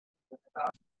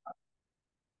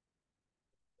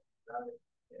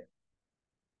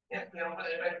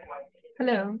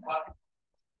Hello.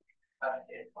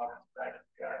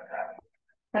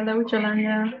 Hello,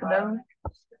 Yolanda. Hello.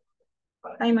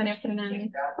 Hi, María Fernanda.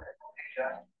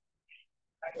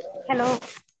 Hello.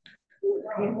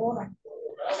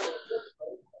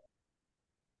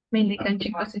 Me indican,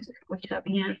 chicos, si se escucha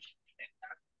bien.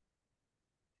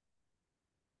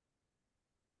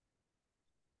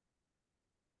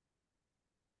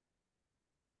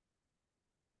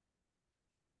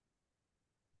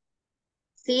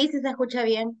 Sí, sí se escucha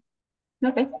bien.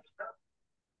 Ok.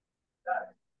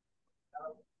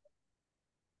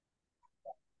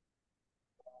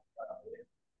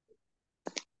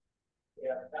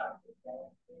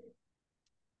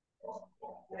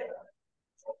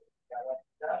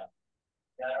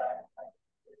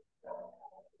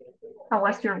 How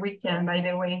was your weekend, by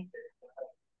the way?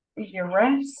 Did you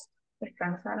rest?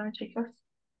 ¿Descansaron, chicos?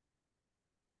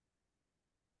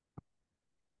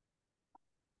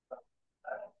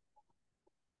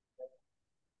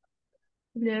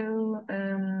 Hello,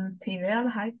 Fidel.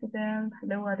 Hi, Fidel.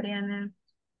 Hello, Adriana.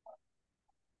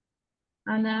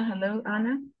 Anna. Hello,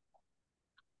 Anna.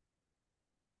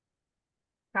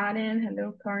 Karen.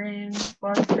 Hello, Karen.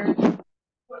 Walter.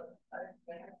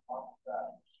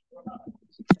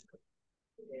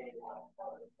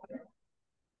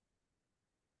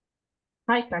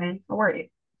 Hi, Karen. How are you?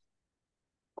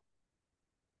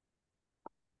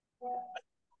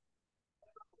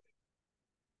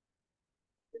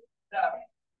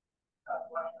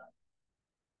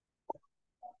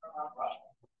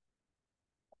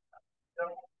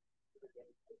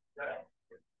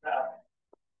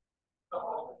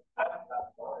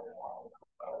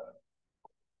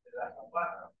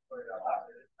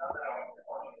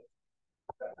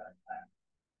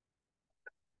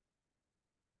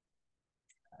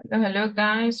 Hello,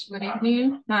 guys. Good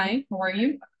evening. Hi, how are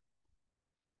you?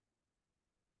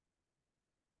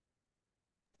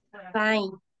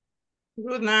 Fine.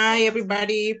 Good night,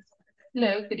 everybody.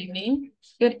 Hello, good evening.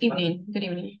 Good evening. Good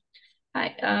evening.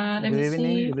 Hi, let me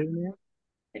see. Good evening.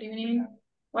 Good evening.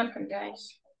 Welcome,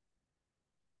 guys.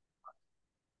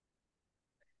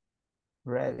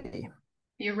 Ready.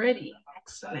 You ready?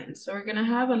 Excellent. So we're gonna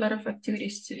have a lot of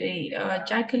activities today.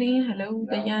 Jacqueline, hello.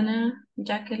 Diana,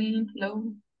 Jacqueline,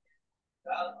 hello.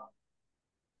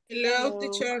 Hello, Hello.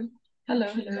 teacher. Hello,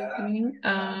 hello. Good evening.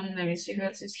 Let me see who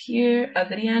else is here.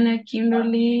 Adriana,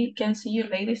 Kimberly, can see you,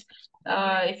 ladies.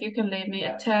 If you can leave me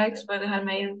a text, puedes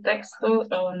dejarme un texto.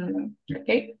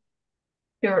 Okay.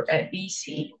 You're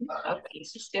busy. Okay.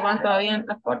 Si se van todavía en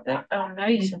transporte, me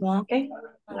avisan. Okay.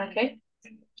 Okay.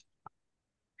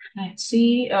 Let's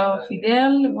see.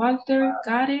 Fidel, Walter,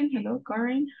 Karen. Hello,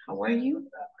 Karen. How are you?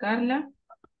 Carla.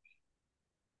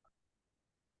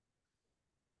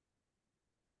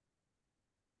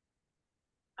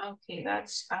 Okay,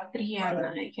 that's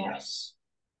Adriana, I guess.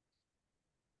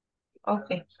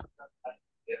 Okay.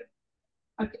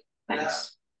 Okay,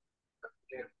 thanks.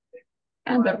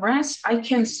 And the rest, I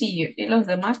can see you. Y los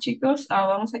demás chicos,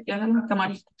 vamos a quedar en la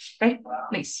camarita. Okay,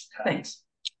 please, thanks.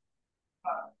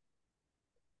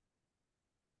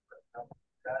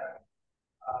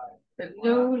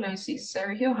 Hello, let's see,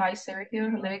 Sergio. Hi, Sergio.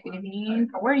 Hello, good evening.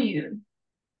 How are you?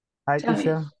 Hi, Tell me.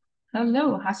 teacher.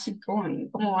 Hello, how's it going?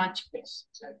 ¿Cómo van, chicos?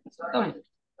 How's it going?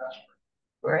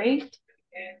 Great.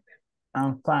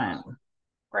 I'm fine.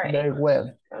 Great. Very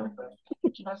well.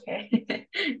 Okay,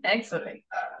 excellent.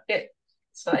 Good.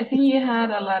 So I think you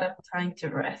had a lot of time to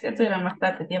rest. Ya tuvieron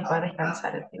bastante tiempo a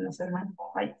descansar el fin de semana,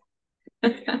 right?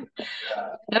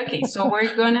 Okay, so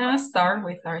we're gonna start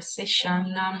with our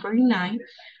session number 9.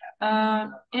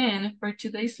 And for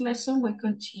today's lesson, we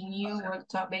continue. We're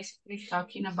basically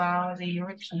talking about the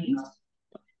routines.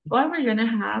 But we're gonna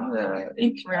have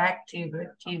interactive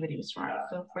activities, right?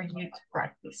 So for you to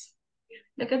practice.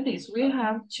 Look at this. We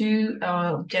have two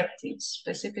objectives.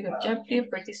 Specific objective,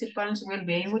 participants will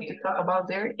be able to talk about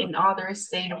their and other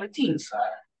state routines.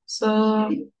 So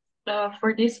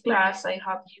for this class, I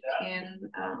hope you can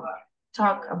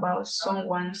talk about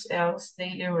someone else's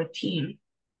daily routine.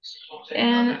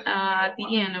 And at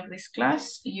the end of this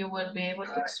class, you will be able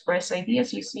to express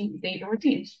ideas using daily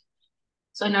routines.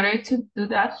 So in order to do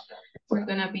that, we're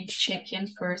gonna be checking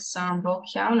for some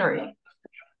vocabulary.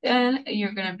 And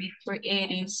you're gonna be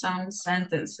creating some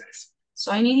sentences.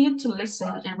 So I need you to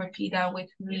listen and repeat that with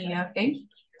me, okay?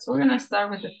 So we're gonna start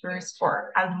with the first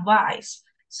part, advice.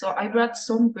 So I brought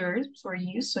some verbs for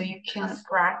you so you can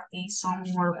practice some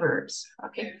more verbs,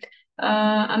 okay?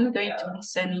 I'm going to be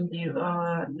sending you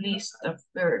a list of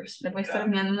verbs. Les voy a estar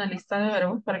enviando una lista de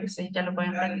verbos para que ustedes ya lo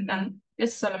vayan practicando.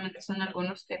 Esos solamente son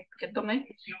algunos que tomé,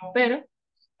 pero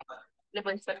les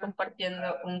voy a estar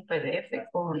compartiendo un PDF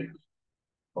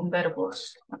con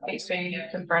verbos. Okay, so you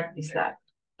can practice that.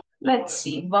 Let's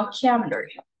see,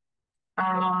 vocabulary.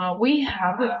 We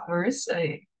have a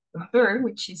verb,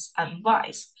 which is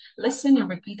advice. Listen and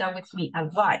repeat that with me.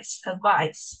 Advice,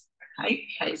 advice.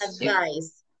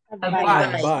 Advice.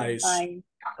 Advice.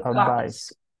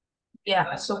 Advice.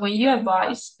 Yeah, so when you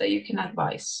advise, that you can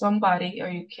advise somebody or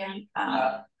you can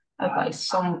advise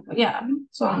someone,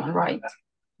 right?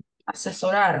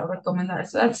 Asesorar or recomendar.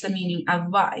 So that's the meaning,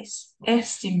 advice.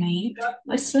 Estimate,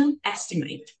 listen,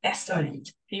 estimate. Can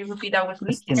you repeat that with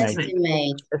me?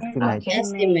 Estimate. Okay.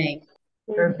 Estimate.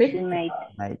 Perfect. Estimate.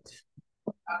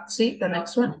 See, the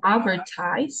next one,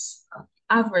 advertise.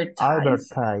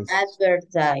 Advertise.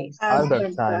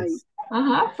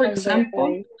 For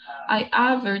example, I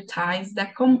advertise the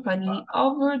company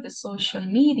over the social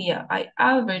media. I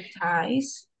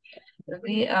advertise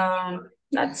the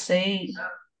let's say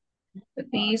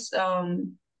this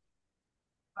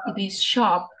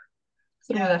shop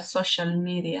through the social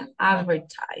media.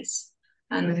 Advertise.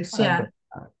 Anunciar.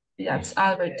 That's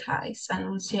advertise.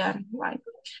 Anunciar, right?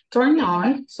 Turn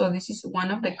on. So this is one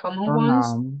of the common ones.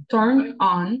 Turn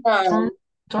on.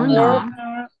 Turn on.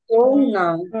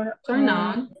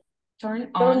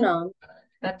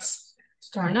 That's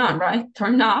turn on, right?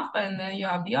 Turn off, and then you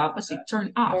have the opposite.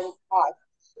 Turn off.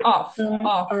 Off.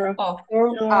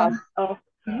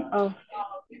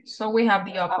 So we have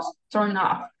the opposite. Turn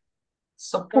off.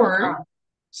 Support.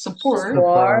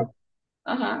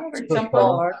 For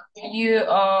example, you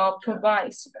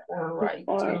provide support, right,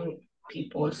 to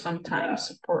people, sometimes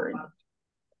support.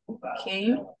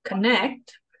 Okay,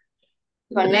 connect.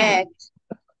 Coordinate.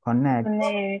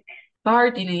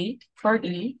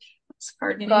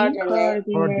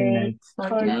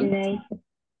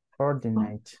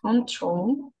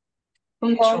 Control.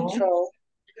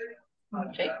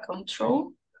 Okay,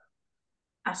 control.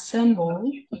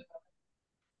 Assemble.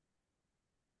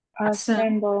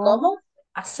 Assemble.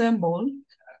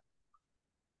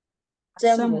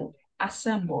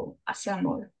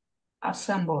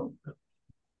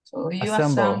 So you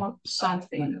assemble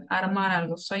something, armar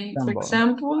algo. So for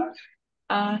example,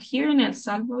 here in El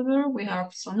Salvador, we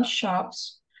have some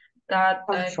shops that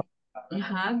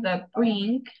that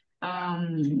bring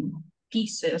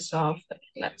pieces of,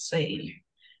 let's say,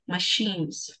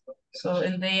 machines. So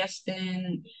and these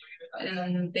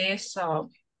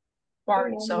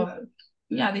parts of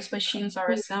these machines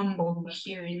are assembled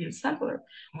here in El Salvador.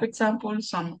 For example,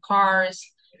 some cars,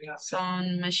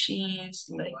 some machines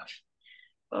like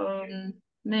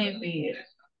maybe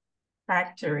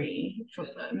factory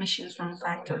machines from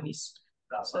factories.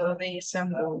 So they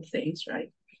assemble things,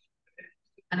 right?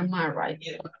 And am I right?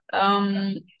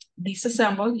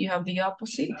 Disassemble, you have the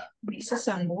opposite.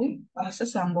 Disassemble.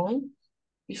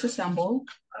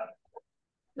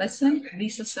 Listen,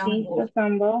 disassemble.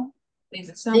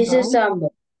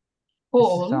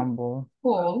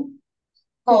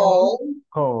 Call.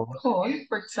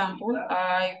 For example,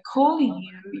 I called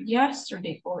you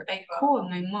yesterday, or I called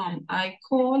my mom. I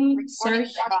called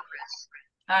Sergio.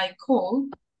 I call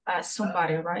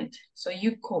somebody, right? So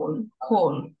you call.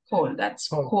 That's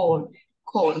call.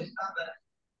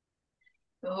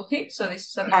 Okay, so this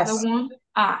is another one.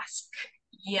 Ask.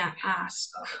 Yeah,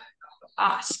 ask.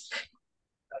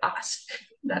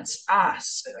 That's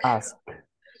ask.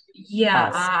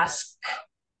 Yeah, ask.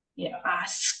 Yeah,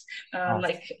 ask.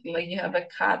 Like you have a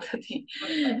cat.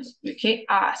 Okay,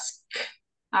 ask.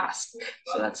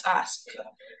 So that's ask.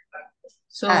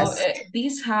 So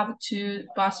these have two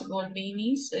possible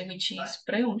meanings, which is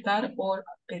preguntar or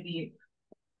pedir.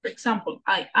 For example,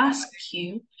 I ask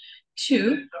you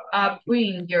to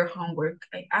bring your homework.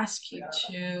 I ask you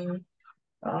to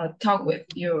talk with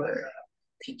your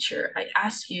teacher. I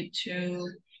ask you to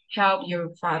help your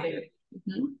father.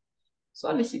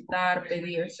 Solicitar,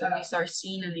 pedir, so these are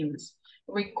synonyms.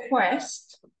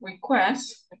 Request, which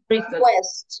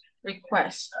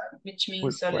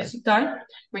means solicitar,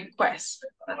 request.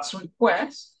 That's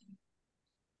request.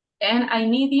 And I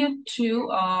need you to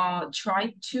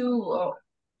try to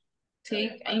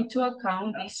take into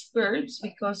account these verbs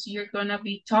because you're gonna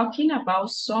be talking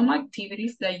about some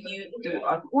activities that you do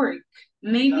at work.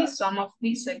 Maybe some of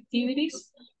these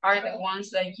activities are the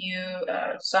ones that you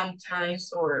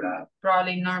sometimes or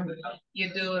probably normally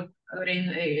you do during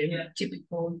a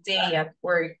typical day at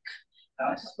work.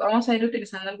 Vamos a ir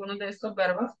utilizando algunos de estos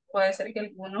verbos. Puede ser que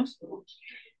algunos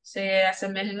se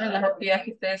asemejen a las actividades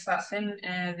que ustedes hacen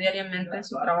diariamente en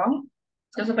su trabajo.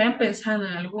 Que se vayan pensando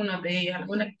en alguna de ellas,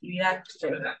 alguna actividad que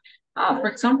ustedes For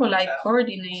example, like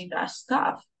coordinate a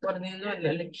staff, coordinando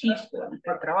el equipo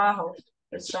de trabajo,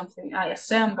 or something. I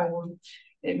assemble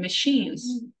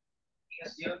machines.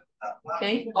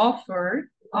 Okay, offer.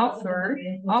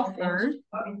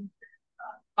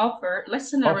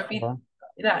 Listen and repeat. Offer.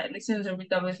 Yeah, listen and repeat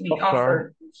that with me.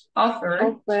 Offer.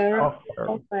 Offer.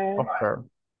 Offer.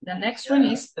 The next one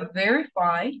is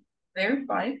verify.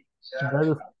 Verify.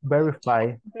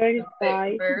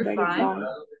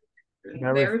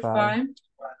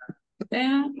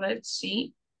 And let's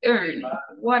see, earn.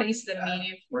 What is the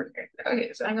meaning for earn?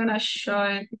 Okay, so I'm gonna show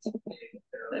it.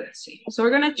 Let's see. So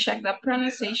we're gonna check the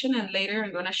pronunciation and later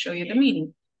I'm gonna show you the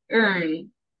meaning.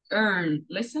 Earn.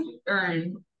 Listen,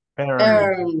 earn.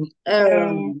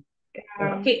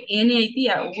 Okay, any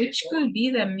idea which could be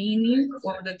the meaning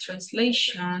of the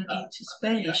translation into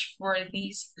Spanish for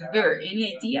this verb?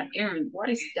 Any idea? Earn, what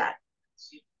is that?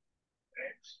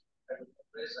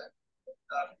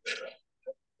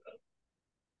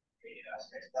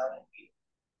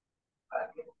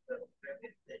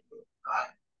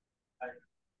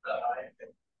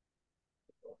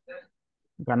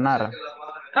 Ganar.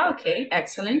 Okay,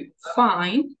 excellent.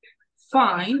 Fine.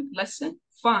 Listen,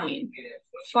 fine.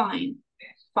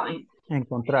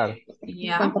 Encontrar.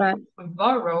 Yeah.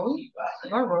 Borrow.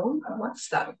 What's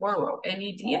that? Borrow.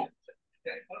 Any idea?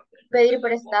 Pedir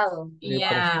prestado.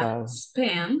 Yeah.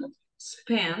 Spend.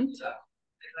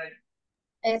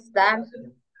 Estar.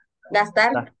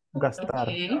 Gastar. Gastar.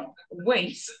 Okay.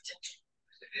 Waste.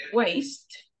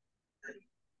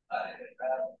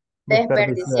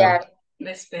 Desperdiciar.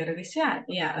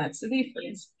 Yeah, that's the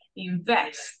difference.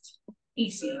 Invest.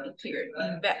 Easy, clear.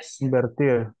 Invest.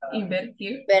 Invertir.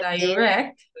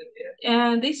 Direct.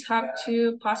 And these have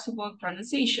two possible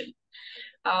pronunciation.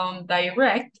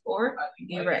 Direct or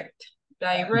direct.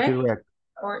 Direct.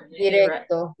 Or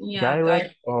Directo. Yeah,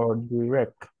 Direct or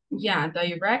direct. Yeah,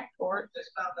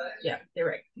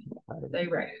 direct.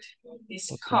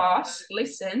 Discuss.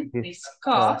 Listen.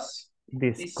 Discuss.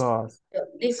 Discusión.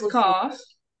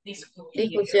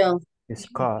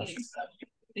 Discuss.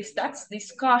 That's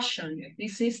discussion.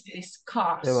 This is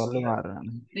discuss. Evaluar.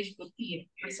 Discutir.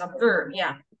 It's a verb,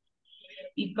 yeah.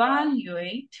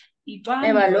 Evaluate.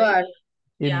 Evaluar.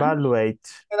 Yeah.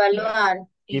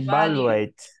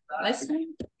 Evaluar.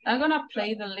 Listen. I'm gonna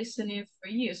play the listening for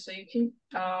you so you can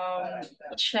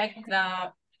check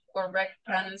the correct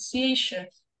pronunciation.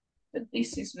 But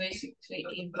this is basically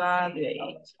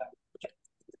evaluate.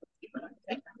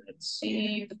 Okay, let's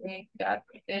see if we got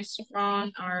this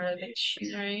from our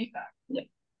dictionary. Yeah.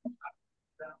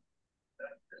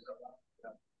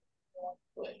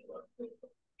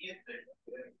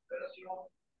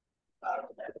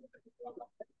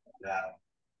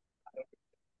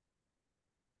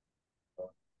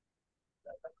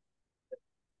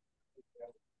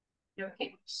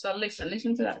 Okay, so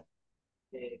listen to that.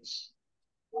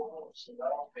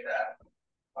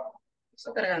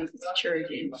 Está cargando, it's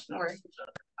charging, don't worry.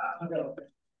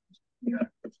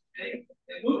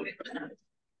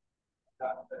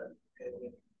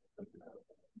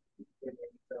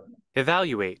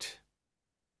 Evaluate.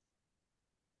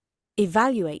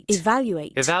 Evaluate.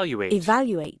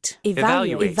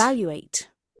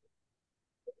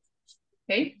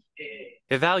 Okay.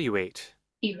 Evaluate.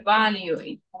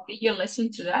 Did you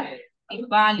listen to that?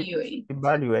 Evaluate.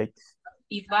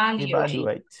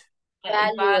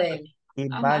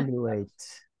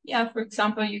 Yeah, for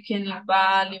example, you can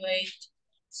evaluate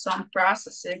some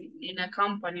processing in a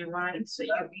company, right? So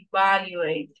you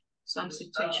evaluate some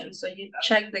situations. So you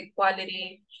check the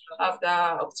quality of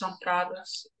some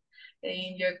products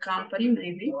in your company,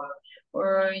 maybe,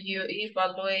 or you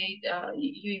evaluate,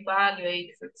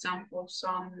 for example,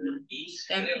 some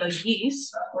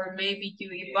employees, or maybe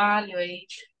you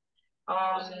evaluate,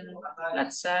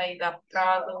 let's say the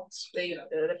products,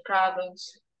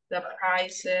 the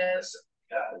prices,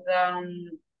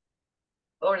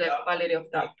 or the quality of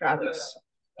that products.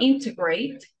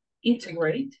 Integrate.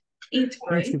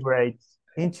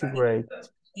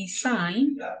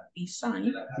 Design.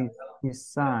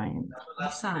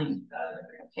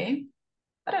 Okay.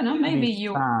 I don't know, maybe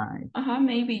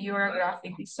maybe you're a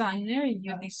graphic designer and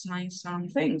you design some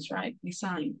things, right?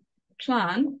 Design.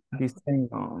 Plan.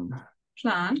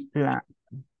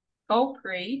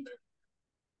 Cooperate.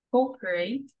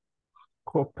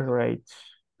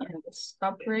 Yes,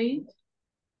 cooperate.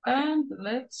 And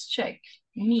let's check.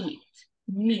 Meet.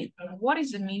 What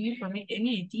is the meaning for meet?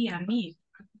 Any idea? Meet.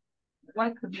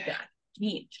 What could be that?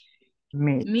 Meet.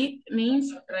 Meet. Meet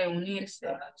means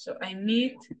reunirse. So I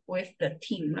meet with the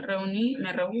team. Me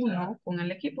reúno con el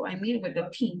equipo. I meet with the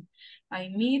team. I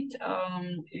meet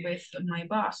with my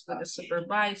boss, with the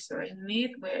supervisor. I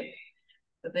meet with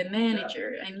the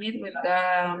manager. I meet with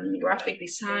the graphic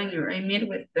designer. I meet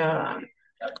with the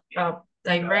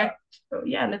direct.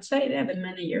 Yeah, let's say the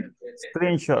manager.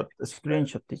 Screenshot,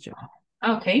 teacher.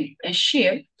 Okay, a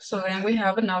ship. So then we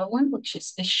have another one, which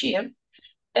is the ship.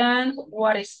 And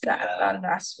what is that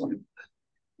last one?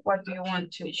 What do you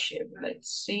want to ship?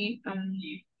 Let's see.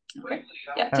 Okay.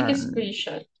 Yeah, take a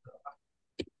screenshot.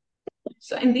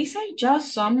 So, and these are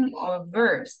just some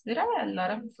verbs. There are a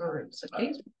lot of verbs,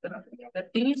 okay? But the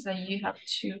thing is that you have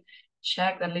to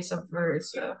check the list of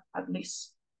verbs at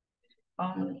least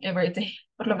every day.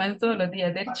 Por lo menos todos los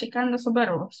días. De ir checando esos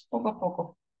verbos, poco a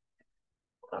poco.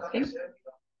 Okay?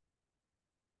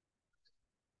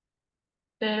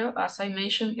 Pero, as I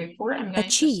mentioned before, I'm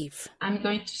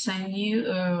going to send you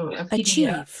a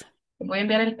PDF. Voy a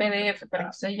enviar el PDF para que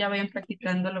ustedes ya vayan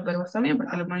practicando los verbos también,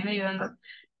 porque los van a ir ayudando.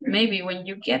 Maybe when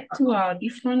you get to a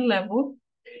different level,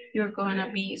 you're going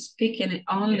to be speaking it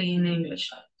only in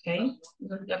English, okay?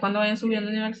 Ya cuando vayan subiendo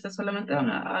el nivel, ustedes solamente van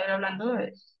a ir hablando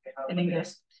en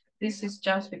inglés. This is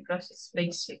just because it's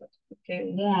basic,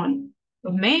 okay? One.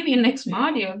 But maybe next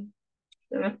module,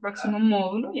 el próximo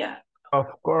módulo, yeah.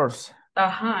 Of course.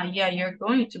 Yeah, you're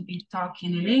going to be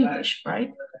talking in English,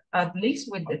 right? At least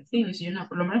with the things, you know,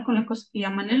 por lo menos con las cosas que ya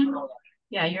manejo,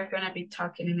 yeah, you're going to be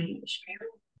talking in English.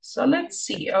 So let's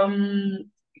see,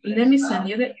 let me send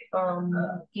you the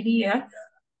PDF,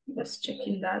 just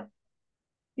checking that.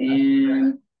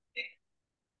 And,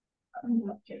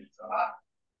 okay.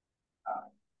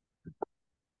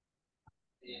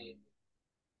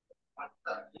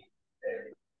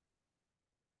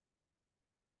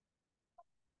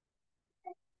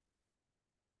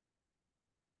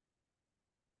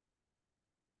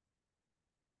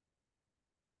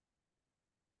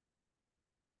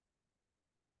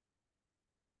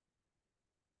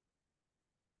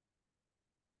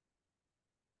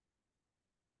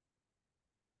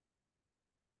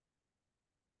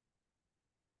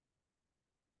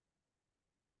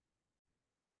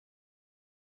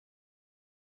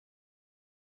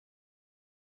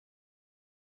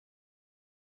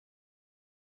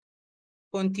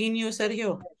 Continue,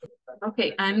 Sergio.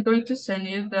 Okay, I'm going to send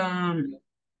you the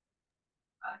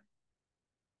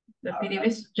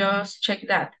PDFs, just check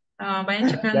that. Vayan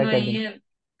checando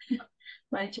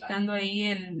vayan checando ahí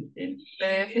el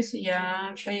PDF si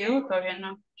ya cayó, todavía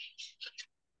no.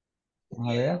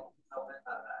 A ver.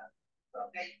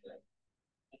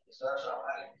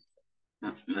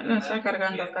 No, me lo está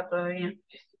cargando acá todavía.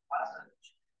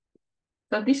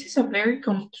 So this is a very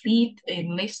complete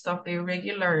list of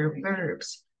irregular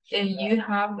verbs. And you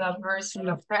have the verbs in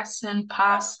the present,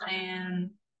 past,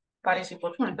 and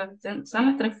participle. Entonces, son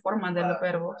las tres formas de los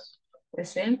verbos.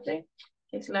 Presente,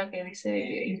 que es la que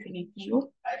dice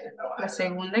infinitivo. La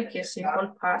segunda, que es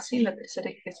simple past. Y la tercera,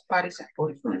 que es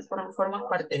participle. Formas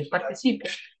parte del participio.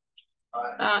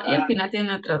 Y al final tiene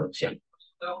una traducción.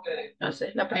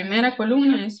 Entonces, la primera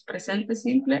columna es presente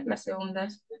simple, la segunda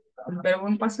es el verbo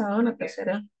en pasado, la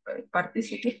tercera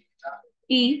participio.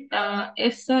 Y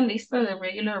esta lista de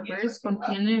regular verbs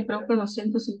contiene, creo que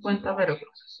 250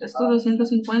 verbos. Estos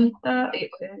 250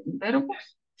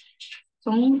 verbos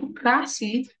son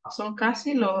casi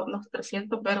los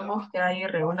 300 verbos que hay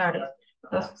irregulares.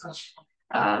 Entonces,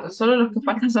 solo los que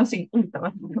faltan son 50,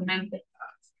 básicamente.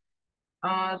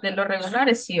 De los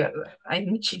regulares, sí, ¿verdad? Hay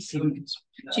muchísimos,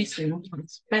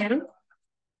 pero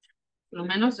por lo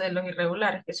menos de los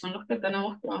irregulares, que son los que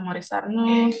tenemos que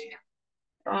memorizarnos,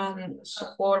 su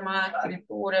forma de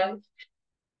escritura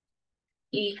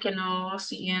y que no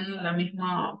siguen el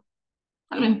mismo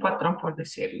patrón, por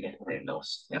decirle, de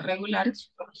los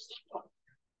irregulares.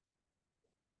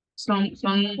 Son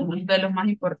de los más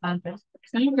importantes.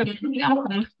 Son los que, digamos,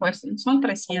 como expuestos. Son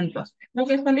 300. Creo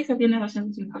que esta lista tiene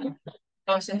 250.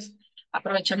 Entonces,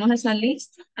 aprovechemos esa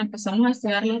lista, empezamos a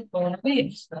estudiarla todos los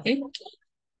días. Okay?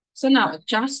 So now,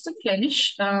 just to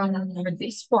finish with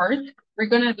this part, we're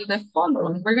going to do the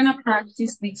following. We're going to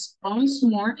practice these once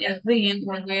more, and then we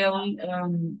will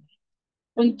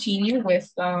continue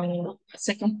with the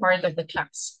second part of the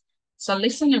class. So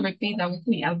listen and repeat that with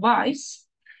me. Advise.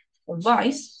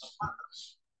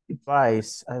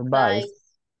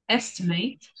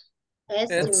 Estimate.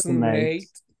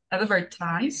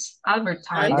 Advertise.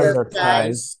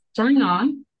 Turn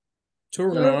on.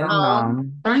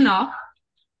 Turn off.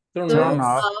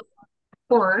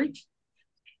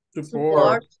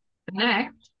 Support.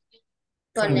 Connect.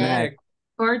 Connect.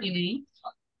 Coordinate.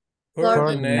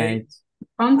 Coordinate.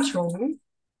 control,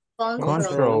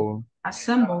 control,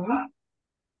 assemble,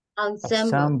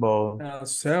 ensemble,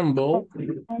 assemble,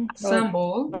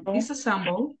 assemble,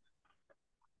 disassemble,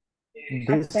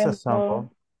 disassemble,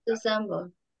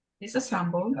 ensemble,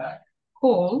 disassemble,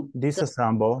 call,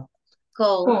 disassemble,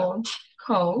 call,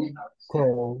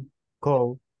 call,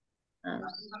 call,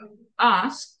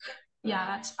 ask,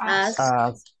 yeah, that's ask,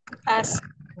 ask,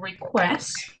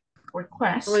 request,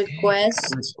 request,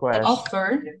 request,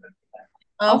 offer,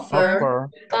 offer,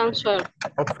 offer,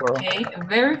 okay,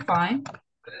 verify,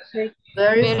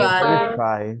 verify,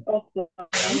 verify,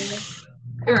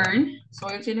 earn, so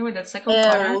we continue with the second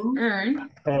part, earn,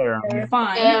 earn,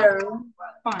 find,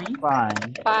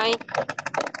 find, find,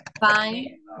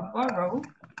 okay,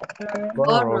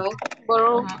 borrow,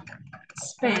 borrow,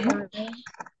 spend,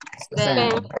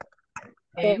 spend,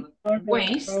 okay,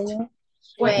 waste,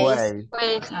 waste,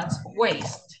 that's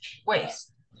waste,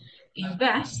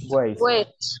 invest,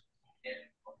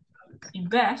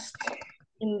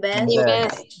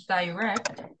 invest, direct,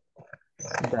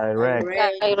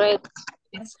 direct,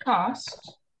 discuss,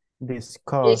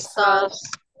 discuss,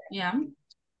 yeah,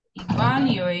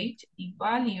 evaluate,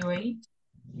 evaluate,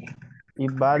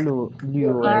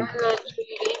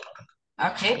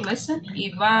 okay, listen,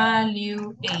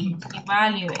 evaluate,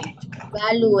 evaluate,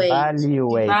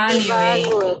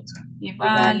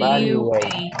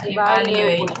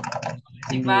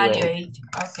 evaluate,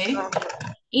 okay,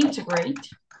 integrate,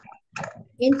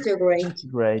 integrate,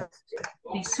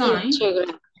 design,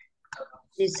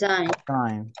 design,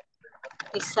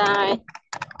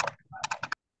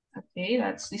 okay,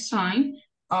 that's design,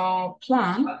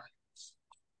 plan,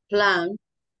 plan,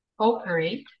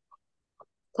 cooperate,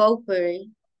 cooperate,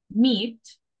 meet,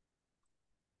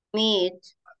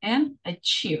 meet, and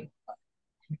achieve.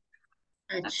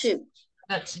 achieve,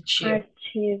 That's achieve.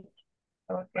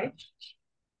 Okay.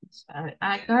 Sorry,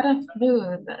 I got a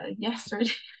flu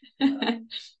yesterday.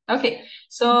 Okay,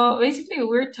 so basically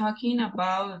we're talking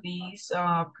about these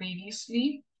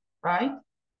previously, right?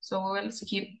 So we'll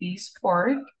skip this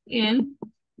part, and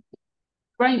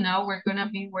right now we're gonna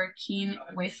be working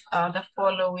with the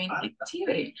following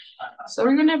activity. So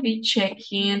we're gonna be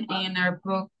checking in our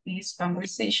book this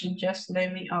conversation. Just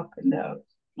let me open the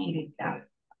PDF app,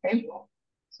 okay?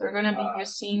 So we're gonna be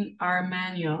using our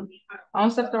manual.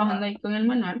 Vamos a estar trabajando ahí con el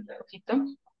manual un poquito,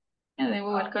 and then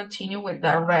we will continue with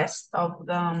the rest of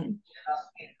the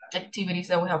activities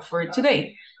that we have for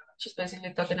today, which is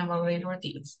basically talking about daily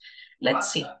routines. Let's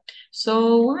see.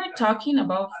 So we were talking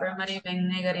about affirmative and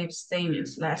negative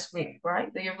statements last week,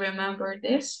 right? Do you remember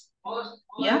this?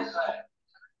 Yeah?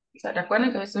 ¿Se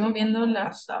recuerdan que estuvimos viendo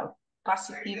las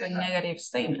positive and negative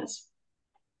statements?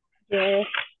 Yes.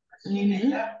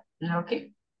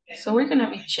 Okay. So we're gonna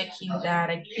be checking that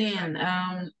again.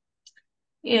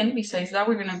 And besides that,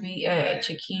 we're gonna be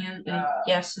checking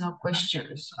yes, no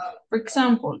questions. For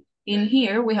example, in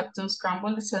here, we have to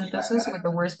scramble the sentences with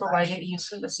the words provided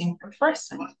using the simple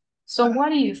present. So what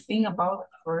do you think about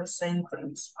the first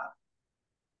sentence?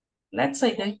 Let's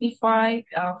identify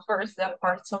first the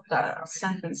parts of the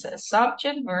sentences.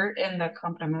 Subject, verb, and the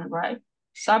complement, right?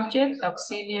 Subject,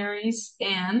 auxiliaries,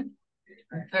 and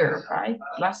verb, right?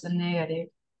 Plus the negative.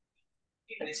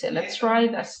 Let's try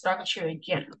the structure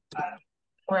again.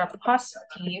 For a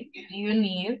positive, you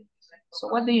need, so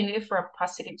what do you need for a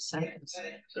positive sentence?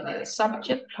 You need a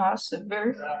subject plus a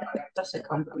verb plus a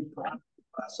complement.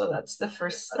 So that's the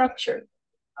first structure.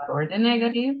 For the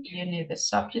negative, you need the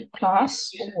subject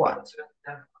plus what?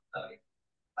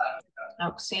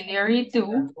 Auxiliary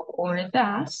do or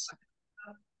does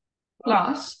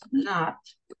plus not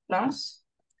plus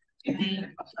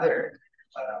the verb.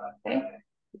 Okay,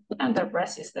 and the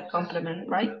rest is the complement,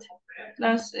 right?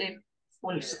 Plus a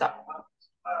full stop.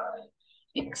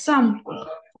 Example.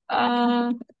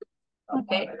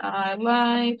 Okay, I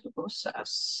like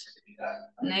process.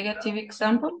 Negative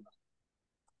example.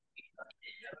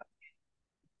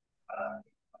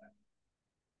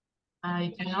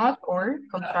 I do not, or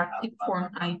contracted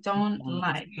form, I don't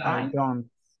like, right? I don't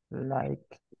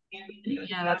like.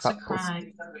 Yeah, that's a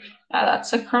crime.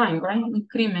 That's a crime, right? Un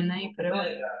crimen ahí, pero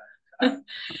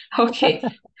okay,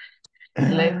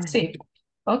 let's see.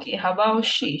 Okay, how about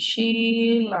she?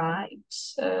 She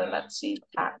likes, let's see,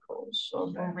 tacos or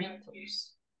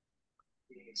burritos.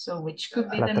 So which could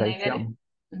be La the negative?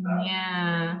 traición.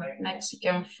 Yeah,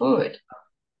 Mexican food.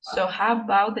 So how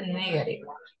about the negative?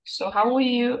 So how will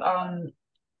you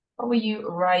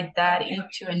write that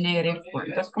into a negative form?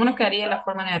 Entonces, ¿cómo nos quedaría la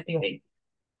forma negativa ahí?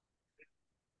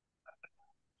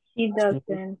 He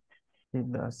doesn't. He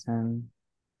doesn't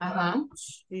Ajá.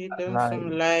 She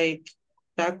doesn't like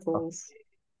tacos.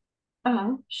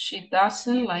 She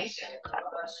doesn't like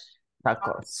tacos.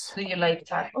 Tacos. Do you like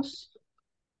tacos?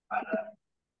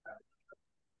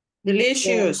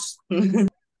 Delicious.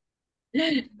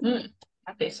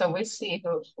 Okay, so we see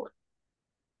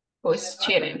who's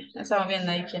cheating. Estamos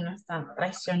viendo ahí quién nos está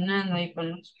traicionando ahí con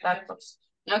los tacos.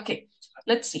 Okay,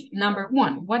 let's see. Number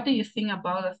 1, what do you think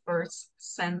about the first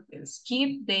sentence?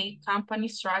 Keep the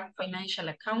company's track financial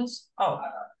accounts of.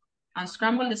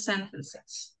 Unscramble the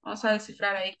sentences. Vamos a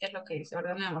descifrar ahí qué es lo que dice.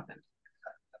 Ordenemos.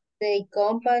 The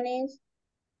companies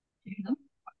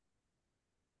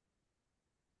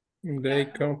They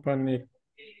company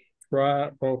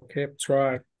track or kept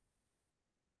track.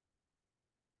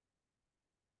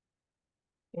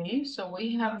 Okay, so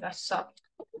we have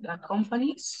the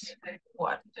companies,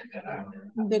 what?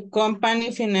 The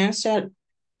company financial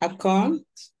account.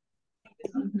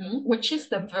 Which is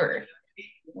the verb?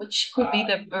 Which could be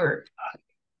the verb?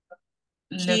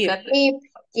 Keep. Look at keep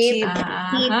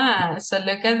So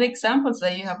look at the examples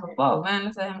that you have above. Vean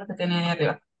los ejemplos que tiene ahí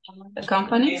arriba. The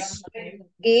companies.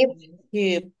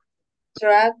 Keep.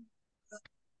 track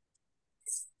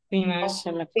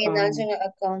Financial account. financial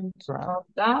accounts. Of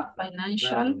the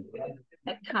financial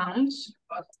accounts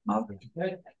of.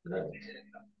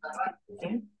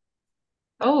 Okay.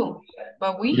 Oh,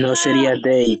 but we No sería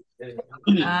they.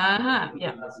 yeah.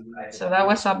 So that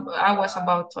was I was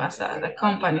about to ask that. The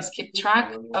companies keep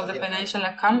track of the financial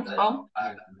account of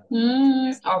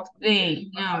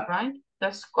they. No, right?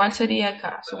 That's ¿cuál sería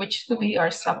acá? So which to be our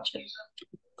subject?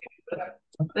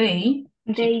 They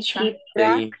They track. keep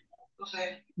track.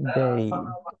 They.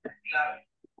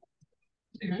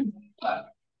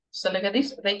 So look at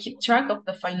this. They keep track of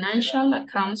the financial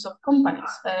accounts of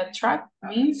companies. Track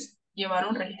means llevar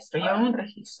un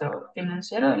registro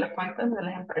financiero de las cuentas de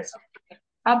las empresas.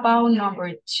 About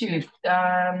number 2,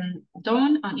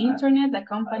 done on internet, the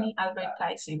company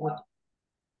advertising with.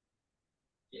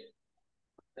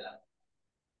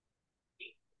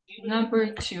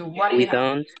 Number 2, what do We you have?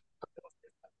 don't.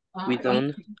 We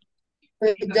don't.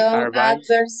 We don't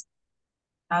Advertise.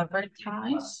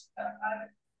 Advertise.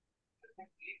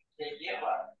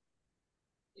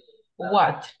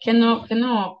 What?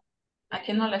 ¿A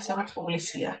qué no le hacemos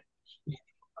publicidad?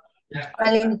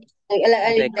 al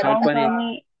The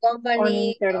company On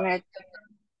company internet.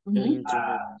 on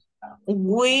internet.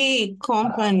 We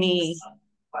company.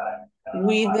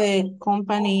 We the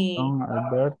company. Don't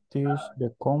advertise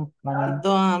the company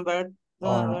Don't advert.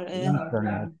 on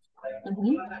internet.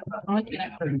 Okay.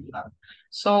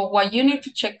 So what you need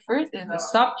to check first is the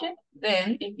subject,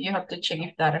 then if you have to check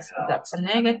if that's a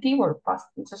negative or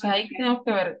positive. Entonces ahí tenemos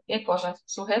que ver qué cosas,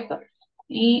 sujeto,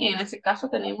 y en ese caso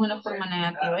tenemos una forma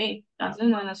negativa ahí, entonces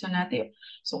una noción negativa.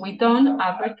 So we don't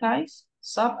advertise,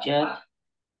 subject,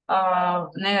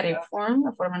 negative form,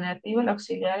 la forma negativa, el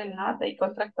auxiliar, el not, ahí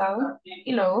contractado,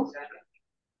 y luego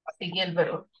sigue el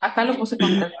verbo. Acá lo puse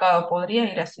contractado,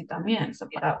 podría ir así también,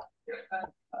 separado.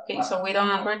 Okay, so we don't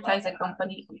advertise the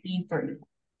company on the internet.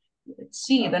 Let's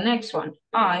see the next one.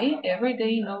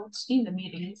 Everyday notes in the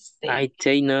meetings. I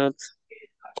take notes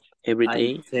every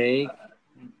day. I take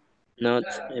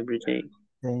Notes every day.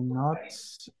 They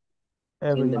notes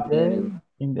every the day meeting.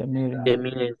 in the meeting. The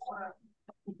minutes.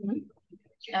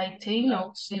 I take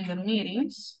notes in the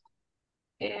meetings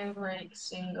every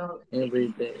single day. Every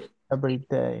day. Every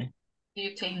day. Do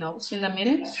you take notes in the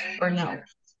meetings or no?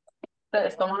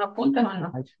 ¿Ustedes toman apuntes o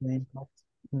no? I take notes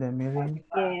in the meeting.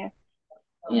 Yeah.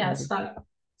 Yeah,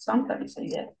 sometimes I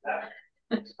guess.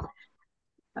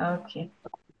 Okay.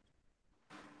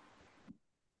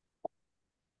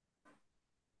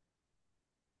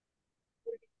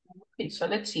 Okay, so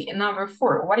let's see. Number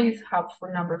 4. What do you have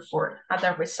for number 4? At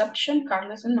the reception,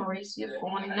 Carlos and Mauricio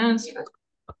phone and answer.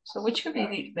 So which would be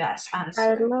the best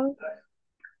answer?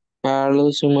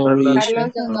 Carlos and Mauricio.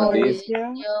 Carlos and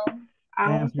Mauricio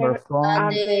And Answer perform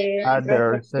at the other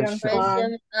reception section.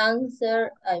 phone.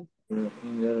 answer In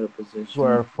the position.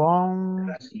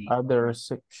 Perform other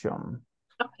section.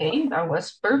 Okay, that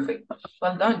was perfect.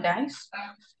 Well done, guys.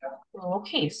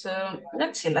 Okay, so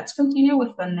let's see. Let's continue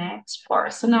with the next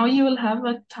part. So now you will have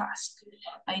a task.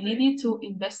 I need you to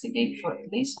investigate for at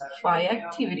least 5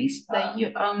 activities that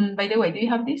you, by the way, do you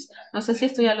have this? No sé si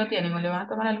esto ya lo tienen o le van a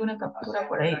tomar alguna captura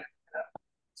por ahí.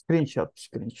 Screenshot.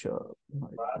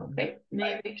 Okay,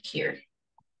 maybe here.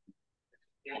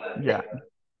 Yeah.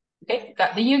 Okay,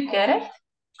 do you get it?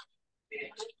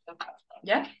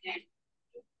 Yeah?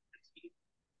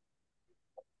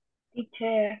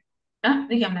 Teacher,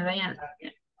 Dígame, Diana.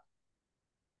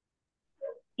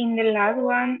 in the last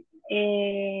one,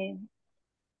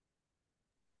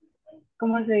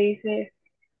 ¿cómo se dice?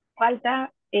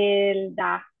 Falta el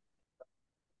da.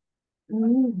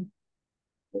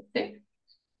 Okay.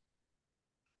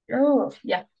 Oh,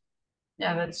 yeah.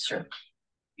 Yeah, that's true.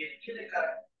 Yeah,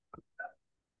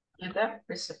 that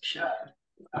perception.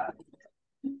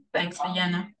 Thanks,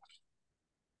 Diana.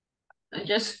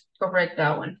 Just correct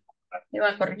that one.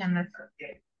 Iba corrigiendo.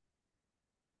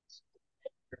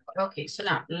 Okay, so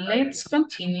now let's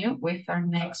continue with our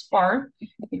next part,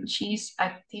 which is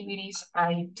activities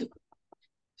I do.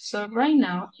 So right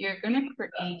now you're gonna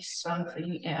create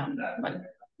something, well,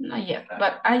 not yet,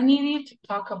 but I need you to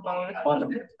talk about the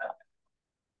following.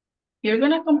 You're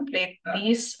gonna complete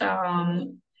this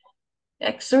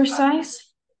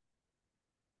exercise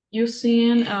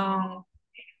using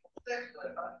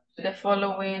the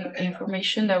following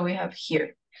information that we have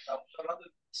here.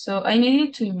 So I need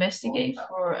you to investigate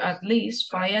for at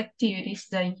least 5 activities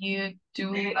that you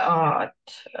do at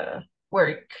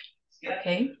work,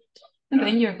 okay? And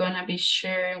then you're gonna be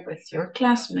sharing with your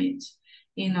classmates.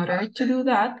 In order to do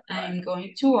that, I'm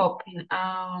going to open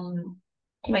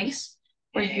place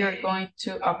where you're going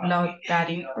to upload that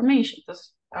information.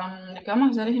 Entonces, lo que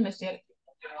vamos a hacer es investigar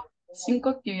 5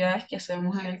 actividades que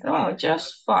hacemos en el trabajo,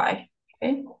 just 5,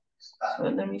 okay? So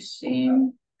let me see.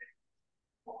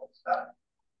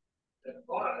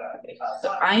 So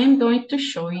I am going to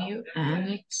show you an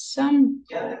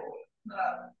example.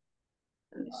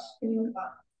 Let's see.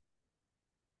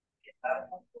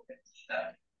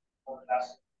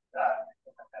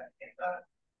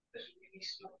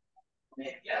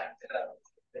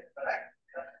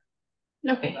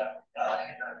 Okay.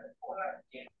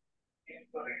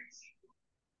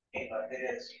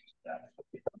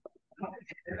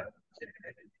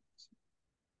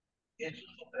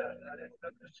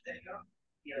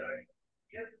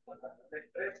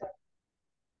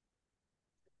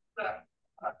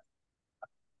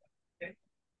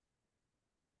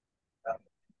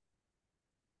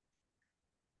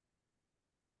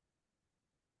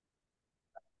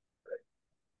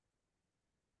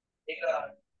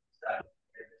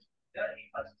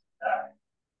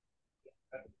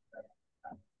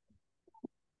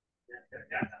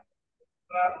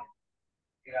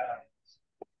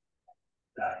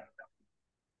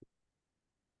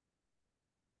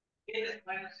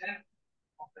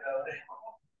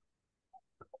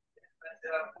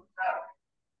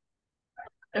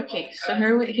 Okay, so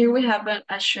here we have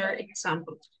a short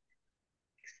example.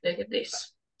 Look at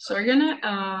this. So we're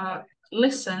gonna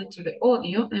listen to the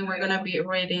audio and we're gonna be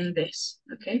reading this,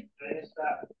 okay?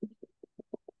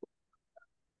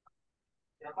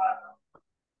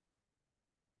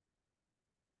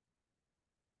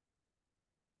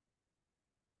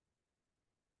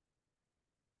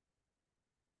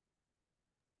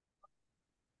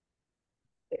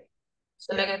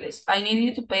 So look at this. I need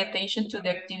you to pay attention to the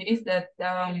activities that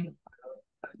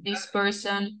this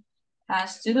person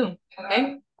has to do,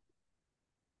 okay?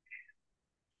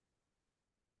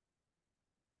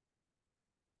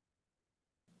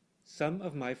 Some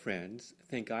of my friends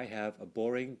think I have a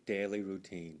boring daily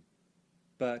routine,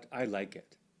 but I like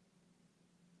it.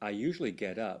 I usually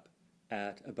get up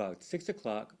at about 6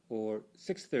 o'clock or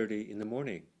 6:30 in the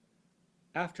morning,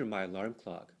 after my alarm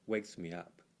clock wakes me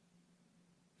up.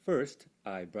 First,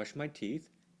 I brush my teeth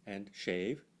and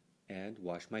shave and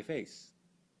wash my face.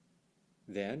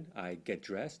 Then I get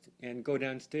dressed and go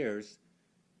downstairs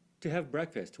to have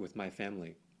breakfast with my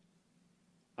family.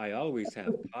 I always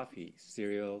have coffee,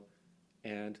 cereal,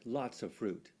 and lots of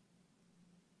fruit.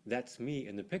 That's me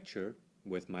in the picture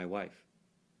with my wife.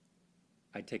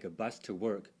 I take a bus to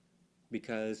work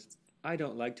because I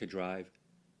don't like to drive,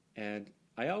 and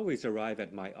I always arrive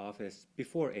at my office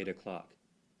before 8 o'clock.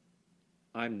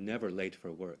 I'm never late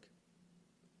for work.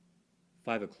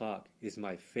 5 o'clock is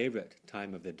my favorite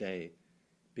time of the day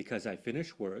because I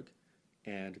finish work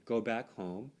and go back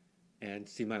home and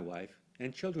see my wife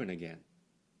and children again.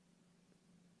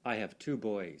 I have 2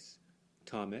 boys,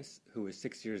 Thomas, who is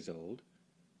 6 years old,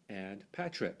 and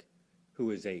Patrick, who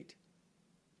is 8.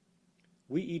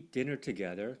 We eat dinner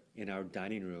together in our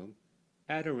dining room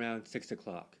at around 6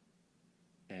 o'clock,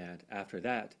 and after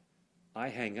that, I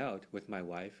hang out with my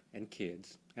wife and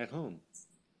kids at home.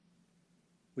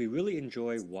 We really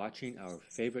enjoy watching our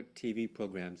favorite TV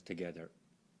programs together.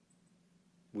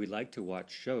 We like to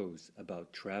watch shows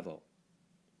about travel.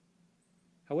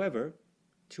 However,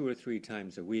 2 or 3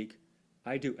 times a week,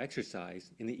 I do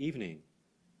exercise in the evening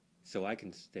so I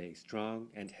can stay strong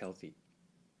and healthy.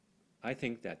 I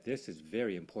think that this is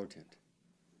very important.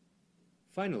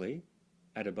 Finally,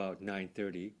 at about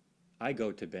 9:30, I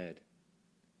go to bed,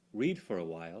 read for a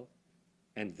while,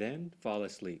 and then fall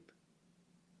asleep.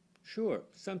 Sure,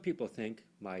 some people think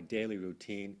my daily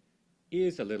routine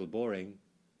is a little boring,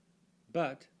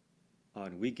 but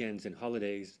On weekends and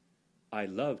holidays, I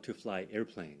love to fly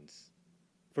airplanes.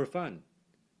 For fun.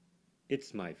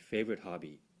 It's my favorite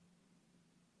hobby.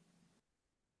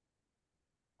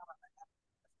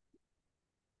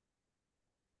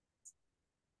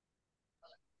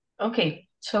 Okay,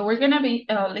 so we're gonna be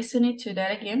listening to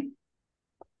that again,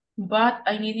 but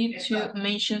I need you to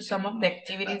mention some of the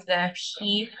activities that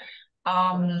he,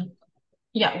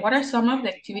 yeah, what are some of the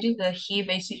activities that he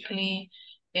basically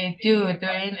do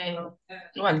during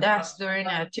does during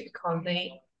a typical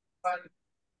day?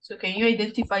 So can you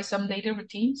identify some daily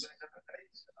routines?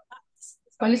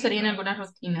 ¿Cuáles serían algunas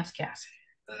rutinas que hace?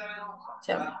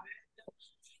 Tell me.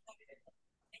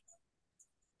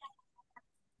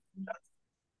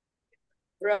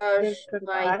 Brush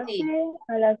my teeth. Despertarse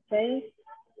a las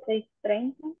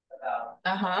 6:30.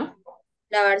 Ajá.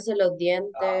 Lavarse los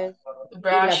dientes.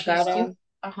 Brush la his cara.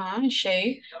 teeth.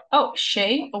 Shave. Oh,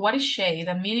 shave. What is shave?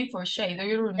 The meaning for shave. Do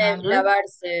you remember?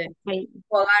 Lavarse.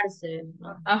 Jugarse.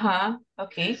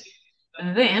 Okay.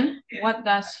 And then, what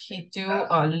does he do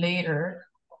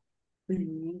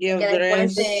Get Que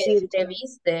después dressed se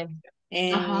viste.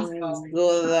 and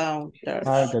go downstairs.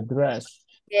 Buy the dress.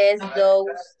 Que es those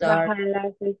start. Bajar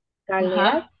las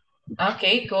escaleras.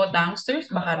 Okay, go downstairs,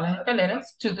 bajar las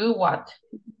escaleras. To do what?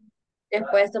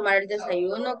 Después tomar el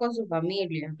desayuno con su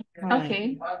familia.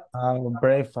 Okay.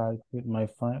 Breakfast with my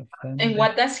family. And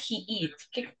what does he eat?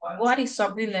 What is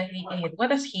something that he eat? What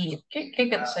does he eat? ¿Qué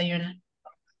desayuna?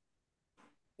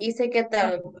 Dice que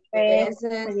tal Café, vez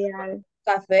es cereal.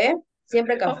 café.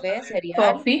 Siempre café, cereal.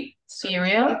 Coffee,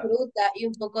 cereal. Y fruta y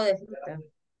un poco de fruta.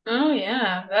 Oh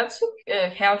yeah, that's a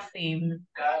healthy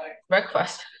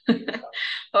breakfast.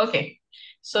 Okay,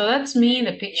 so that's me in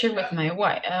the picture with my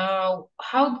wife.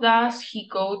 How does he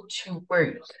go to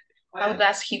work? How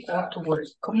does he go to work?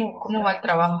 ¿Cómo va el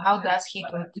trabajo? How does he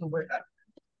go to work?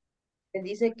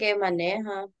 Dice que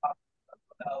maneja.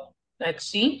 Let's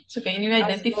see. So can you A su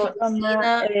identify?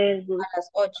 oficina El bus. a las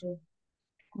 8.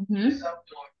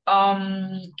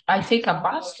 I take a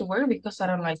bus to work because I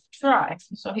don't like to drive.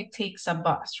 So he takes a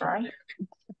bus, right?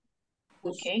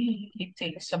 Okay, he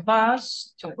takes a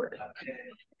bus to work.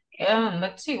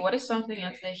 Let's see, what is something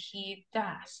else that he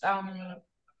does?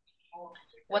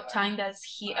 What time does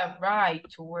he arrive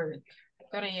to work? ¿A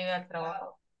qué hora llega al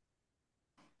trabajo?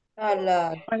 A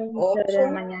las 8 de la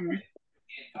 8. mañana.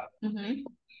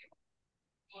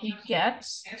 He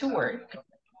gets to work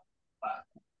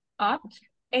at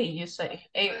 8, you say,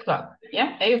 8 o'clock.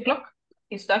 Yeah, 8 o'clock.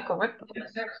 Is that correct?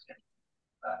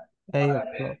 8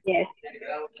 o'clock. Yes.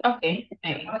 Okay,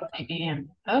 8 a.m.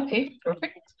 Okay,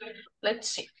 perfect. Let's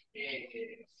see.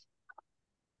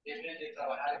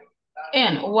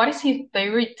 And what is his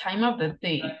favorite time of the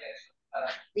day?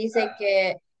 Dice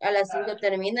que a las 5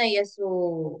 termina y es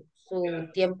su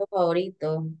tiempo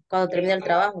favorito cuando termina el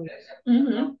trabajo.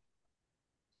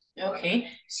 Okay,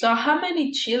 so how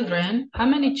many children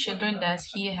does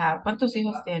he have? ¿Cuántos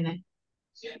hijos tiene?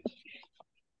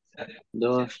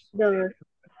 2.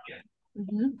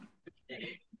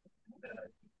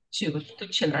 Two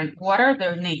children. What are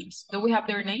their names? Do we have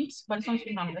their names? ¿Cuáles son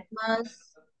sus nombres?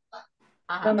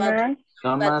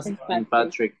 Thomas and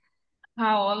Patrick.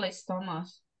 How old is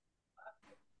Thomas?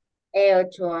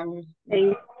 8 años.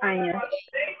 6 años.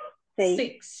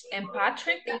 6. And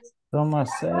Patrick? Thomas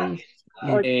 6.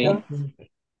 8.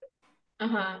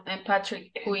 And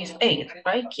Patrick, who is 8,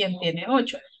 right? ¿Quién tiene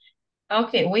 8?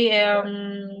 Okay, we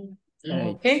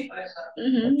okay.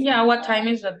 Yeah, what time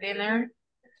is the dinner?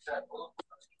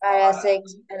 A las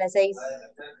 6.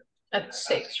 At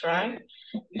 6, right?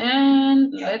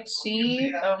 And let's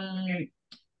see.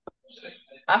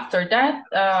 After that,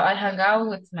 I hang out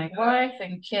with my wife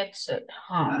and kids at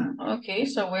home. Okay,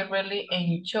 so we really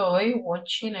enjoy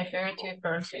watching a favorite TV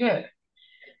program together.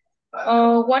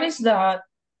 What is the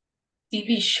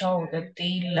TV show that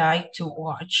they like to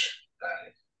watch?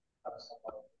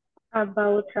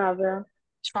 About travel.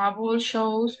 Travel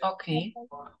shows, okay.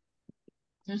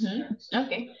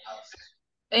 Okay.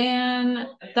 And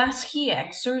does he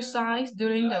exercise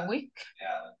during the week?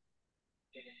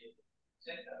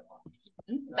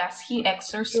 Does he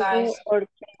exercise?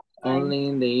 Only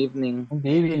in the evening. In the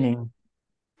evening.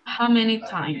 How many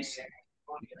times?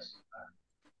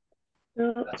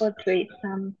 2 or 3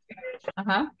 times.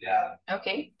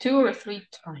 Okay, 2 or 3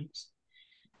 times.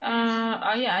 Yeah,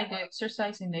 I do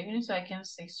exercise in the evening so I can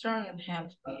stay strong and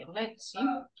healthy. Let's see.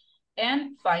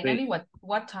 And finally,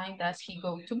 what time does he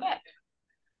go to bed?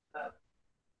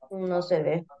 No se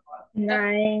ve.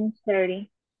 9:30.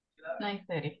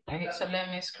 9:30. Okay, so let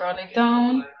me scroll it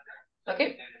down.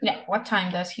 Okay, yeah, what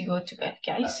time does he go to bed,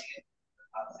 guys?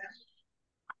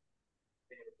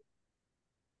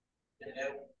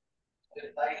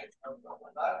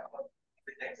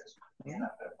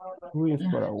 Read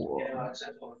for a while.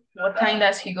 What time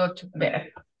does he go to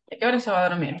bed? ¿A qué hora se va a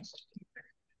dormir?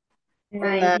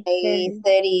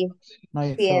 9:30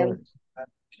 p.m.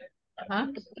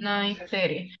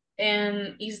 9:30.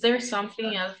 And is there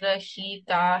something else that he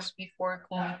does before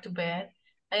going to bed?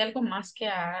 ¿Hay algo más que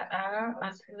haga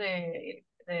antes de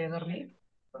dormir?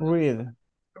 Read.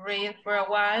 Read for a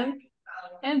while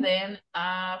and then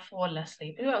fall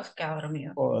asleep. Y luego se queda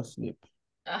dormido. Fall asleep.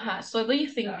 So do you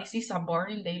think this is a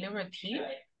boring daily routine?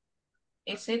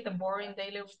 Is it a boring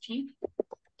daily routine?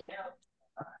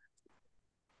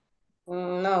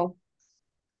 No.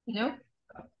 No?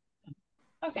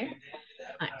 Okay,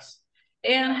 nice.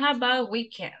 And how about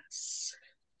weekends?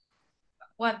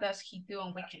 What does he do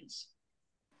on weekends?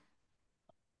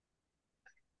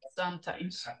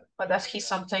 Sometimes. What does he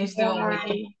sometimes do on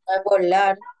weekends? A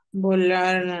volar.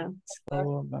 Volar.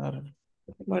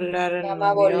 Volar en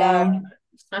Llama a volar. avión.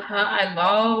 I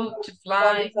love to Hobby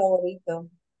fly favorito.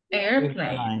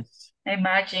 airplane.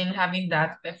 Imagine having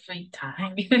that free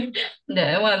time.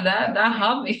 That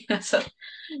hobby. So,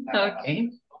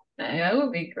 okay, that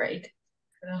would be great.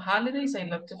 For the holidays, I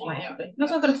love to fly airplane.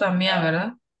 Nosotros también,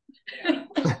 ¿verdad?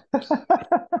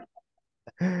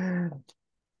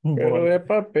 Pero de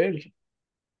papel.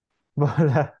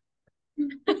 Volar.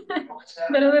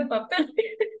 Pero de papel.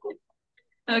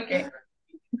 Okay.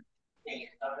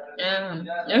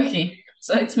 Okay,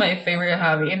 so it's my favorite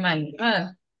hobby.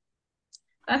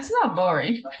 That's not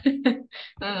boring.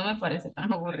 No me parece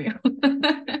tan aburrido.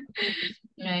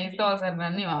 Ahí todos se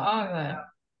reaniman.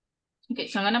 Okay,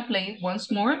 so I'm gonna play it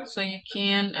once more so you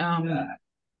can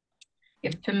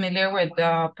get familiar with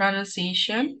the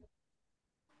pronunciation.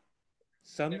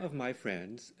 Some of my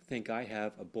friends think I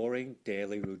have a boring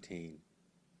daily routine,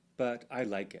 but I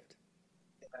like it.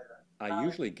 I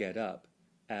usually get up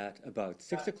at about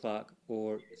 6 o'clock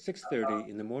or 6:30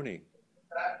 in the morning,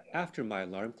 after my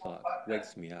alarm clock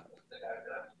wakes me up.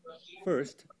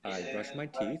 First, I brush my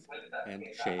teeth and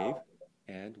shave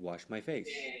and wash my face.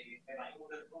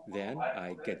 Then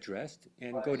I get dressed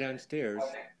and go downstairs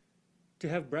to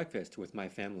have breakfast with my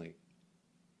family.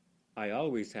 I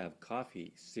always have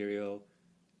coffee, cereal,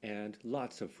 and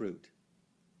lots of fruit.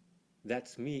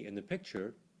 That's me in the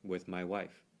picture with my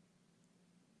wife.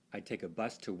 I take a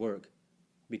bus to work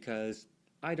because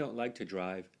I don't like to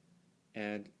drive,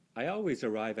 and I always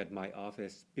arrive at my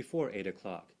office before 8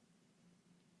 o'clock.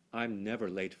 I'm never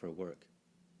late for work.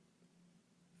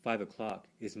 5 o'clock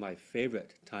is my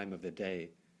favorite time of the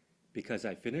day because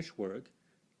I finish work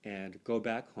and go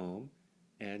back home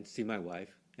and see my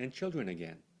wife and children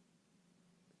again.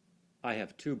 I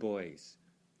have 2 boys,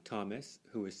 Thomas,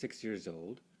 who is 6 years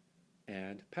old,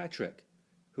 and Patrick,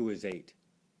 who is 8.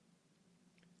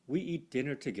 We eat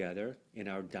dinner together in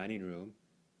our dining room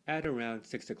at around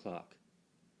 6 o'clock,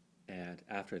 and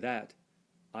after that,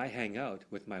 I hang out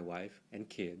with my wife and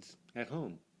kids at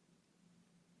home.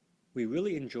 We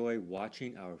really enjoy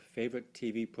watching our favorite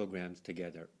TV programs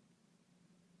together.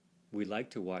 We like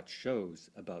to watch shows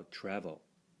about travel.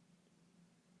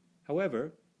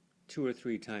 However, 2 or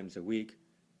 3 times a week,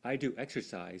 I do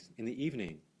exercise in the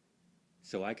evening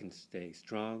so I can stay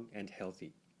strong and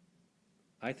healthy.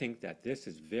 I think that this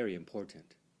is very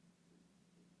important.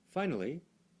 Finally,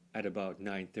 at about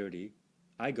 9:30,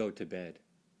 I go to bed,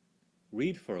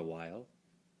 read for a while,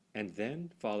 and then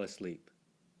fall asleep.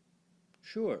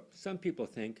 Sure, some people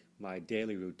think my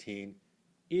daily routine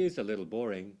is a little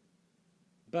boring,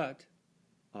 but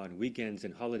on weekends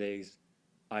and holidays,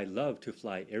 I love to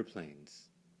fly airplanes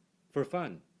for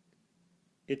fun.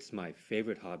 It's my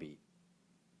favorite hobby.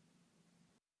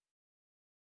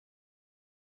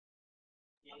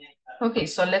 Okay,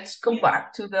 so let's go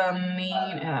back to the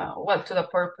main, to the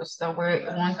purpose that we're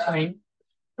wanting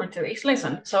for today's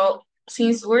lesson. So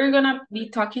since we're gonna be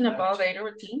talking about daily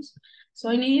routines, so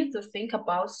I need you to think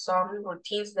about some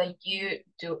routines that you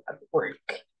do at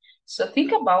work. So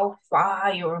think about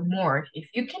 5 or more. If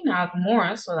you can add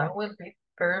more, so that will be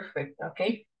perfect,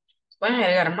 okay? Pueden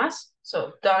agregar más,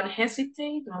 so don't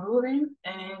hesitate, no duden,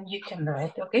 and you can do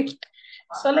it, okay?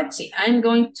 So let's see, I'm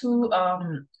going to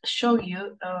show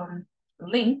you a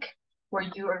link where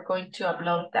you are going to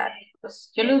upload that.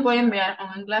 Pues yo les voy a enviar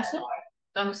un enlace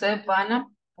donde ustedes van a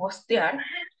postear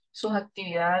sus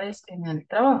actividades en el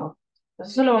trabajo.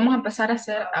 Entonces eso lo vamos a empezar a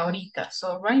hacer ahorita.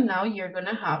 So right now you're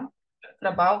gonna have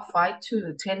about 5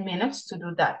 to 10 minutes to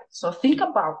do that. So think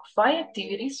about 5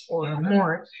 activities or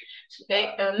more.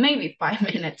 Okay, maybe 5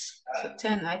 minutes. So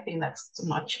 10, I think that's too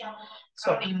much.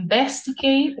 So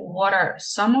investigate what are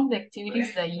some of the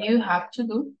activities that you have to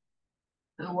do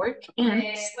the work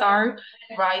and start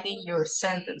writing your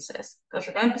sentences.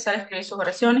 Entonces van a empezar a escribir sus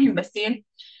oraciones, investiguen.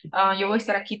 Yo voy a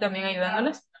estar aquí también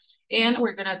ayudándoles. And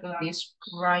we're gonna do this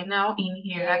right now in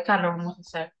here. Acá lo vamos a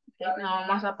hacer. Okay? No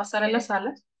vamos a pasar a las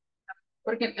salas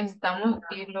porque necesitamos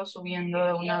irlo subiendo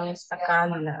de una vez acá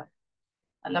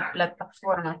a la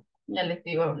plataforma. Ya les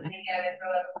digo.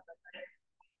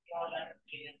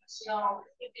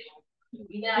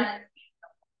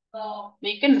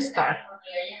 We can start.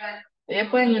 Ya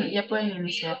pueden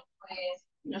iniciar.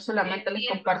 No solamente les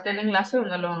comparto el enlace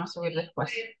donde lo van a subir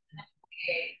después.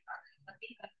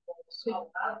 Sí.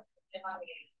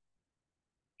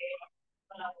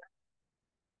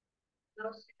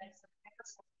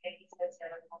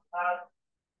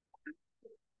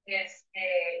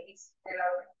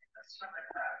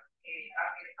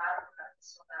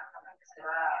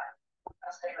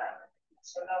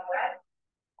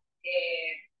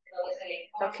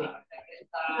 Ok.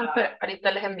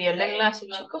 Ahorita les envío el enlace,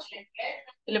 chicos.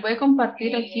 Y les voy a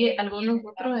compartir aquí algunos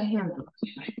otros ejemplos.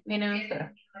 Miren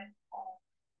ustedes.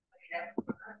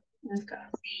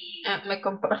 Acá. Me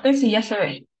comparten si ya se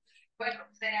ven.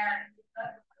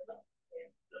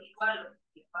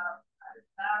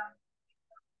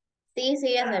 Sí,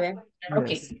 sí, ya se ve.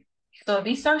 Okay. So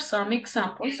these are some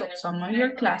examples of some of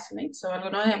your classmates. So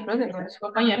algunos ejemplos de algunos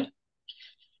compañeros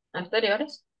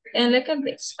anteriores. And look at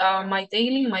this. My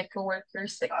daily, my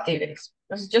coworkers activities.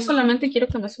 Entonces yo solamente quiero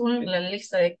que me suban la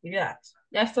lista de actividades.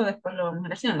 Ya esto después lo vamos a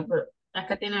ir haciendo, pero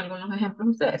acá tienen algunos ejemplos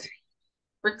ustedes.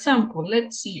 For example,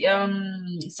 let's see.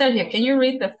 Sergio, can you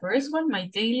read the first one? My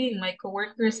daily, my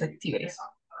coworkers activities.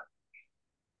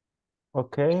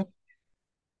 Okay.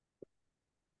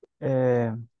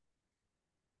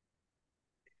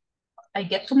 I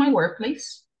get to my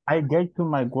workplace. I get to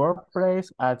my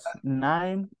workplace at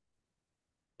 9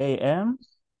 a.m.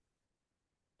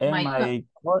 and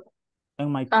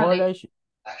my college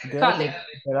Colleague.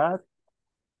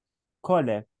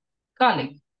 College.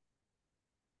 Colleague.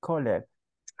 College.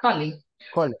 Colleague.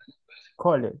 College.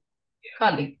 College.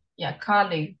 Colleague. Yeah,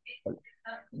 colleague.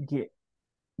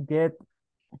 Get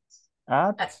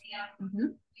at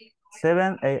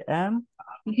 7 a.m.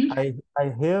 I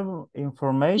have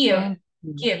information.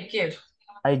 Give.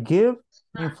 I give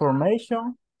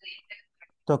information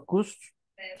to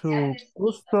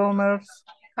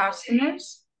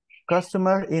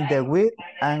customers in the week,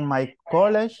 and my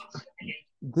college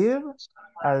give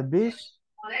advice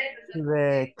to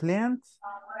the clients.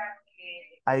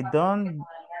 I don't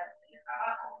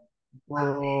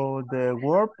go to the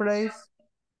workplace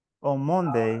on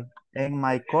Monday, and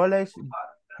my college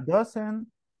doesn't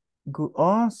go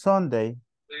on Sunday.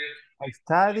 I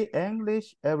study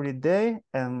English every day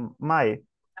and my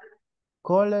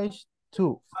college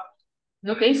too.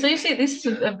 Okay, so you see, this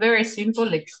is a very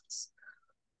simple exercise.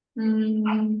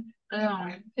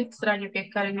 Qué extraño que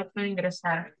Karen no puede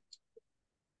ingresar.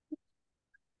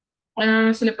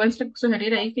 ¿Se le puede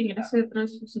sugerir ahí que ingrese de otro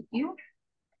dispositivo?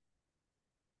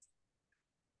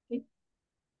 Sí.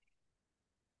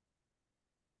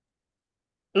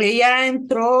 Ella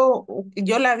entró,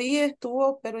 yo la vi,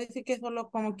 estuvo, pero dice que solo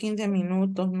como 15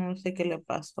 minutos, no sé qué le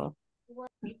pasó.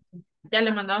 Ya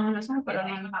le mandamos un mensaje, pero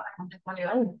no nos ha respondido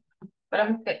aún.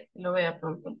 Esperamos que lo vea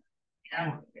pronto.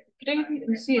 Creo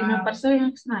que sí, me parece bien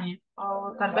extraño.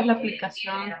 O tal vez la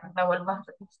aplicación la vuelva a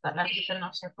instalar, yo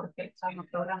no sé por qué está en el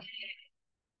programa.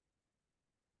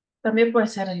 También puede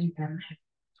ser el internet.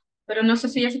 Pero no sé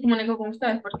si ya se comunicó con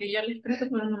ustedes, porque yo le he escrito,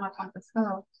 pero no me ha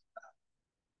contestado.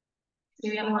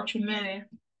 Escribí a las 8:30.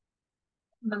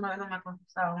 No me ha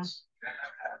contestado.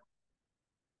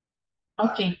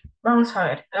 Ok, vamos a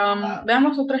ver.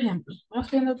 Veamos otro ejemplo.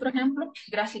 Vamos viendo otro ejemplo.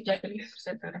 Gracias, Jacqueline, por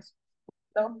ser gracias.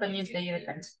 Estamos pendientes ahí de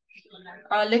Karen.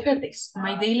 Look at this.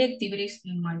 My daily activities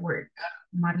in my work.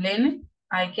 Marlene,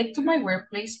 I get to my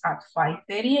workplace at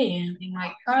 5:30 a.m. and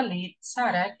my colleague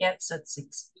Sarah gets at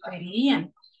 6:30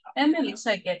 a.m. and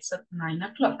Melissa gets at 9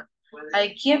 o'clock.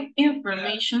 I give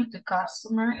information to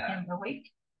customer in the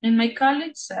week and my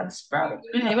colleague sells products.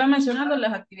 Ahí va mencionando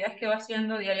las actividades que va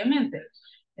haciendo diariamente.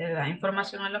 Da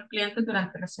información a los clientes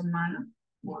durante la semana.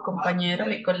 Mi compañero,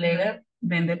 mi colega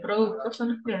vende productos a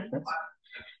los clientes.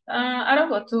 I don't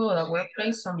go to the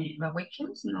workplace on the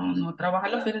weekends. No trabaja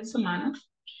los fines de semana.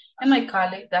 And my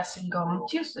colleague doesn't go on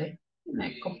Tuesday.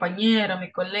 Mi compañero,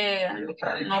 mi colega,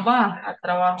 no va al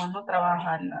trabajo, no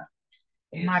trabaja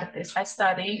el martes. I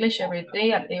study English every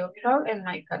day at 8 o'clock and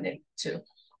my colleague too.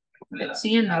 Let's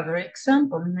see another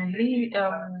example. Maybe,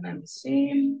 let me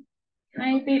see.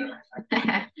 Maybe.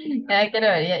 Ya quiero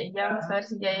ver, ya vamos a ver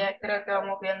si ya creo que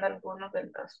vamos viendo algunos de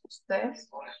los ustedes.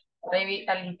 Por ahí vi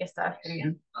a alguien que estaba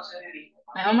escribiendo.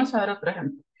 Vamos a ver otro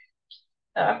ejemplo.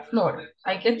 Flor,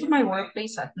 I get to my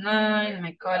workplace at 9,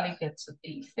 my colleague gets at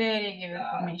 8:30, give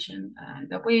information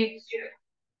the week,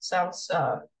 sells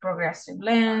progressive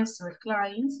lens to the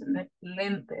clients, and the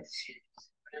lentes.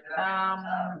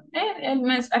 El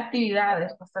mes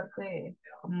actividades bastante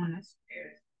comunes.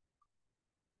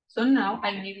 So now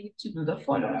I need you to do the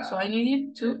following. So I need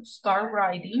you to start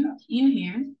writing in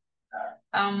here.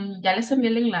 Ya les envié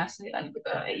el enlace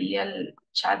ahí al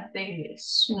chat de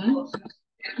Zoom.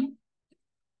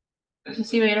 No sé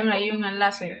si vieron ahí un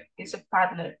enlace que dice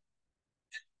Padlet.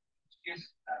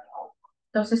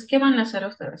 Entonces, ¿qué van a hacer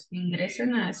ustedes?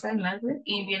 Ingresen a ese enlace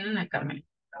y vienen acá, miren,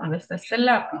 donde está este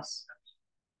lápiz.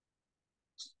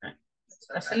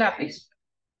 Está ese lápiz.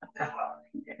 Acá.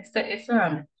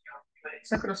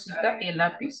 Esa crucita y el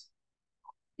lápiz.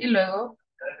 Y luego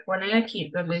ponen aquí,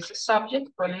 donde dice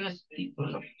subject, ponen el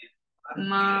título.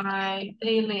 My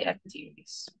daily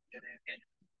activities.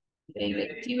 Daily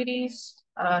activities.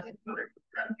 Okay.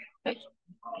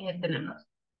 Ya tenemos.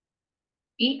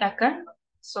 Y acá,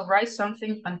 so write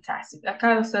something fantastic.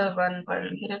 Acá ustedes van a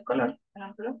elegir el color, por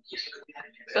ejemplo.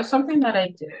 So something that I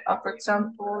did. For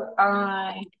example,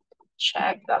 I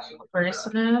checked up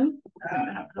personnel, por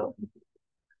ejemplo.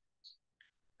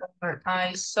 Or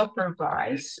I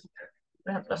supervise,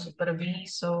 por ejemplo,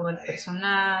 superviso el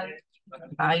personal.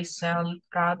 I sell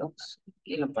products.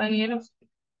 Y lo pueden ir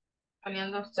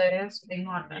poniendo ustedes en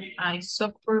orden. I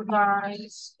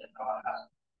supervise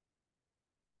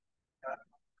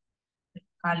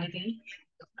quality.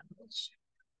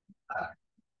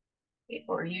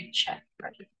 Or you check,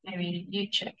 right? Maybe you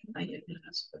check.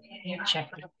 You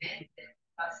check.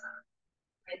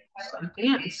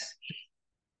 Something else.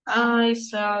 I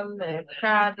sell the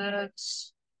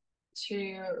products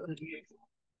to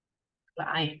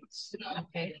clients.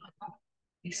 Okay.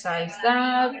 Besides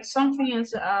that, something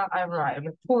else, I write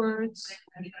reports.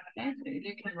 Okay,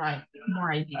 you can write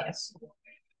more ideas.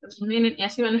 Entonces, miren, y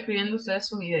así van escribiendo ustedes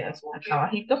sus ideas. Acá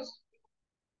abajito.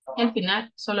 Y al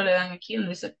final solo le dan aquí donde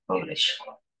dice publish.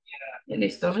 Y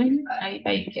listo, ven,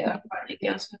 ahí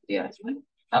quedan sus actividades. ¿Ven?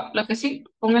 Lo que sí,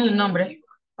 pongan el nombre,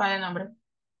 para el nombre.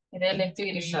 Daily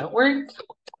activities at work,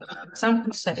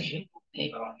 example Sergio.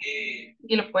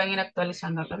 Y lo pueden ir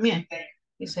actualizando también.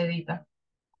 Y se edita.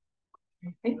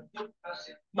 Okay.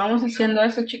 Vamos haciendo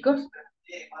eso, chicos.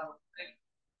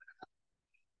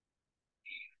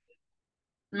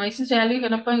 Me dicen si hay alguien que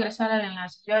no puede ingresar al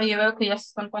enlace. Yo ahí veo que ya se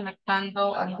están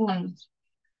conectando algunos.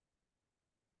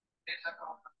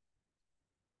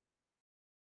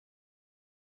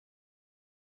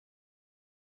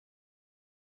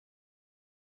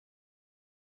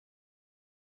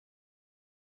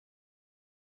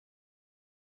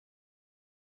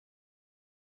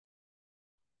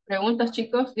 ¿Preguntas,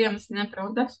 chicos? Díganme si tienen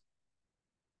preguntas.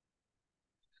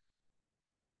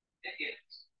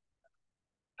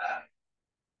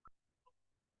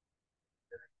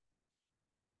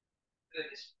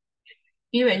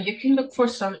 Even you can look for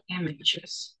some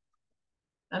images.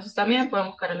 Entonces también pueden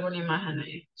buscar alguna imagen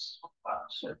ahí.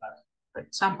 For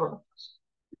example,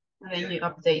 and then you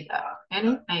update that.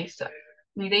 And ahí está.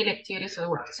 Mi daily activities at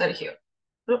work, Sergio.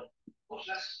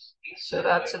 So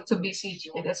that's a too busy,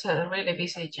 it is a really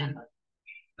busy agenda.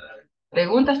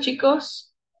 ¿Preguntas,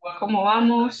 chicos? ¿Cómo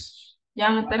vamos? ¿Ya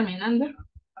van terminando?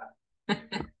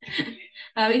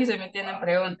 A ver si me tienen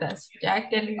preguntas.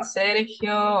 Jacqueline,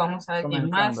 Sergio, vamos a ver quién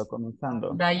más.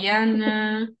 Comenzando.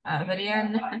 Diana,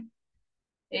 Adriana,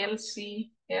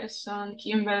 Elsie, Gerson,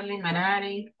 Kimberly,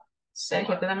 Marari,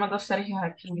 Sergio, tenemos dos Sergios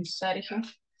aquí. Sergio,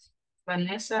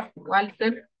 Vanessa,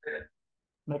 Walter.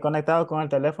 Me he conectado con el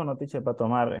teléfono, teacher, para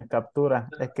tomar captura.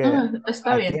 Es que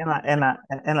Está aquí bien.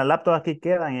 en la laptop aquí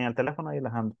quedan y en el teléfono ahí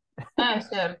las ando. Es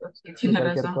cierto, sí, Por tiene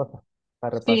cualquier razón. cosa,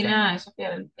 para Sí, repasar. nada, eso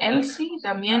quieren. Elsie,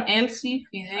 también Elsie,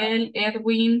 Fidel,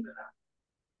 Edwin.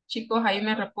 Chicos, ahí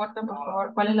me reportan, por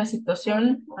favor, cuál es la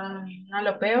situación. No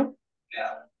lo veo.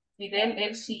 Fidel,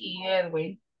 Elsie y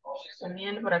Edwin.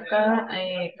 También por acá,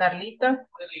 Carlita.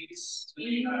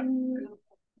 Y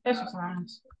eso son.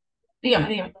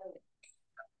 Dígame.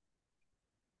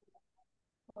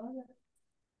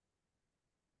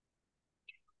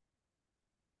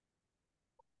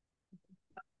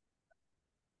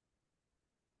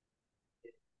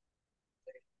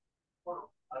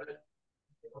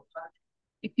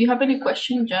 If you have any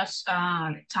question, just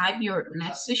type your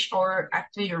message or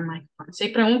activate your microphone. Si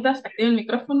hay preguntas, activen el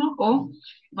micrófono o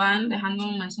van dejando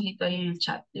un mensajito ahí en el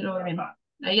chat. Yo lo voy viendo.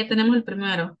 Ahí ya tenemos el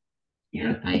primero.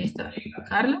 Ahí está.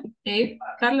 Carla.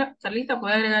 Carlita,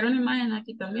 puede agregar una imagen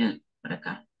aquí también. Por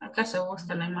acá. Acá se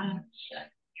busca la imagen.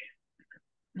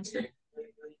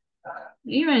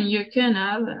 Even you can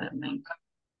add a link.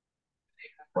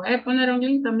 Puede poner un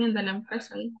link también de la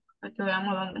empresa ahí, para que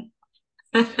veamos dónde.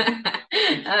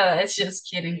 It's just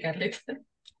kidding, Carlita.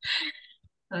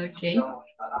 Okay.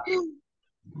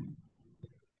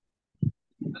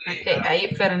 Ok,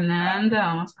 ahí Fernanda,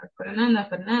 vamos a ver,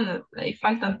 Fernanda, ahí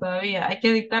faltan todavía. Hay que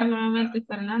editar nuevamente,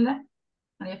 Fernanda.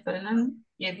 Ahí Fernanda.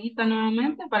 Y edita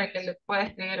nuevamente para que le pueda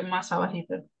escribir más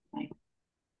abajito. Ahí.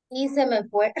 Y se me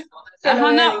fue. Que lo Ajá,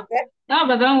 voy a no. editar. No,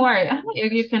 but don't worry.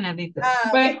 You can edit it. Ah,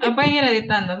 Pueden ir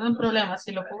editando, no hay problema.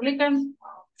 Si lo publican,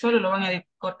 solo lo van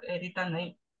editando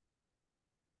ahí.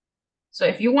 So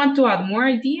if you want to add more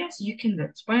ideas, you can do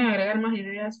it. Pueden agregar más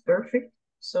ideas, perfect.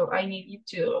 So I need you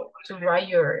to write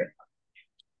your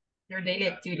daily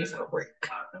activities at work.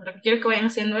 Lo que quiero que vayan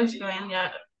haciendo es que vayan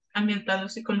ya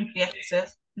ambientándose con las ideas que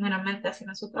ustedes generalmente hacen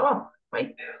en su trabajo,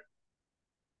 right?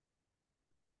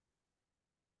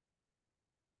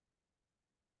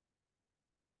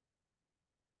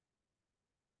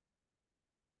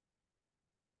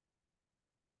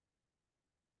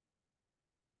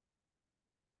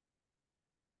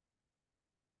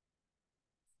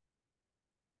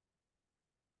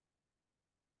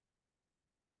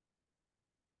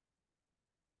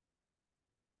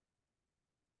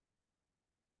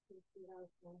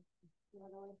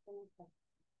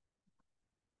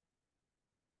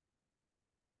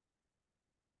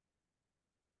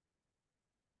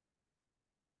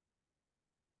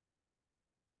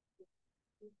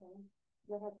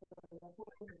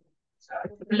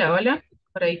 Hola, hola.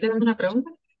 Por ahí tenemos una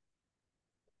pregunta.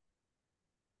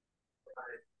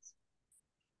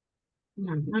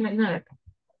 No, no hay nada acá.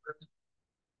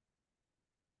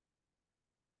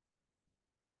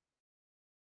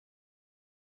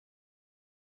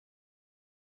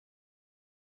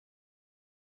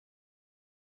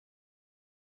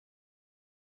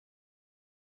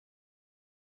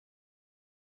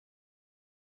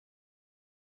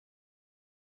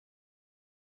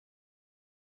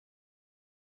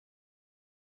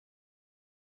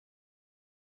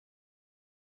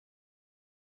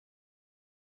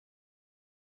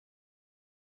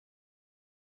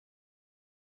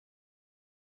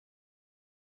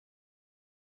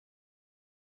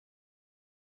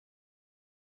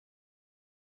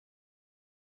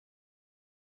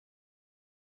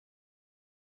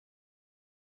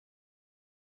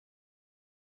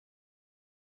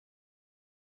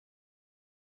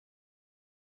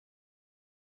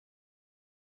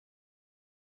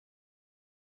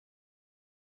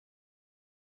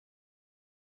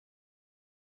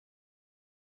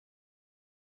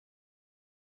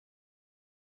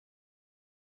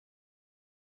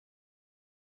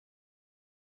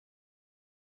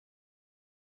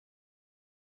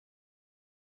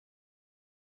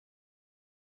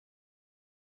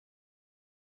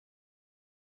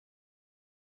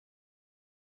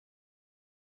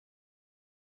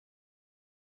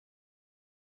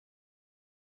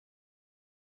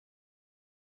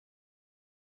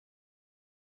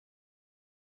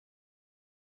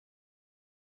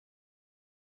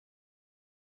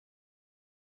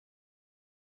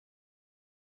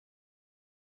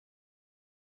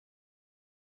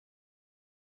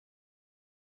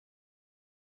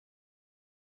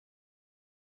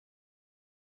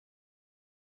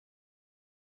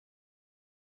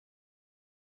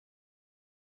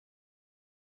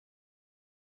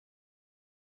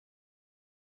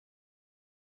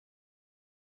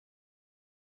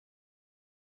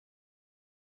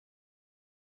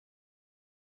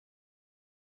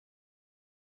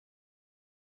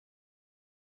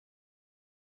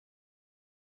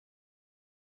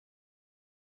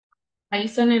 Ahí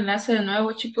está el enlace de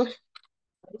nuevo, chicos.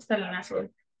 Ahí está el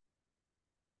enlace.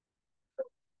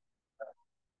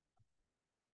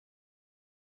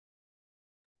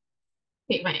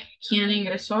 Sí, vaya, ¿quién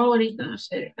ingresó ahorita? No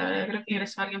sé, creo que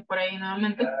ingresó alguien por ahí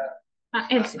nuevamente. Ah,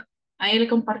 él sí. Ahí le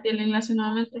compartí el enlace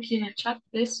nuevamente aquí en el chat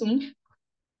de Zoom.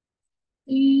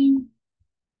 Y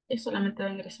es solamente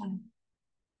va ingresando.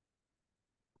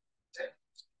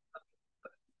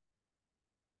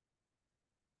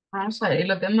 Vamos a ver, y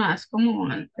los demás, ¿cómo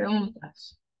van?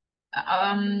 Preguntas.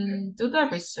 Do the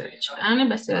research. Hagan la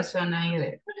investigación ahí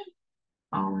de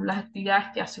las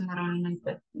actividades que hacen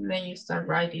normalmente. Then you start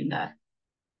writing that.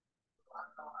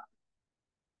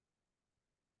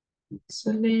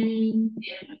 Excellent.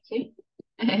 Okay.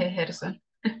 Gerson.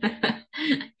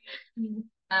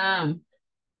 um,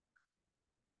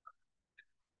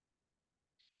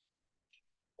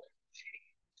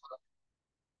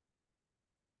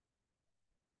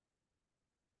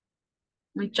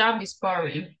 my job is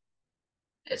boring.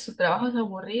 Su trabajo es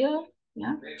aburrido,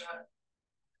 ¿ya?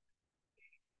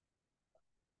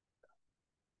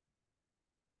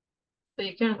 So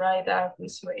you can write that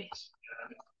this way.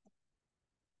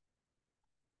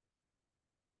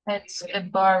 It's a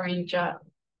boring job.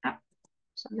 Ah,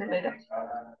 something like that.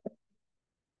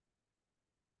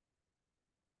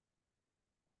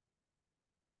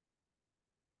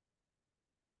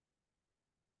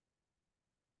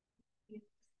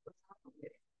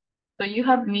 So you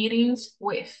have meetings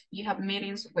with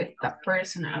the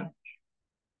personnel.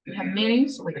 You have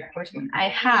meetings with the person. I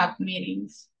have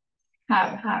meetings.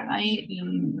 Have. I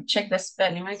check the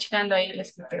spelling. I'm checando ahí la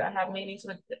escritura. I have meetings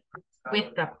with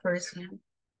the person.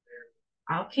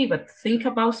 Okay, but think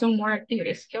about some more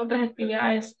activities. ¿Qué otras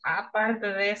actividades aparte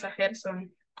de esa, Gerson?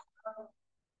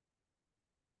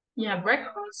 Yeah,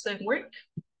 breakfast and work.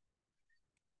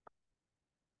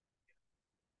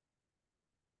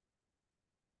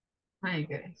 My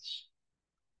gosh.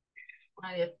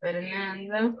 María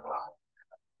Fernanda.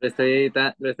 Lo estoy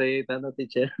editando,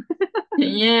 teacher.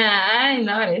 Yeah, I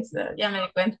noticed that. Ya me di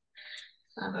cuenta.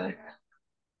 A ver.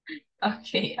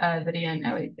 Okay,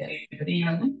 Adriana, wait there.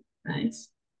 Adriana, nice.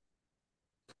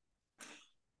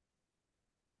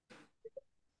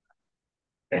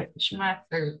 Finish my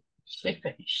third. She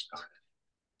finished.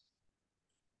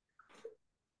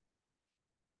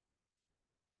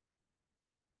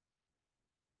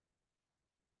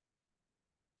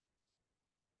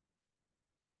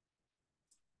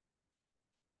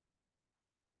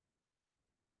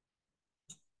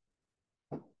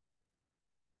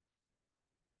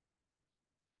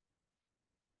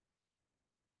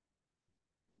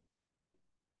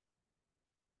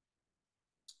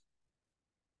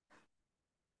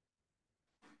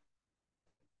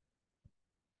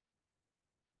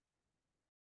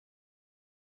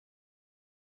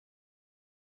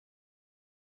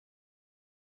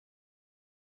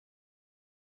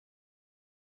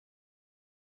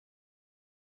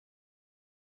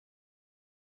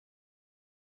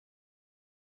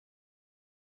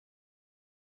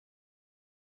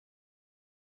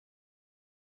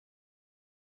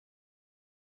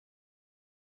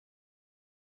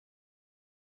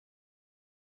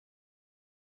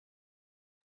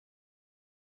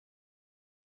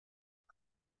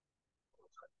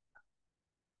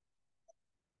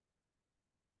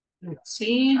 Let's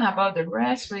see, how about the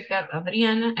rest? We got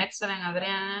Adriana, excellent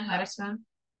Adriana, Harrison,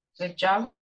 good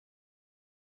job.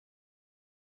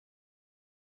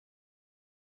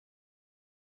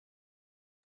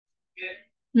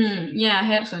 Yeah,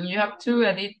 Harrison, you have to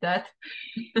edit that.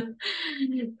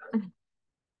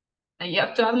 You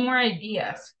have to add more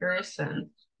ideas, Harrison.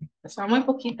 Son muy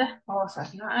poquitas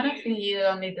cosas, ¿no? I don't think you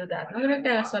only do that. No creo que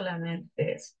haga solamente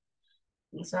eso.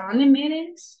 So only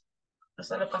meetings, o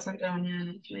solo pasan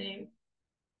reuniones.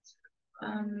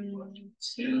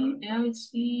 Sí,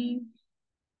 LC.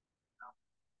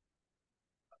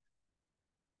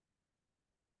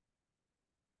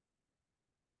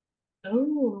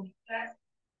 Oh,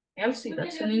 Elsie,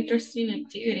 that's an interesting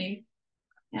activity.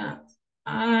 Yeah,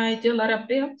 I do a lot of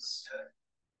bills.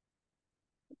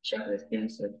 Check the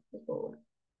things with people.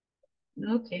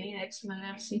 Okay, excellent,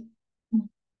 Elsie.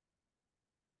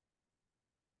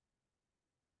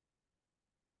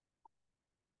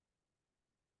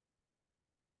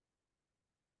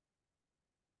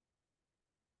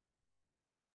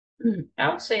 I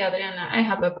would say, Adriana, I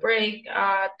have a break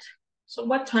at, so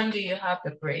what time do you have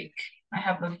the break? I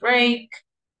have a break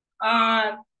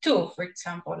at 2, for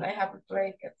example. I have a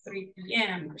break at 3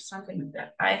 p.m. or something like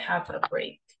that. I have a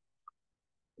break.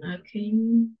 Okay,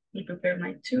 I prepare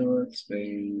my tools,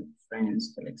 bring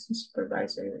friends, collection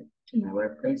supervisor to my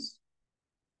workplace.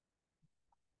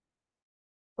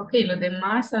 Ok, los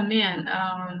demás también,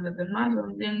 los demás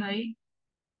vamos viendo ahí.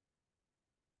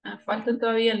 Faltan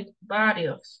todavía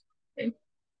varios. Okay.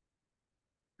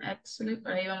 Excellent,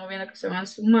 ahí vamos viendo que se van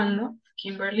sumando.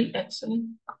 Kimberly,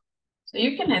 excellent. So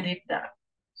you can edit that.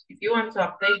 If you want to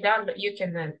update that, you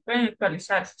can then pueden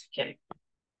actualizar si quieren.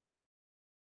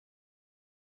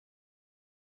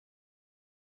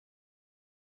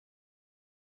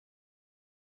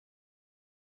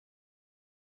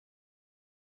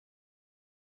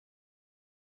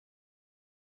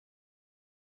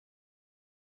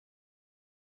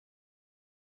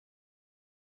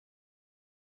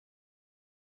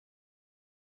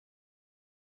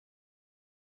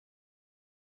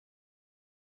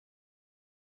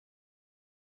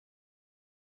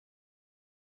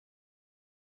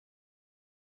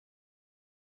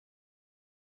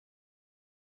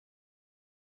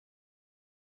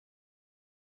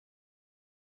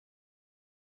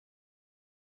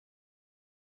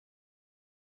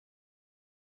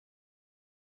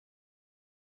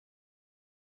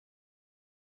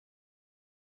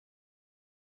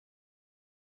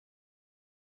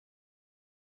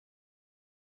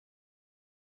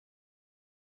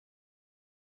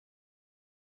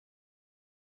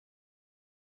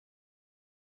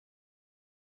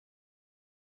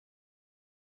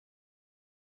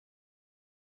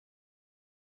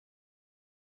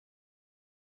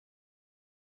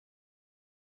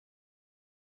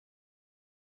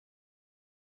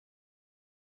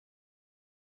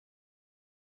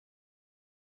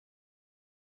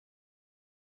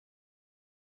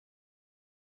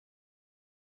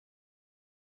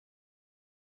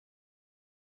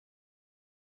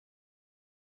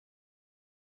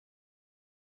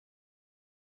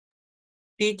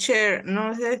 Teacher,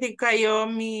 no sé si cayó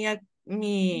mi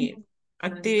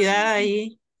actividad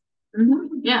ahí.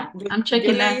 Yeah, Yo, I'm yo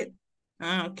checking that.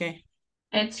 ok.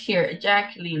 It's here,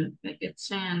 Jacqueline. It's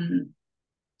in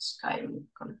Skype.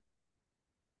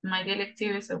 My daily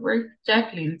activities at work,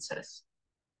 Jacqueline says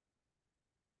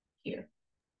here.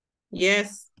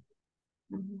 Yes.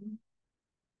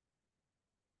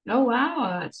 Oh,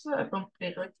 wow, that's a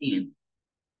complete routine.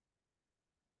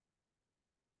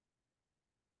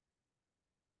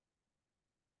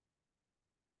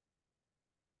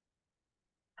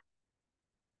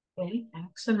 Okay,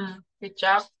 excellent. Good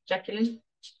job, Jacqueline.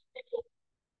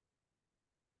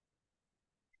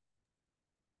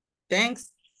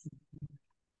 Thanks.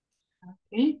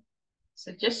 Okay,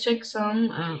 so just check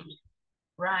some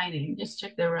writing. Just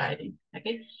check the writing.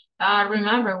 Okay.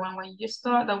 Remember when you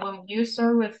start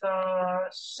with a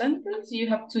sentence, you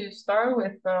have to start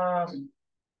with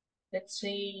let's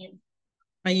say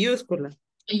Mayúscula.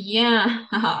 yeah,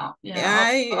 yeah,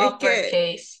 Ay,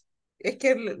 uppercase. es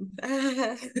que,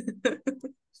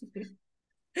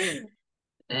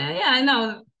 Yeah, I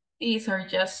know these are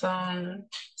just some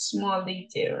small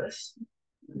details,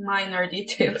 minor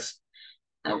details,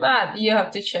 but you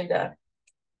have to check that.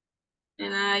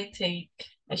 And I take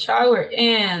a shower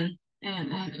and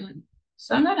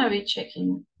so I'm gonna be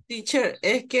checking. Teacher,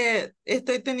 es que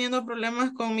estoy teniendo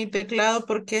problemas con mi teclado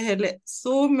porque se le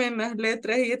sumen las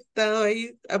letras y he estado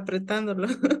ahí apretándolo.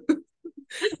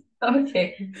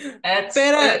 Okay,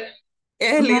 Pero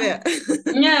es la idea.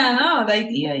 Yeah, no, the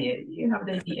idea, you have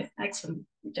the idea. Excellent,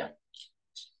 good job.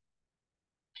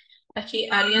 Aquí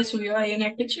alguien subió ahí en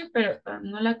el picture, pero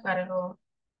no la cargo.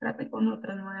 Trate con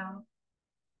otra nueva.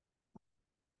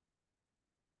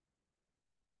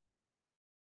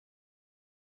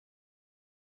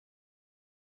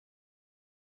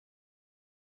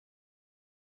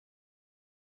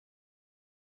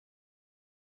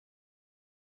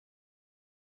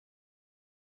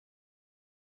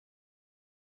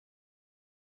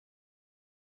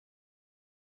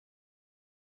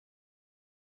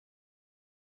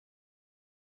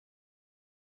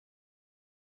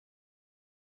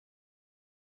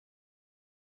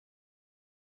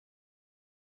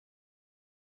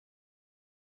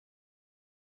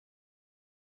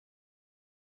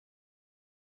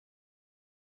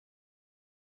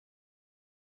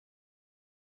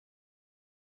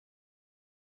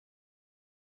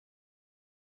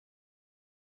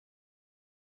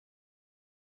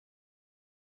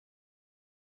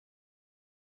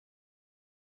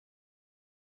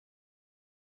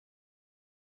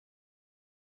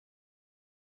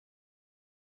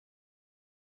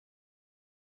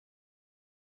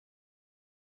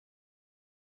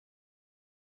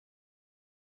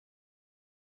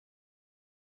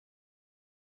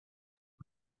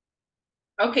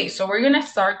 Okay, so we're gonna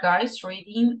start, guys,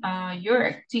 reading your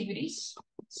activities.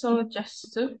 So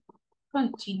just to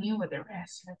continue with the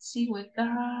rest, let's see what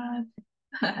got.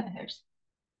 That's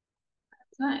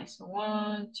nice.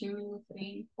 1, 2,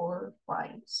 3, 4, 5,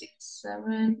 6,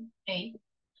 7, 8.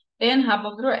 And half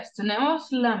of the rest.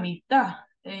 Tenemos la mitad.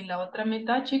 En la otra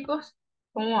mitad, chicos,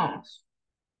 ¿cómo vamos?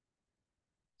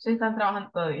 ¿Sí están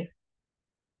trabajando todavía?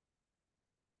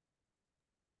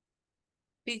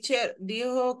 Teacher,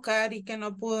 dijo Cari que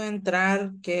no pudo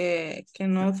entrar, que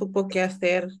no supo qué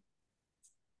hacer.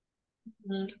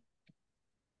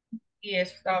 Y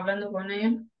eso, estaba hablando con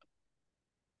ella.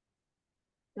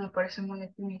 Me parece muy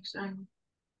extraño.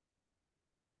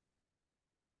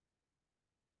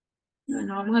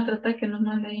 Bueno, vamos a tratar que nos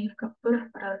mande ahí las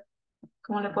capturas para ver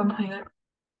cómo le podemos ayudar.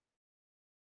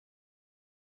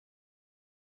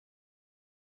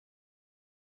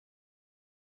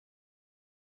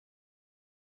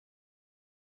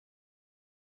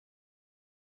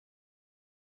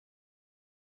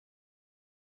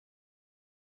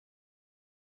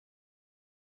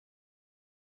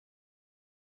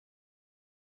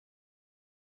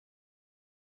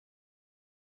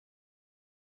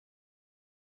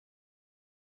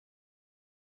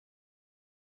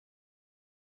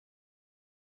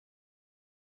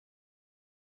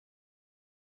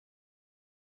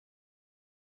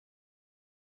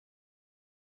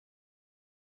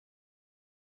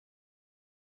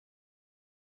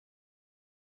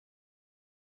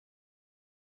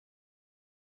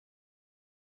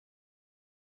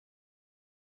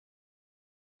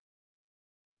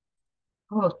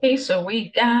 Okay, so we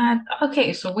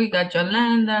got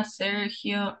Yolanda,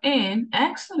 Sergio, and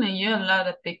excellent, you love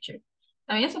the picture.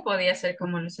 También se podía hacer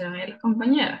como lo hicieron ahí las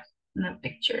compañeras, una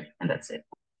picture, and that's it.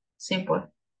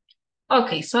 Simple.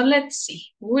 Okay, so let's see.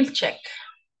 We'll check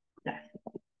that.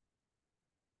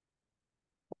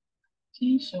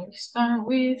 Okay, so we start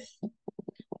with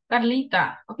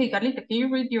Carlita. Okay, Carlita, can you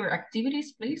read your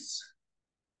activities, please?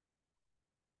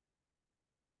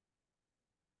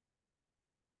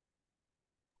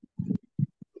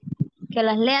 Que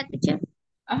las lea, teacher.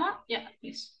 Yeah,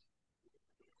 please.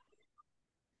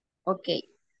 Okay.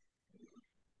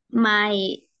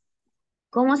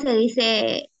 ¿Cómo se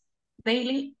dice?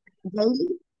 Daily.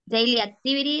 Daily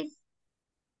activities.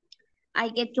 I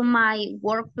get to my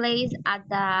workplace at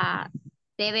the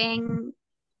 7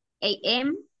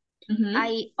 a.m.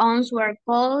 I answer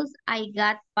calls. I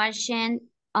got patients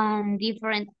on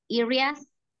different areas.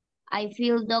 I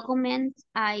fill documents.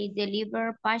 I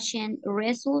deliver patient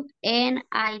results, and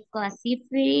I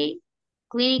classify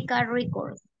clinical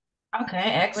records. Okay,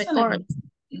 excellent.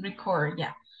 Record,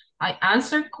 yeah. I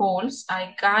answer calls.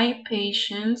 I guide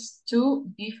patients to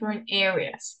different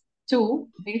areas. Two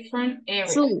different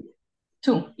areas.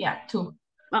 Two, yeah, two.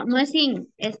 No es in,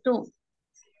 es tú.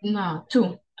 No,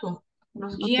 two.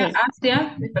 Los guía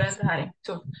hacia diferentes áreas.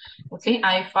 Two. Okay,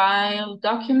 I file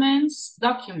documents.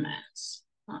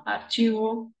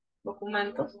 Archivo,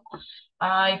 documentos.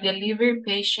 I deliver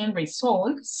patient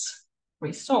results.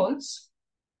 Patient's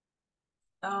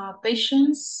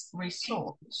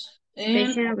results.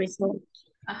 Patient results.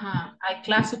 I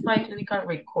classify clinical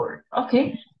record.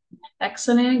 Okay,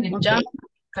 excellent. Good job,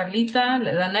 Carlita.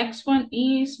 The next one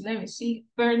is, let me see,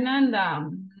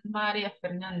 Fernanda. Maria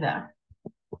Fernanda.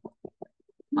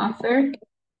 Author.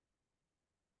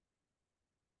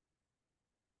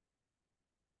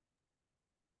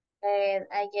 And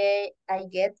I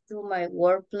get to my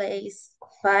workplace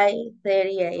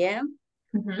 5:30 a.m.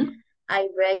 I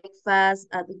breakfast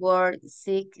at work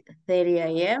 6:30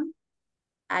 a.m.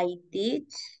 I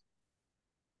teach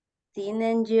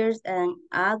teenagers and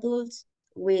adults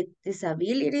with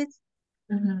disabilities.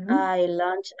 I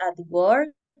lunch at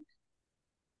work.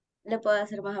 Le puedo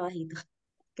hacer más abajito,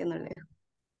 que no leo.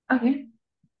 Okay.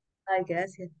 Ay,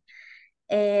 gracias.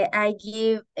 I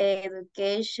give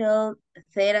education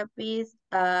therapies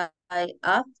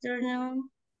afternoon.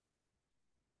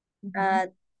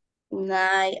 At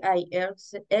night I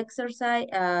exercise.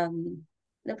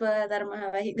 Le puedo dar más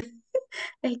abajito.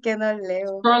 Es que no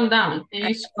leo. Scroll down.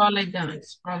 Scroll it down.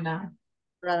 Scroll down.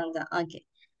 Okay.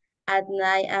 At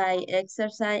night I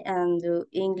exercise and do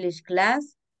English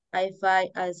class. I fall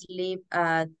asleep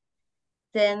at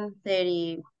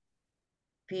 10:30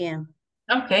 p.m.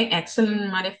 Okay, excellent,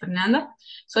 Maria Fernanda.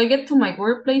 So I get to my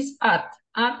workplace at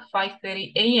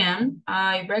 5:30 a.m.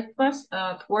 I breakfast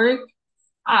at work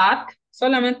at,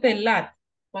 solamente el at,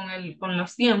 con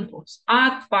los tiempos.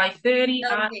 At 5:30,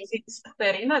 at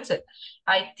 6:30, that's it.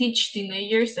 I teach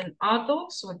teenagers and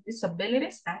adults with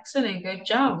disabilities. Excellent, good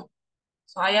job.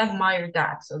 So I admire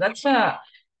that. So that's a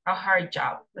hard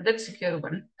job, but that's a good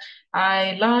one.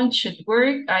 I lunch at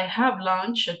work. I have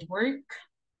lunch at work.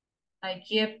 I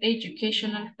give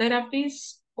educational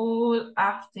therapies all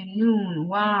afternoon.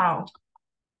 Wow,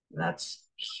 that's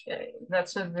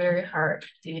a very hard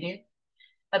activity.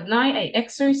 At night, I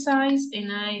exercise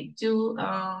and I do,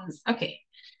 and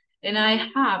I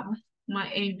have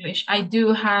my English. I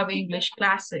do have English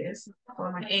classes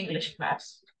for my English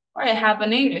class, or I have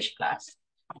an English class.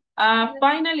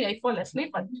 Finally, I fall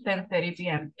asleep at 10:30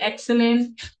 p.m.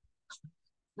 Excellent,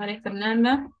 Maria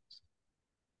Fernanda.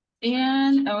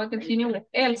 And I will continue with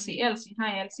Elsie. Elsie,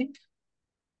 hi, Elsie.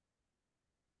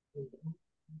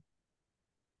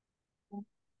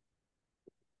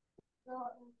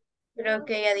 Creo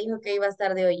que ella dijo que iba a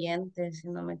estar de oyente, si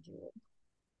no me equivoco.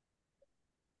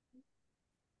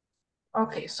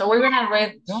 Okay, so we're gonna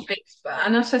read this.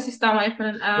 No sé si estaba ahí,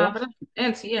 pero,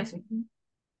 Elsie. Elsie?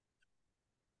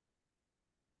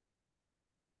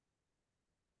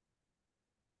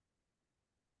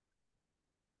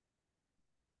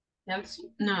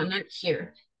 No, not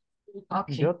here.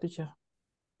 Okay. Yo, teacher.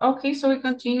 Okay, so we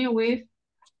continue with,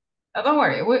 don't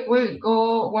worry, we'll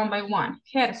go one by one.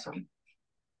 Gerson,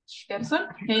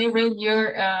 can you read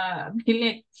your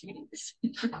daily activities?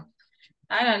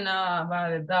 I don't know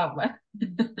about the dog, but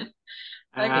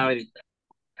I have it.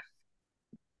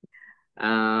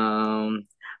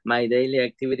 My daily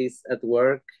activities at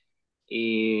work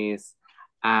is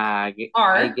I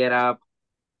get up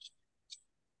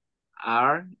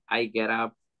 7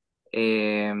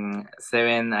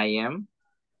 a.m.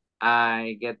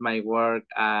 I get my work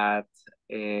at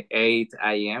 8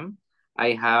 a.m.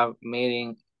 I have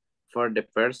meeting for the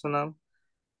personal.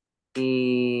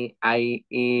 I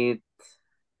eat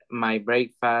my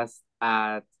breakfast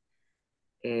at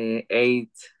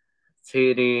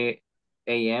 8:30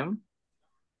 a.m.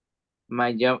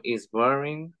 My job is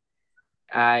boring.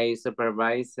 I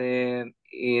supervise the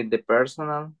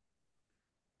personal.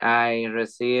 I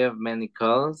receive many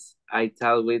calls. I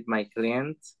talk with my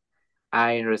clients.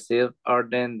 I receive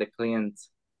ordering the clients.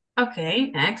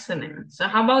 Okay, excellent. So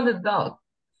how about the dog?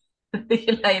 Do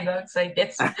you like dogs, I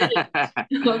guess?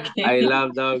 Okay. I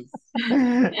love dogs.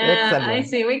 I Excellent.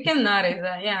 see, we can notice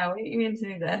that. Yeah, we can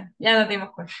see that. Ya nos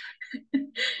dimos cuenta.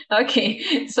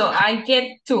 Okay, so I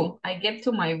get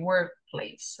to my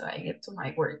workplace. So I get to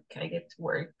my work. I get to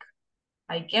work.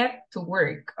 I get to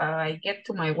work. I get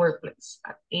to my workplace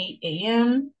at 8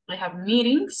 a.m. I have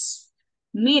meetings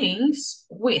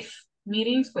with,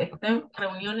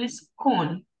 reuniones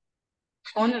con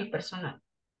el personal.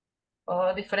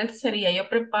 O diferente sería, yo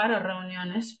preparo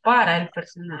reuniones para el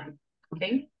personal,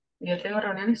 ¿ok? Yo tengo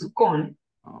reuniones con,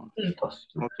 juntos.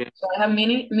 Okay. So I have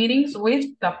meetings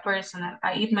with the personal.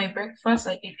 I eat my breakfast,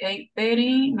 I eat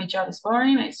 8:30, my job is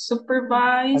boring, I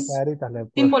supervise.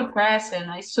 Simple present,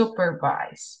 I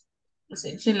supervise.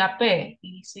 Sin la P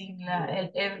y sin la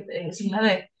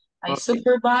D. I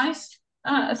supervise.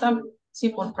 It's a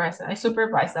simple present. I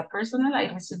supervise the personal. I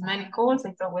receive many calls.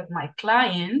 I talk with my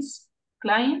clients,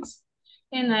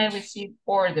 and I receive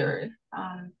orders.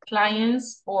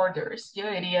 Clients, orders. Yo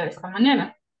diría de esta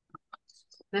manera.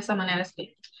 De esa manera es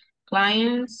que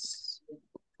clients,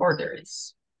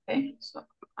 orders. Okay, so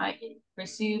I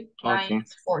receive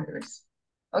clients, orders.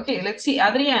 Okay, let's see.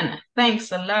 Adriana,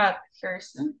 thanks a lot,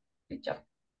 Kirsten. Good job.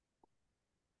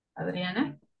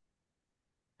 Adriana.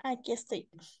 Aquí estoy.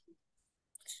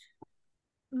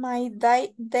 My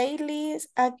daily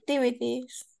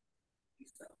activities.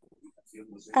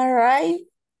 Arrive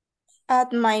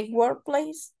at my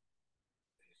workplace.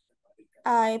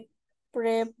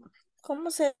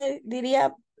 ¿Cómo se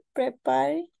diría?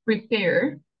 Prepare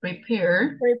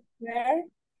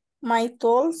my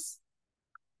tools.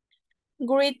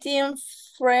 Greeting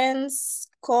friends,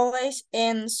 college,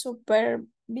 and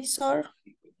supervisor.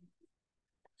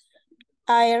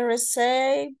 I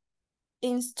receive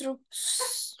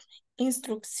instructions.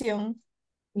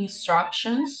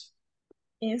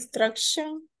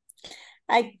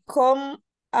 I come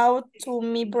out to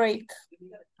my break.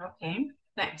 Okay,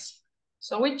 thanks.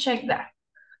 So we check that.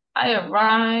 I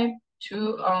arrive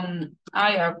to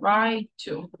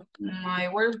my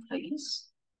workplace.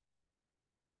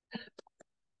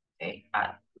 Okay,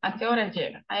 ¿a qué hora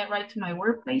llega? I arrive to my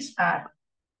workplace at,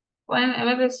 bueno, en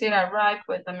vez de decir arrive,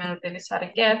 pues también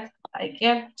utilizar get. I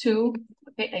get to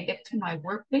my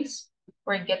workplace,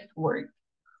 or I get to work.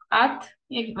 At,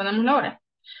 y aquí ponemos la hora.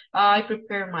 I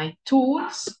prepare my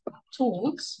tools,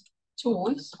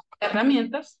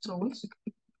 herramientas, tools.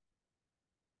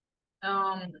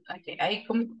 Okay, ahí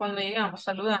como cuando llegamos,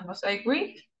 saludamos. I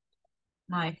greet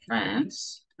my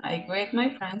friends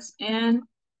and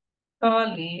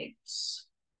colleagues.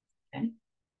 Okay.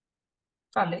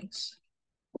 Colleagues.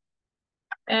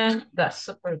 And the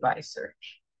supervisor.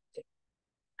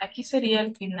 Aquí sería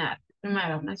el final.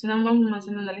 Primero, vamos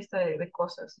mencionando la lista de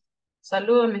cosas.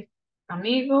 Saludo a mis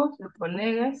amigos, mis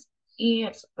colegas y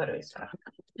el supervisor.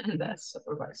 And the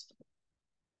supervisor.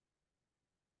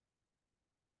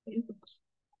 Okay.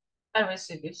 I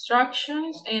receive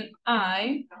instructions and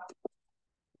I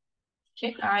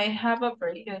have a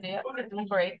break. I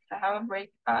have a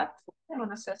break at, un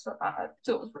acceso at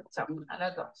 2, for example, a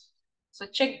las 2. So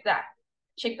check that.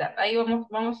 Ahí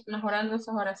vamos mejorando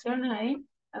esas oraciones ahí,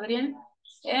 Adriana.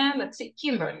 And let's see,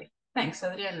 Kimberly. Thanks,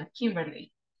 Adriana.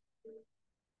 Kimberly.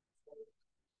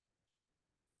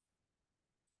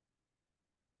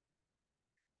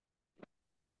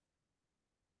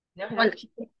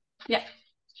 Yeah.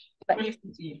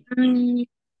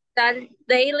 That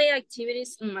daily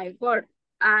activities in my work.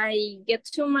 I get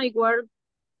to my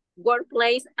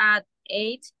workplace at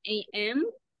 8 a.m.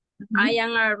 I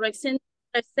am a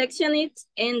receptionist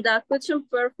and the function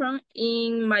performed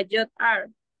in my job are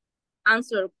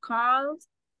answer calls,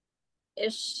 no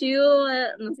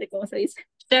sé cómo se dice.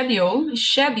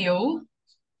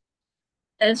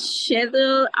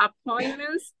 Schedule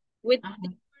appointments with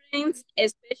different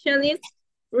specialists,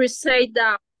 receive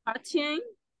the patient,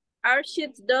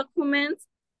 archive documents,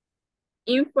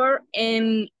 inform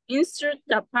and instruct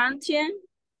the patient,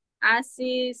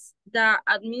 assist the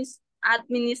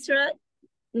administrative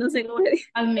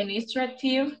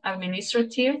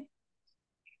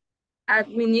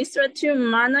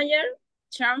manager,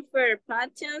 transfer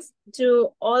patients to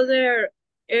other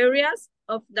areas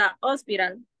of the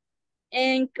hospital,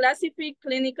 and classify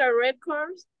clinical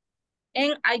records,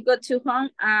 and I go to home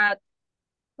at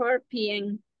 4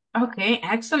 p.m. Okay,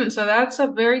 excellent. So that's a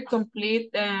very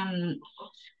complete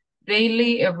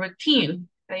daily routine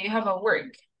that you have at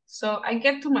work. So I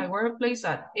get to my workplace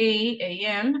at 8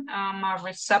 a.m. I'm a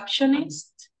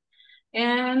receptionist.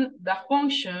 And the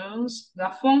functions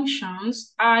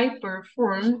I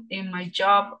perform in my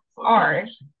job are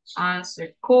answer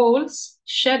calls,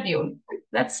 schedule.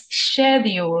 That's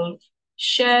schedule,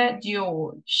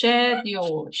 schedule,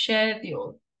 schedule,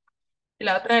 schedule. Y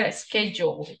la otra era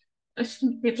schedule. Es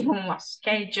un poquito como más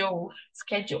schedule,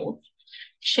 schedule,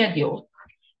 schedule.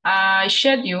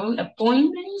 Schedule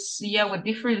appointments, with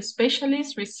different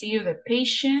specialists, receive the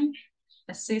patient,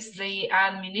 assist the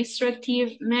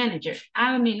administrative manager,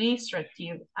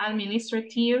 administrative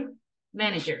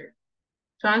manager,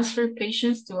 transfer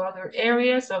patients to other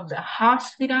areas of the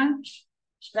hospital,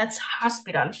 that's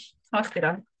hospital,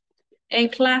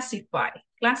 and classify,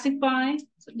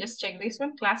 so just check this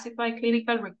one, classify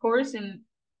clinical reports, and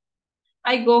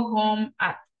I go home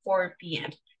at 4 p.m.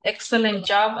 Excellent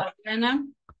job, Adriana.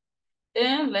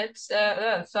 And let's,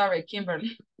 sorry,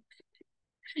 Kimberly.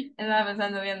 Estaba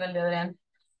pensando viendo el de Adriana.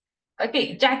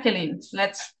 Okay, Jacqueline,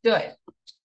 let's do it.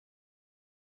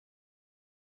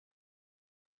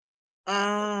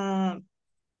 I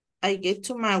get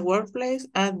to my workplace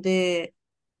at the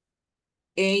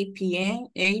 8 p.m.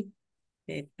 8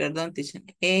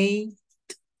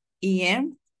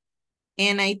 a.m.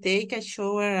 and I take a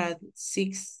shower at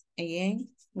 6 a.m.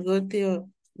 Go to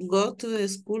the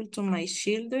school to my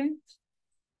children.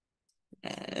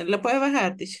 ¿Lo puede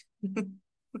bajar, teacher?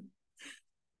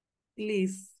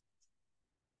 Please.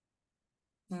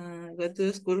 Go to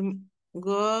the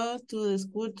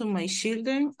school to my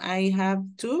children. I have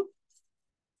two.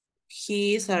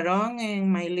 He is Aaron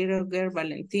and my little girl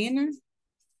Valentina.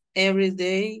 Every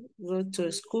day go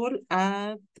to school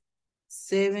at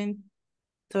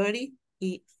 7:30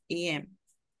 a.m.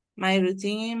 My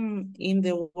routine in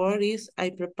the work is I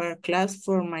prepare class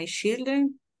for my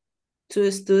children,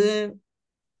 to study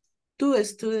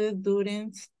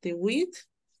during the week.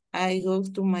 I go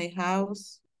to my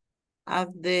house at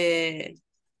the,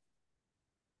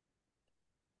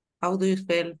 how do you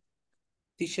spell,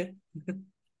 teacher?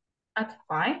 At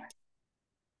 5?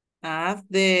 At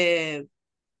the...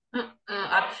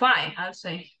 at 5, I'll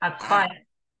say, at 5.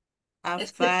 At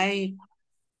 5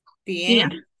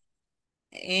 p.m. Yeah.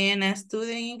 And I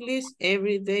study English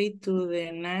every day to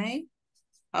the night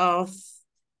of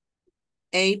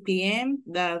 8 p.m.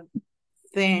 to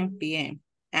 10 p.m.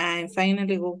 And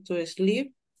finally go to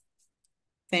sleep.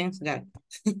 Thanks God.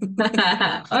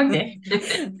 Okay.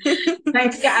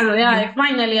 Thanks God. Yeah,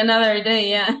 finally another day.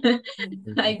 Yeah.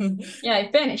 I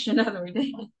finished another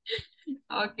day.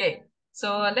 Okay.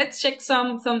 So let's check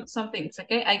some things.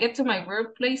 Okay. I get to my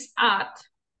workplace at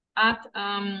that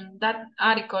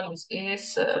article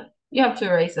is you have to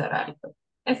erase that article.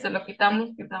 Este lo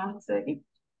quitamos este de aquí.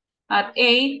 At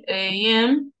 8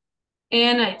 a.m.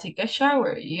 and I take a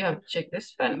shower. You have to check the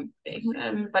spelling. Okay.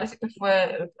 Me parece que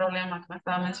fue el problema que me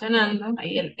estaba mencionando.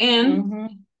 Ahí el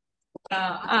en,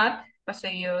 at, va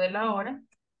seguido de la hora.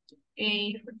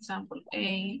 For example,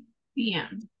 8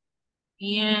 p.m.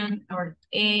 p.m. or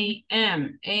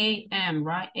a.m. a.m.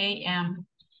 right? a.m.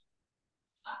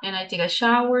 And I take a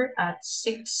shower at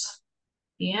 6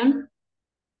 p.m.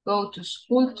 Go to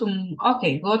school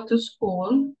go to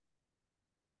school.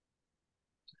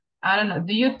 I don't know.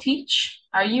 Do you teach?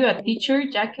 Are you a teacher,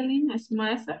 Jacqueline, as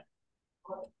maestra?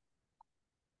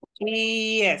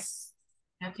 Yes.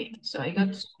 Okay, so I go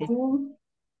to school.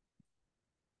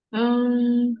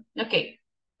 Okay.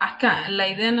 Acá la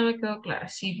idea no me quedó clara.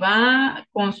 Si va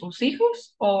con sus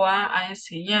hijos o va a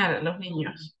enseñar a los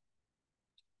niños.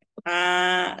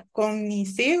 Con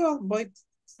mis hijos voy. O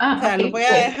sea, Okay, los voy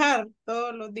a dejar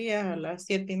todos los días a las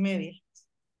 7:30.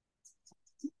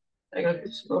 I go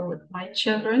to school with my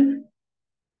children.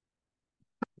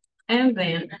 And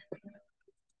then,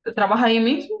 ¿trabaja ahí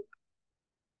mismo?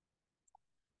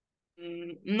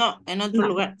 No, en otro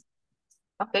lugar.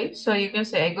 Okay, so you can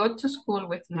say I go to school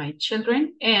with my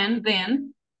children and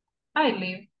then I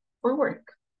leave for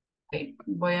work. Okay,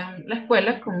 voy a la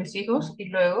escuela con mis hijos y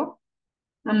luego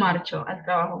me marcho al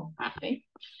trabajo. Okay,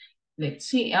 let's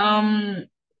see. I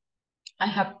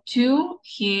have two.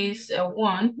 He's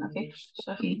one. Okay,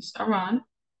 so he's around.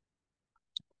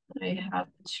 I have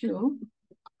two.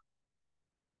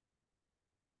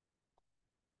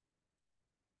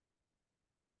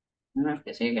 No, es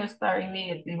que so you can start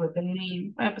immediately with the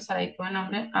name. Voy a empezar ahí con el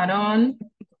nombre. Aaron.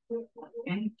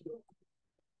 Okay.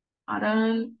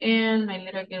 Aaron and my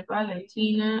little girl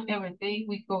Valentina. Every day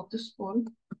we go to school.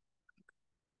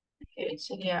 Okay,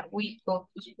 so yeah, we go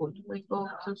to school. We go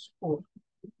to school.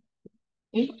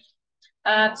 Okay.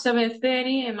 At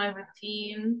 7:30 in my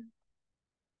routine.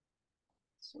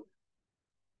 So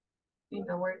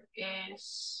the work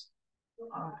is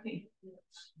okay.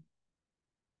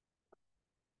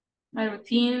 My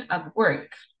routine at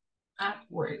work. At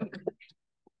work.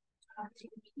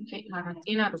 Okay, my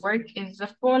routine at work is the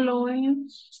following.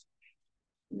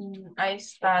 I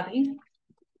study.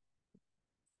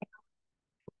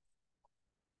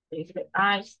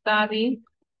 I study.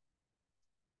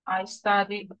 I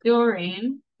study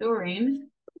during the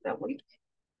week.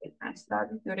 I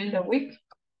study during the week.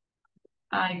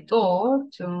 I go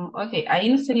to, ok, ahí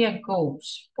no sería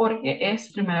goes, porque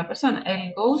es primera persona.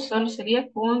 El go solo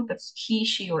sería con he,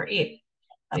 she, or it.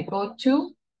 I go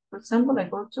to, for example, I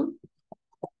go to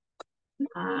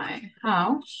my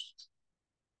house.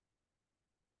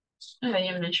 And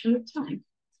I mention the time.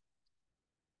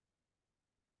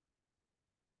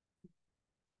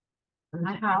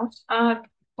 My house at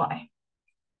 5.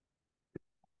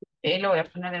 Y lo voy a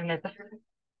poner en letra.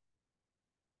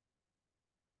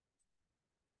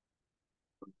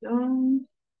 5.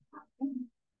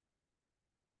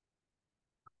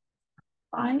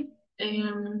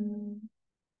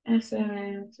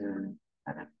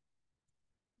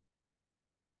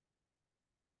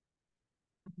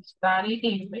 Study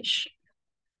English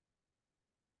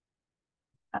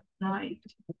at night.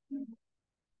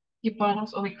 Y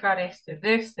podemos ubicar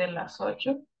desde las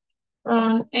 8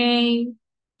 from 8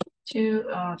 to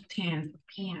 10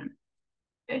 p.m.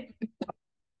 Okay.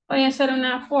 Voy a hacer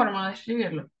una forma de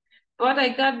escribirlo. But I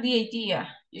got the idea.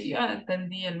 Yo ya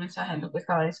entendí el mensaje, lo que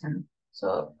estaba diciendo.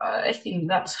 So, I think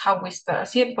that's how we start.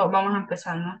 Así pues, vamos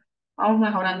empezando. Vamos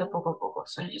mejorando poco a poco.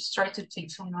 So, just try to take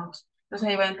some notes. Entonces,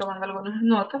 ahí vayan tomando algunas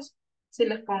notas. Si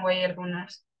les pongo ahí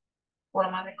algunas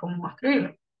formas de cómo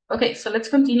escribirlo. Okay, so let's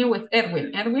continue with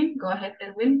Edwin. Edwin, go ahead,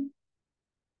 Edwin.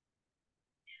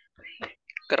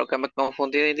 Creo que me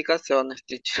confundí de indicaciones,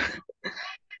 teacher.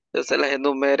 Yo se las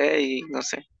enumeré y no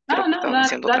sé. Creo que estaban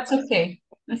diciendo otra That's cosa. okay.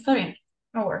 Está bien.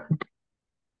 No worry.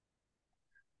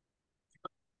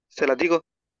 ¿Se las digo?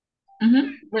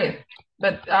 Great.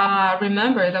 But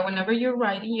remember that whenever you're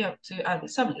writing, you have to add the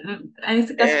subject. En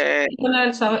este caso, poner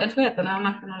el sujeto, nada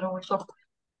más que no lo ubicó.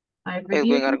 I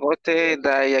review Edwin Argote,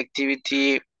 die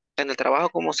activity en el trabajo,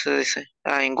 ¿cómo se dice?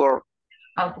 En work.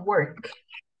 at work.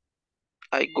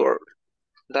 I work.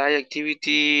 Die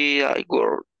activity, I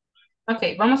work.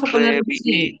 Okay, vamos a poner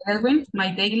así, Edwin,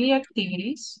 my daily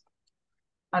activities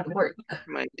at work.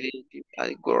 My daily,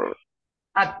 I work.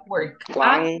 At work.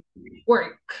 One. At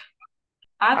work.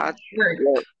 At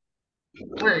work.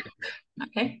 Work.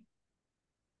 Okay.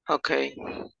 Okay.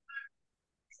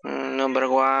 Number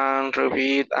 1,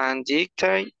 repeat and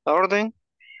dictate order.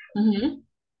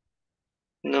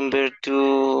 Number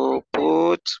 2,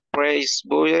 put, praise,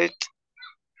 bullet.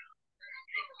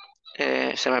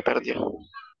 Se me perdió.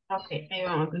 Okay, ahí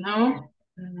vamos de nuevo.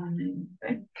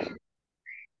 Okay.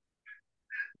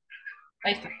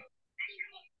 Ahí está.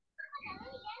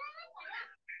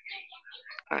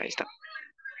 Ahí está.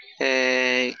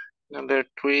 Number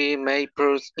 3, make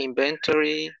product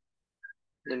inventory.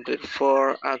 Number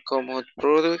 4, accommodate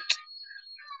product.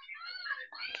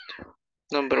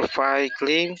 Number 5,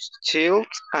 clean, shield,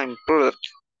 and product.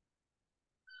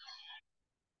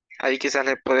 Ahí quizás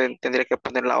tendría que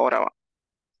poner la hora.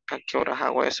 ¿A qué horas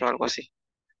hago eso? Algo así.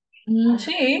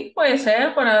 Sí, puede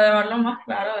ser para llevarlo más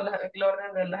claro el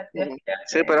orden de las actividades que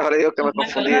hace. Sí, pero ahora digo que me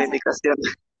confundí de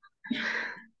indicaciones.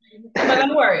 But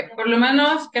don't worry, por lo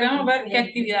menos queremos ver qué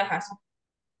actividad hace.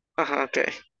 Ajá, ok.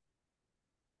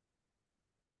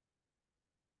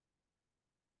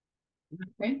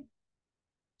 Okay.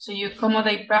 So you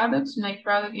accommodate products, make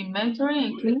product inventory,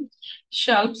 include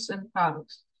shelves and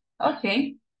products.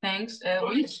 Okay, thanks,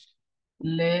 Elwin.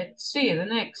 Let's see the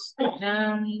next.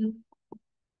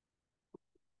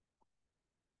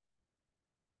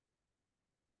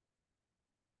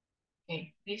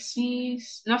 Okay, this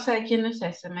is, no sé de quién es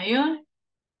ese, ¿me ayudan?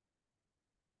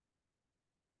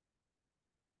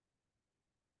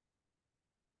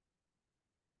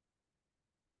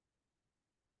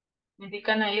 ¿Me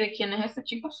indican ahí de quién es este,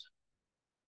 chicos?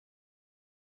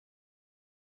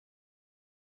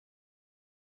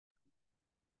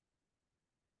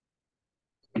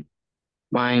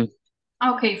 Mine.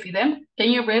 Okay, Fidel,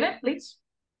 can you read it, please?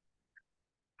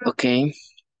 Okay.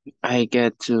 I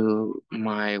get to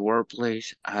my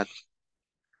workplace at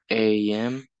 8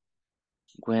 a.m.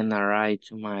 When I arrive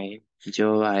to my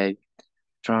job, I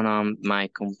turn on my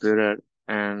computer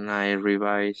and I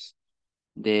revise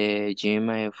the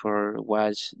Gmail for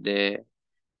what's the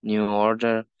new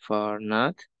order for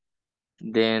not.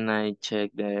 Then I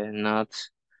check the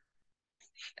notes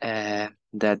that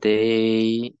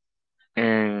day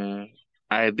and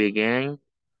I began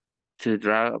to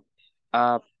drop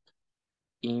up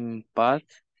input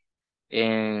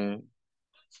and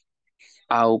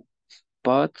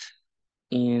output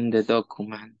in the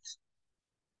documents.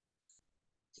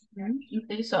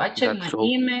 Okay, so I check my That's all.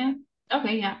 email.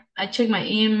 Okay, yeah, I check my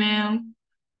email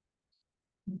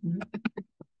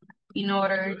in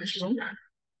order to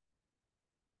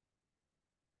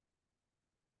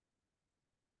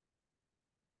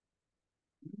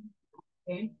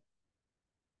okay.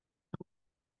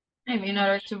 Maybe in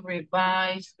order to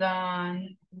revise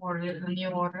the new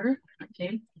order.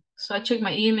 Okay, so I check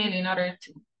my email in order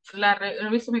to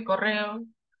reviso mi correo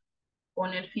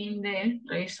con el fin de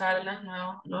revisar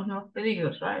los nuevos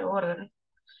pedidos, right? Órdenes.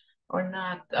 Or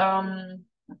not.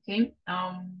 Okay.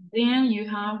 Then you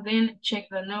have check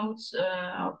the notes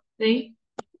of the.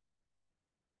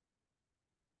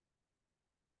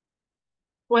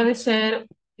 Puede ser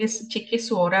que cheque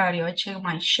su horario. I check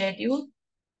my schedule.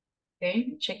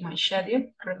 Okay, check my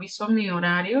schedule. Reviso mi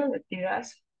horario de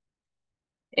actividades.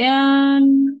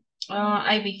 And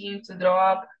I begin to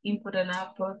draw up, input and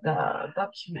output the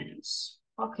documents.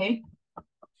 Okay.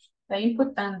 The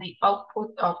input and the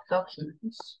output of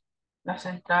documents. Las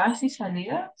entradas y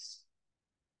salidas.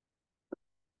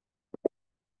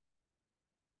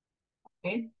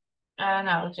 Okay.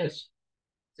 Now just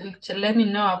to let me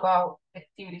know about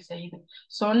activities that you do.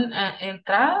 ¿Son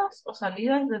entradas o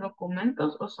salidas de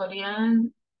documentos o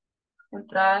serían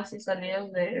entradas y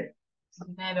salidas de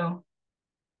dinero?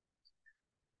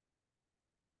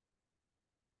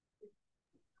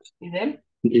 ¿Fidel?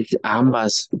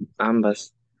 Ambas,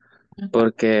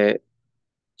 porque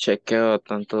chequeo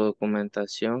tanto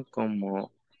documentación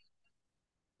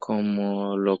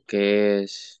como lo que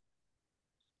es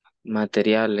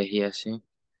materiales y así,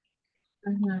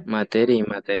 materia y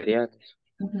materiales.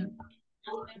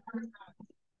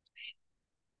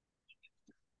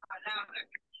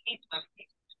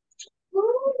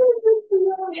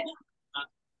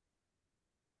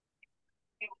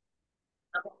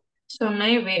 So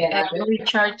maybe you're in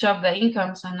charge of the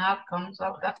incomes and outcomes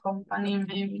of the company,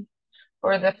 maybe,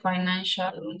 or the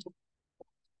financial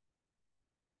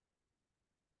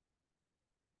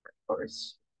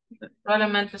reports.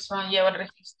 Probablemente son lleva el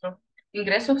registro.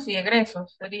 Ingresos y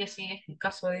egresos, sería si es el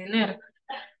caso de dinero.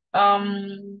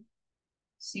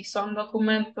 Si son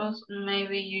documentos,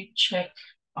 maybe you check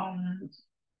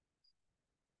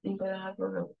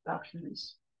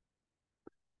documents.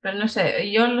 Pero no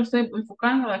sé, yo lo estoy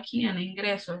enfocando aquí en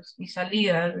ingresos y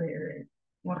salidas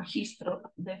como registro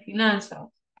de finanzas.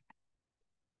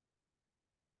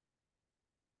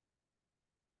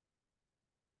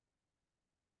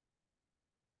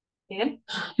 ¿Fidel?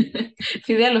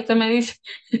 Fidel, usted me dice.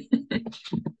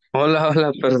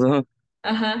 Hola, perdón.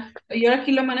 Ajá. Yo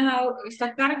aquí lo he manejado, está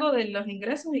a cargo de los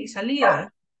ingresos y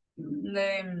salidas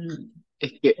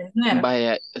Es que, de dinero.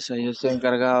 vaya, o sea, yo estoy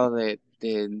encargado de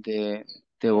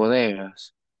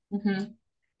bodegas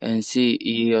en sí,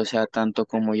 y o sea, tanto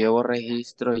como llevo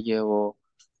registro, llevo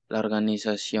la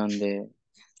organización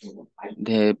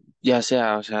ya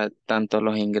sea, o sea, tanto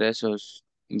los ingresos,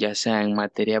 ya sea en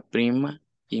materia prima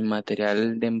y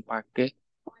material de empaque,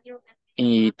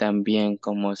 y también,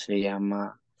 como se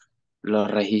llama, los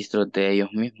registros de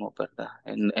ellos mismos, ¿verdad?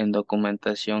 En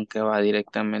documentación que va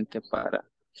directamente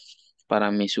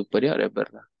para mis superiores,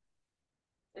 ¿verdad?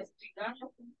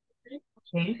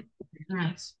 Sí,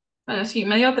 nice. Bueno, sí,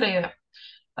 me dio otra idea.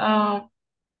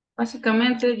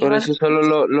 Básicamente Por llevar. eso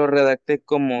solo lo redacté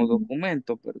como Ujú,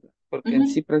 documento, ¿verdad? Porque en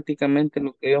ujú, sí prácticamente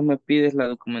lo que ellos me piden es la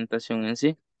documentación en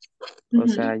sí. O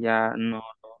sea, ujú, ya no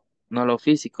lo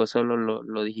físico, solo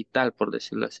lo digital, por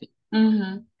decirlo así.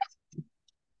 ujú.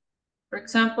 For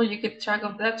example, you keep track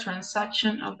of the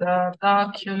transaction of the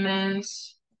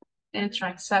documents and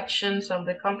transactions of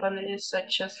the companies,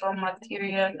 such as raw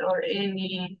material or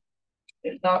any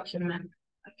document.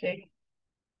 Okay.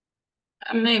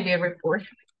 Maybe a report.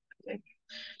 Okay.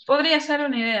 Podría ser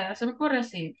una idea, se me ocurre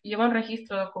así, llevar un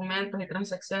registro de documentos y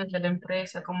transacciones de la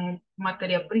empresa como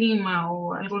materia prima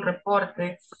o algún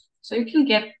reporte. So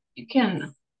maybe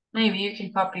you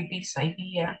can copy this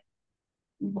idea.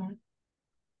 Ujú.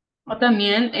 O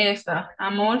también esta,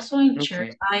 I'm also in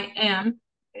charge, Okay. I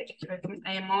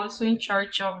am also in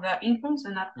charge of the incomes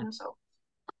and outcomes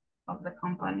of the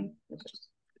company.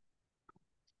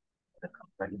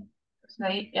 Entonces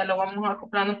ahí ya lo vamos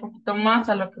acoplando un poquito más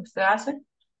a lo que usted hace,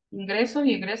 ingresos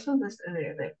y egresos de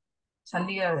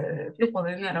salida de flujo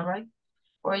de dinero, right?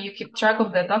 Or you keep track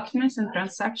of the documents and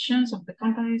transactions of the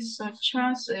companies such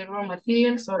as raw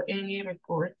materials or any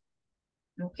report.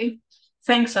 Okay,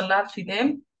 thanks a lot,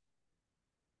 Fidel.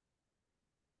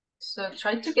 So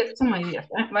try to get some ideas.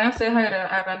 Vayan ustedes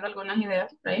agarrando algunas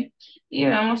ideas, right? Y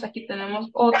veamos, aquí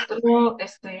tenemos otro,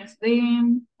 este es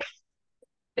de...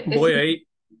 Voy ahí.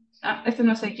 Este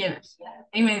no sé quién es.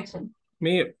 Ahí me dicen.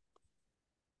 Mute.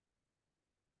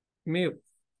 Mute.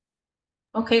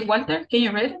 Okay, Walter, can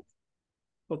you read it?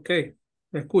 Okay.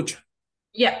 ¿Me escucha?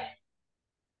 Yeah.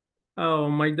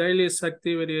 My daily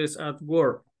activities at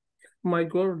work. My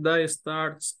work day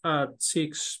starts at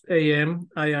 6 a.m.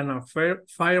 I am a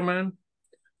fireman.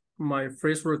 My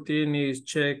first routine is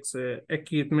check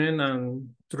equipment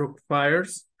and truck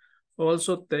fires.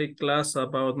 Also take class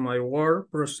about my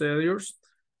work procedures.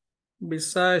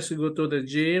 Besides, go to the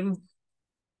gym.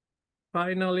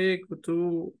 Finally, go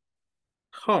to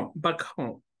home, back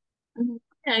home.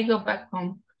 Yeah, I go back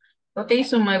home. Okay,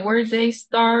 so my work day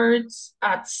starts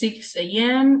at 6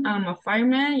 a.m. I'm a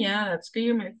fireman. Yeah, that's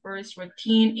clear. My first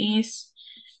routine is,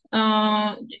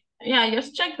 yeah,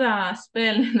 just check the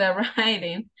spell, the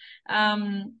writing.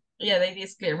 Yeah, that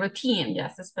is clear. Routine,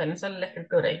 yes, the spelling. So let's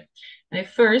go there. My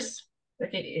first,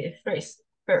 okay, first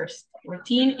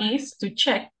routine is to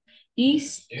check the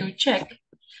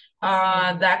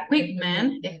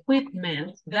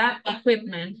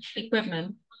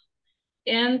equipment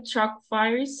and truck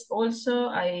fires. Also,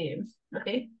 I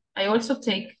also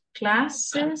take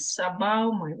classes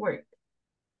about my work.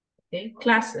 Okay,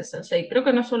 classes. I say, creo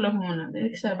que no solo es una,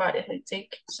 debe ser varias. I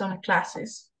take some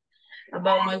classes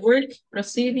about my work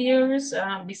procedures.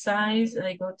 Besides,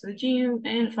 I go to the gym,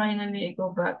 and finally I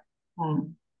go back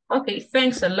home. Okay,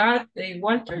 thanks a lot,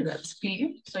 Walter. That's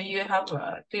clear. So you have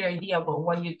a clear idea about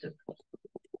what you do.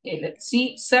 Okay, let's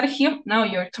see. Sergio, now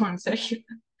your turn, Sergio.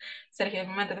 Sergio, el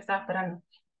momento que estaba esperando.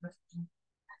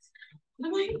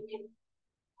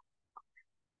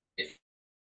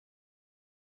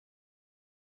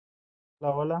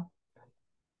 Hola, hola.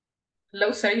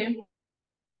 Hello, Sergio.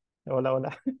 Hola,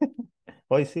 hola.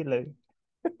 Hoy sí le vi.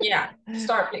 Yeah,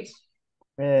 start, please.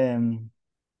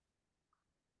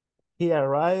 He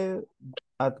arrived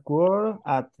at work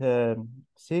at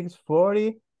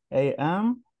 6:40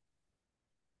 a.m.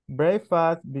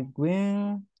 Breakfast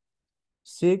between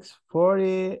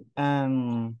 6:40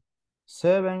 and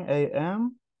 7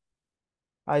 a.m.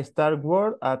 I start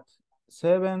work at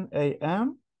 7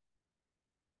 a.m.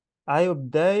 I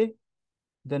update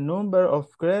the number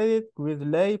of credit with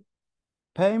late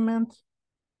payment.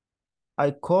 I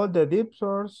call the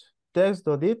debtors, text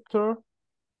the debtor.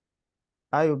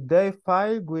 I update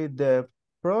file with the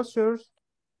procedures.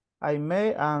 I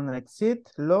make an exit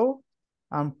law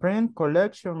and print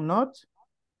collection note.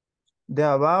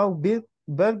 The about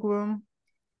bedroom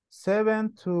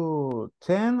 7 to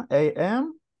 10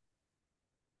 a.m.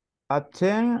 At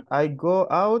 10, I go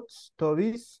out to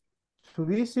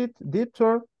visit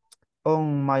debtor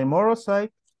on my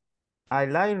motorcycle. I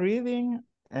like reading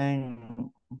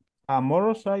and a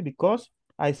motorcycle because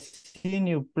I see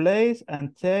new place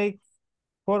and take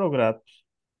photographs.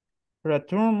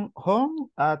 Return home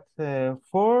at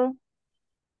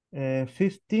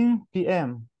 4:15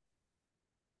 p.m.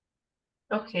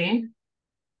 Okay,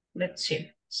 let's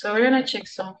see. So we're gonna check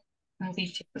some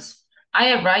details.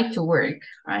 I arrive to work,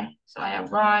 right? So I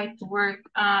arrive to work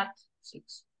at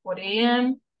 6:40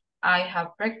 a.m. I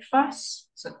have breakfast.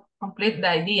 So complete the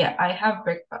idea. I have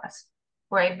breakfast.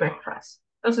 Where I breakfast.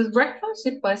 Entonces, breakfast,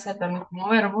 sí puede ser también como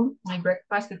verbo. My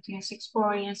breakfast between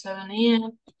 6:40 and 7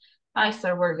 a.m. I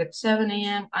start work at 7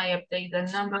 a.m. I update the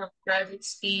number of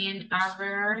credits in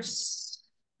hours.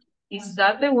 Is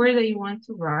that the word that you want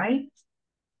to write?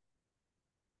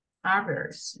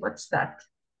 Hours. What's that?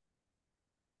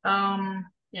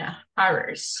 Yeah,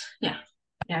 hours. Yeah,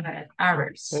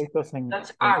 hours.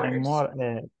 That's hours.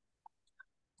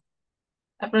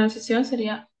 La pronunciación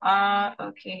sería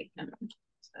okay.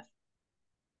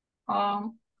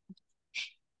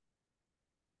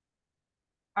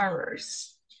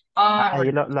 Hours.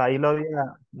 Ahí lo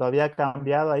había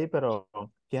cambiado ahí, pero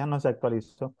ya no se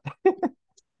actualizó.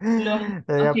 Le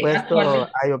había puesto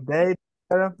I update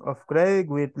of credit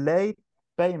with late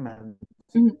payment.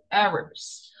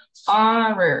 Hours.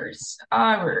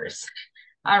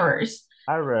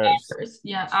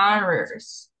 Yeah,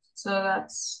 hours. So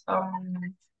that's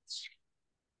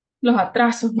los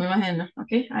atrasos, me imagino.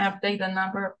 Okay, I update the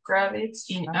number of credits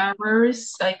in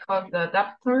hours. I call the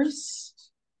adapters.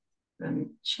 Let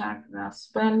me check the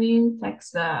spelling.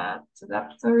 Text the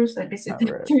adapters. I visit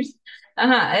adapters.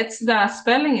 It's the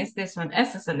spelling is this one.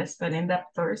 Ese es el spelling.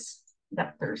 Adapters.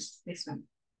 This one.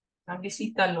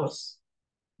 Visita los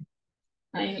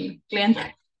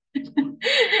cliente.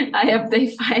 I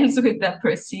update files with the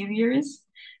procedures.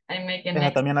 I make an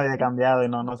Esa también la había cambiado y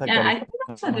no se actualizó.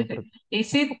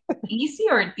 Is it easy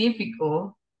or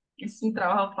difficult? ¿Es un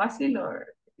trabajo fácil o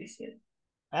difícil?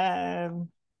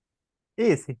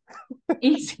 Easy.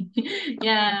 Easy.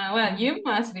 Yeah, well, you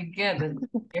must be good at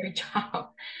your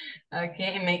job.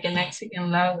 Okay, make an exit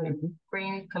and loud and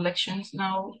bring collections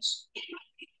notes.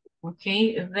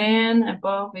 Okay, then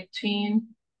above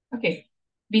between, okay,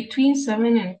 between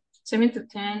 7 to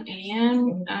 10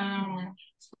 a.m.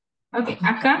 Ok,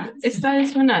 acá está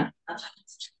adicional.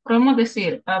 Podemos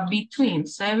decir between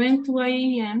 7 to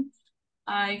 8 a.m.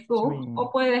 I go,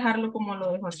 o puede dejarlo como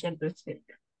lo dejo aquí al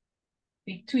principio.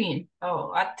 Between,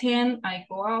 at 10 I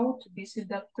go out to visit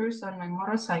doctors on my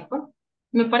motorcycle.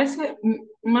 Me parece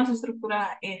más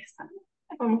estructurada esta.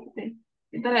 Vamos a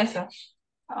quitar esa.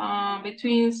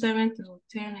 Between 7 to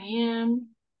 10 a.m.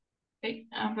 Okay.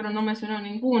 Pero no mencionó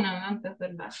ninguna antes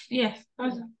de las 10.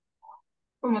 Entonces,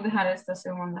 vamos a dejar esta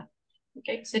segunda.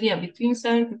 Okay. Sería between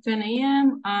 7 to 10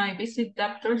 a.m. I visit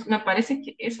doctors. Me parece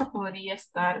que esa podría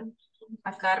estar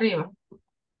acá arriba.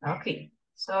 Okay.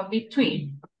 So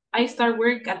between. I start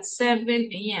work at 7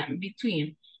 a.m.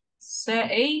 Between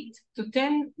 8 to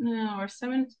 10 or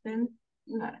 7 to 10.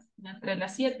 Entre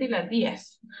las 7 y las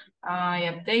 10. I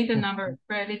update the number of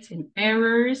credits and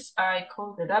errors. I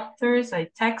call the doctors. I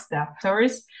text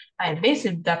doctors. I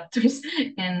visit doctors.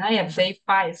 And I update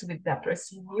files with the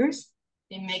procedures.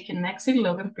 They make an exit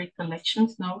log and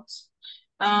pre-collections notes.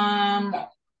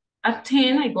 At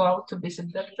 10, I go out to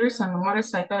visit doctors on a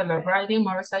motorcycle. I love riding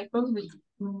motorcycles with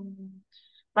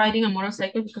riding a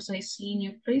motorcycle because I see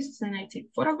new places and I take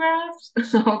photographs.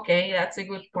 Okay, that's a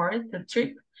good part, the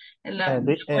trip. La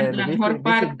mejor Visit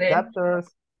parte.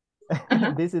 doctors.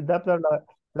 Visit doctor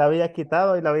la había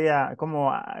quitado y la había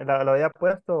como la había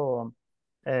puesto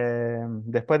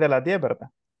después de las 10, ¿verdad?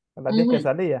 A las 10 que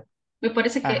salía. Me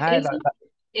parece que Ajá,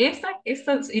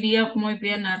 esta iría muy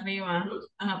bien arriba,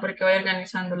 porque voy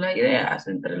organizando las ideas.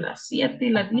 Entre las 7 y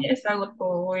las 10 hago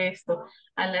todo esto.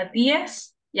 A las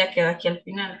 10 ya queda aquí al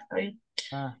final, ¿está bien?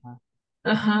 Ajá.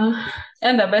 Ajá.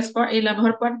 And the best part, y la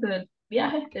mejor parte del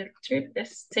viaje, del trip,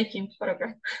 is taking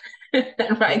photographs.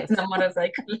 Right, the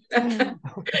motorcycle.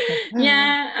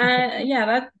 Yeah,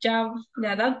 that job,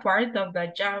 that part of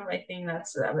the job, I think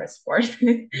that's the best part.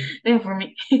 For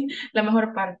me, la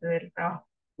mejor parte del trabajo.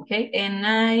 Okay, and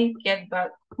I get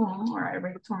back home, or I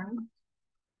return.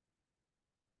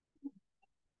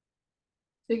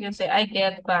 So you can say I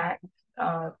get back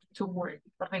to work.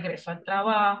 Regreso al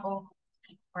trabajo,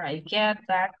 or I get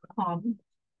back home.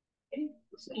 Okay,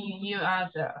 so you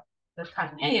add the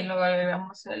time. Y luego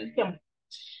agregamos el tiempo.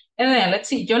 And then let's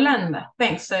see, Yolanda.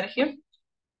 Thanks, Sergio.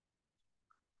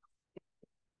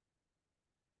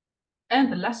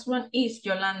 And the last one is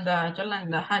Yolanda.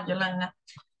 Yolanda, hi, Yolanda.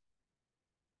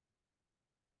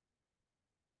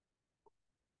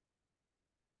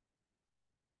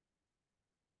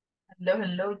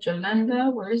 Hello, Yolanda.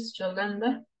 Where is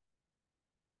Yolanda?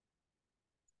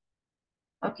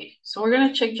 Okay, so we're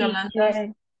gonna check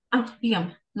Yolanda.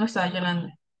 Dígame, no está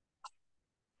Yolanda.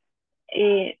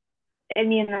 El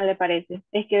mío no le parece.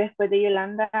 Es que después de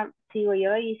Yolanda sigo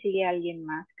yo y sigue alguien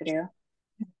más, creo.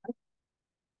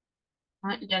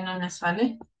 Ya no me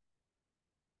sale.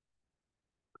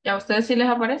 ¿Ya a ustedes sí les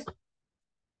aparece?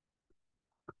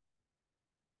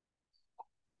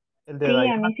 El de Sí, a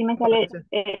Dayana. mí sí me sale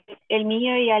el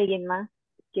mío y alguien más.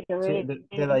 Quiero Sí, ver.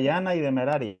 de Dayana y de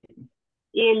Merari.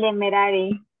 Y el de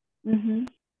Merari.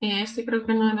 Este creo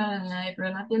que no era de nadie,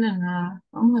 pero no tiene nada.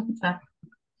 Vamos a quitar.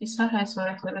 Quizás eso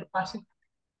es el espacio.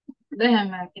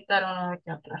 Déjenme quitar uno de aquí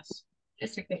atrás.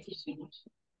 Ese que hicimos.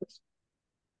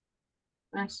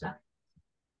 Esa.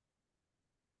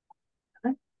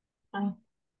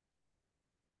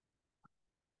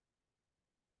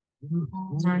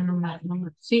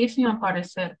 Sigue sin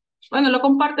aparecer. Bueno, lo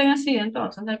comparten así,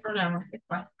 entonces no hay problema.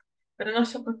 Pero no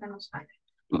sé por qué no sale.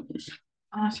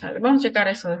 Vamos a checar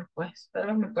eso después. Tal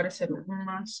vez me parece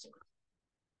más.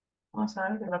 Vamos a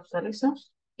ver que lo actualizo.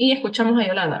 Y escuchamos a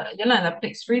Yolanda. Yolanda,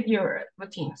 please read your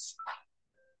routines.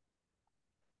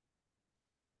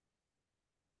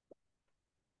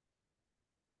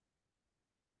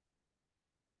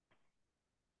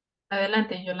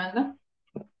 Adelante, Yolanda.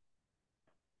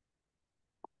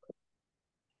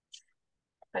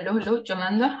 Hello,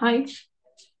 Yolanda. Hi.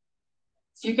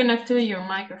 You can activate your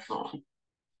microphone.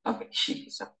 Okay,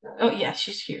 she's up. Oh, yeah,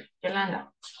 she's here.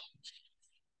 Yolanda.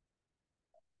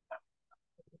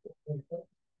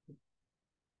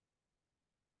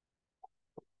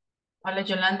 Hola,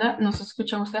 Yolanda. ¿No se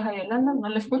escuchan ustedes a Yolanda? ¿No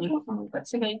la escucho? Me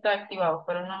parece que ahí está activado,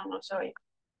 pero no se oye.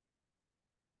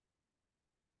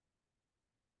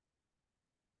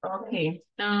 Ok.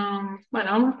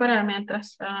 Bueno, vamos a esperar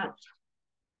mientras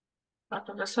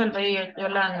resuelve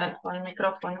Yolanda con el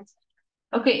micrófono.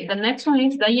 Okay, the next one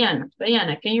is Diana.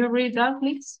 Diana, can you read that,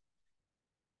 please?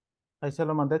 Ahí se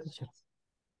lo mandé, teacher.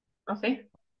 Okay.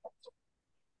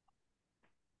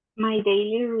 My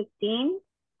daily routine,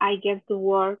 I get to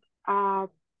work at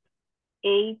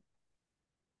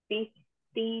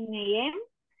 8:15 a.m.,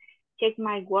 check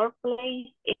my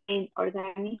workplace and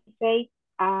organize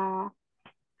at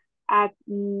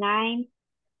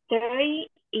 9:30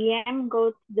 a.m.,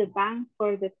 go to the bank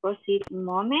for deposit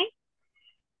money.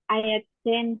 I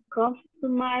attend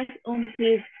customers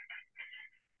until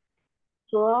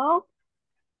 12.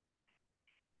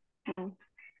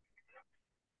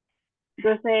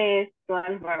 Entonces,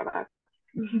 12, ¿verdad?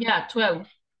 Yeah, 12.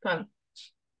 12.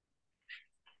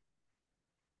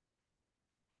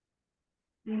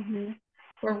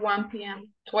 Or 1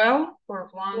 p.m. 12 or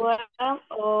 1? 12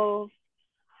 or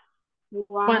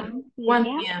 1 1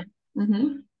 p.m.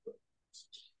 p.m.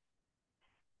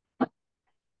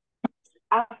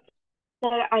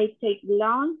 After I take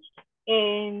lunch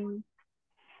and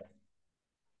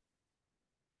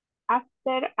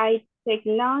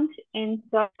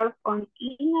surf on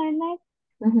internet,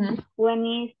 when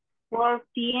it's 4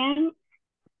 p.m.,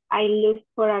 I look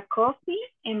for a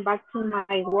coffee and back to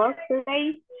my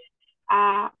workplace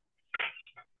at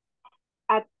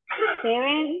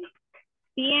 7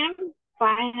 p.m.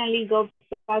 Finally go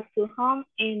back to home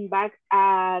and back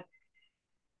at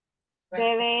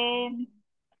 7:40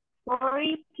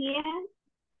 p.m.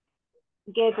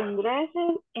 Get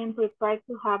undressed and prepare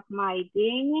to have my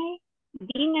dinner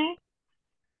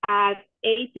at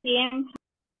 8 p.m.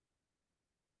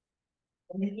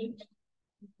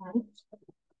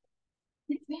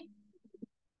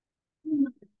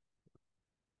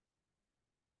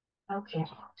 Okay,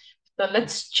 so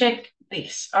let's check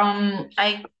this. My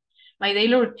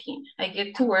daily routine. I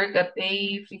get to work at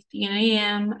 8:15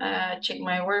 a.m. Check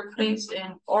my workplace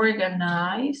and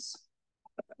organize.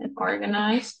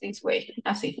 This way.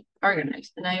 I see,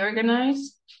 organize. And I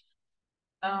organize.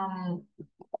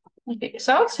 Okay,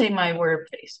 so I'll say my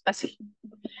workplace. I see.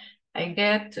 I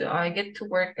get to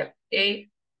work at 8:50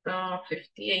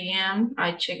 a.m.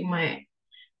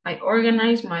 I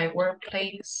organize my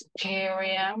workplace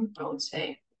area. I would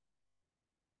say,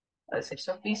 let's say,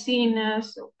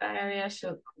 oficinas, areas,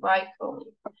 vehicle.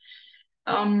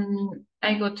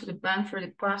 I go to the bank for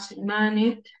deposit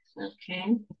money.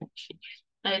 Okay.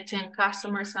 I attend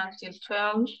customers until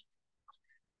 12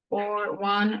 or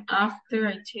 1 after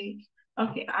I take.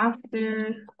 Okay,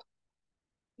 after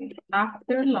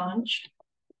lunch.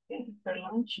 Okay, after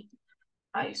lunch,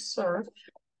 I surf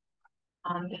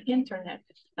on the internet.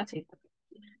 That's it.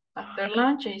 After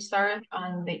lunch, I surf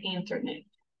on the internet.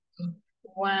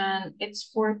 When it's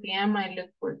 4 p.m., I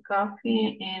look for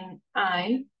coffee and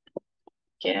I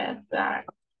get back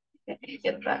to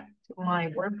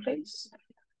my workplace.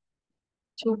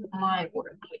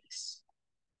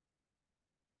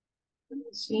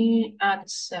 Let's see, at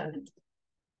 7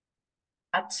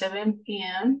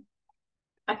 p.m.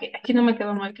 Okay, aquí no me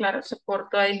quedó muy claro, se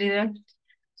cortó ahí la idea.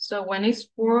 So when it's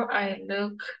 4, I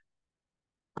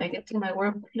get to my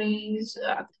workplace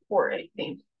at 4, I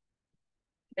think.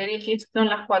 Le dije, son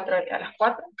las 4, a las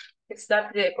 4. Is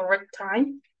that the correct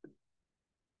time?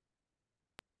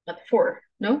 At 4,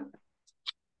 no?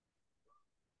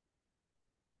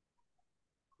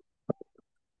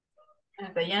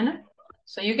 Diana?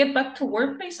 So you get back to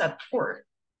workplace at 4.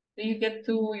 Do you get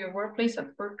to your workplace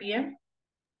at 4 p.m.?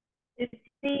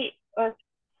 Sí, o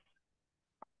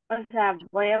sea,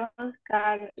 voy a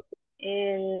buscar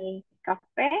el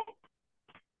café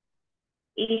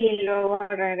y luego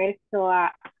regreso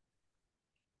a...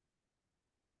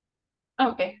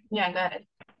 Okay, yeah, I got it.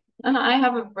 No, I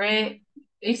have a break.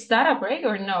 Is that a break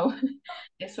or no?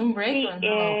 ¿Es un break Sí, o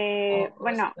no?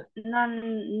 bueno,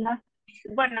 no,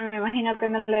 bueno, me imagino que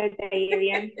no lo detallé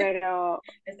bien, pero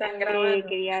Están grabando.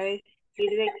 quería decir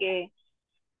de que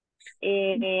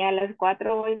a las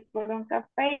 4 voy por un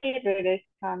café y regreso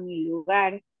a mi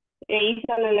lugar. Y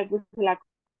solo le puse la...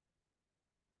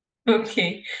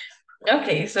 Okay.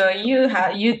 Okay, so you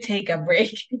take a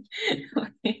break.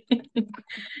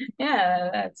 Yeah,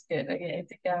 that's good. Okay,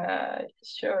 take a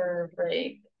short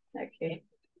break. Okay.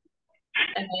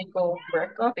 And I go for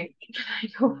a coffee. I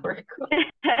go for a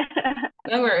coffee.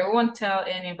 Don't worry, we won't tell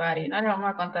anybody. No le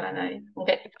vamos a contar a nadie.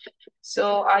 Okay.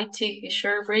 So I take a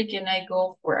short break and I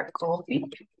go for a coffee.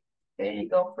 Okay, I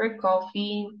go for a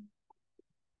coffee.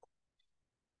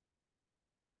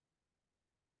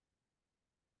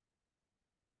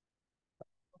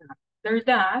 After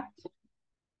that,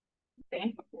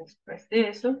 okay, después de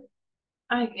eso,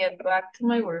 I get back to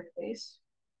my workplace.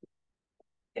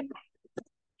 Okay.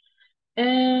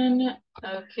 And,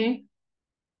 okay.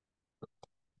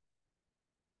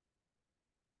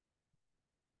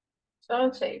 So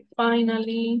I'll say,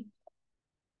 finally,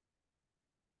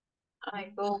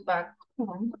 I go back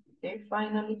home. Okay,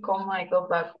 finally, I go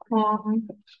back home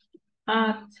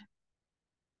at,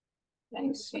 let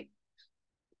me see,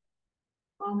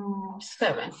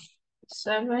 7.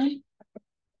 7.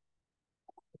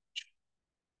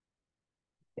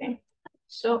 Okay,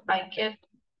 so I get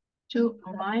to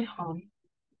my home.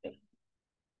 Okay.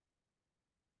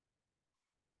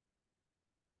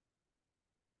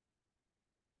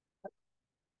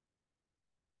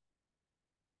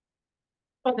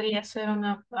 Podría ser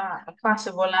una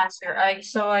possible answer.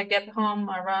 So I get home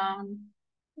around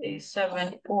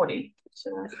 7:40.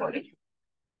 7:40.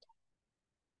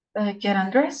 I get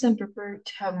undressed and prepared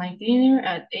to have my dinner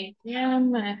at 8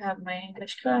 p.m. I have my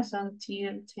English class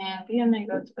until 10 p.m. I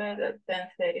go to bed at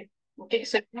 10:30. Okay,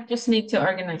 so you just need to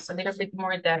organize a little bit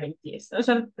more that ideas. O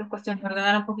sea, es cuestión de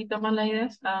ordenar un poquito más las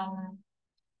ideas.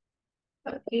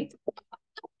 Okay.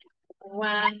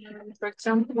 When, for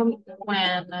example,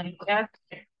 when I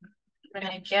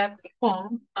get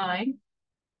home, I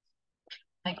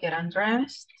get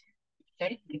undressed.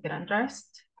 Okay, I get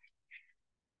undressed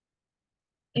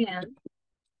and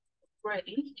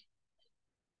ready.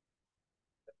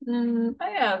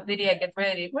 Diría get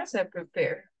ready. What's I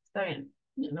prepare? Está bien,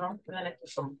 you know,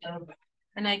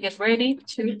 and I get ready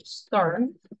to start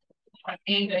my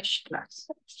English class.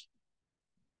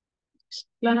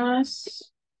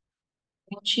 Class,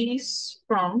 which is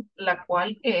from, la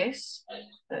cual es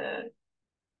desde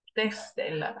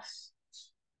las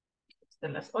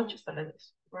 8 hasta las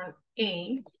 10. From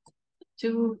 8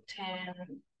 to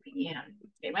 10 p.m.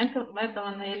 Okay, me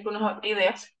toman ahí algunas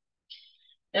ideas.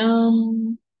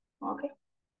 Okay.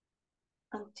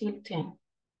 Until 10.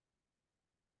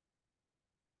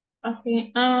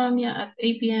 Okay, yeah, at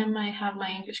 8 p.m. I have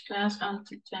my English class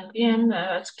until 10 p.m.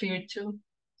 That's clear too.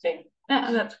 Okay,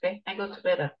 yeah, that's okay. I go to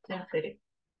bed at 10:30.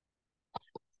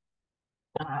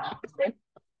 Okay.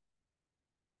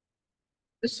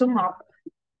 To sum up,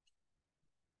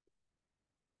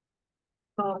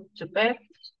 go to bed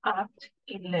at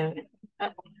 11.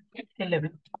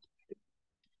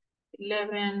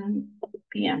 11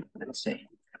 p.m. Let's say.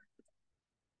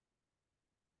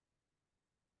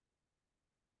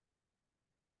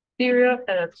 Period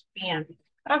at p.m.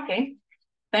 Okay.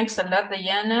 Thanks a lot,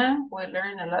 Diana. We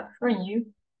learned a lot from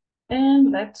you.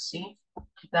 And let's see.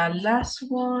 The last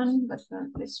one, but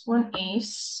this one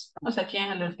is. O sea,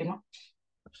 ¿quién es el último?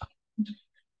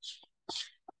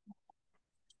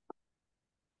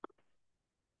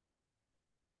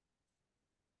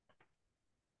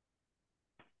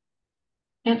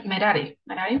 And Merari.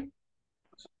 Merari.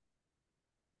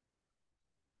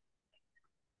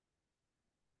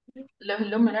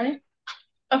 Hello, Merari.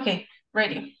 Okay,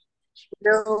 ready.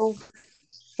 Hello.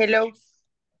 Hello.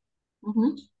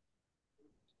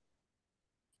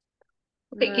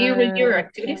 Okay, can you read your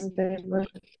activities?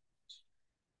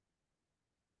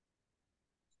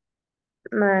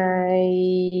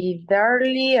 My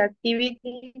daily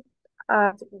activities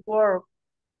at work.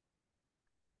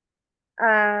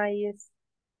 I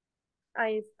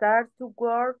start to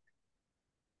work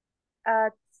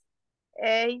at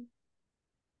 8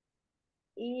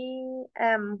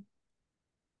 a.m.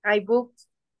 I booked,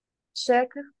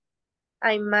 check,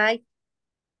 I make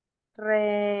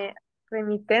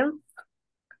remittance.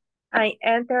 I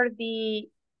enter the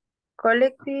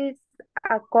collective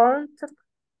account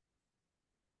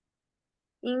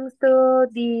into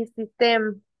the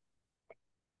system.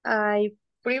 I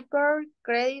prepare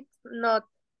credit note.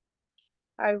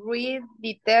 I read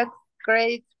the text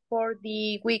credit for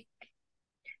the week.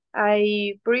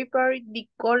 I prepare the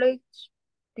collection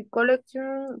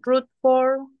route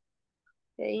for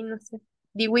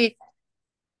the week.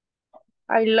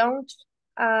 I launch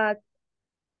at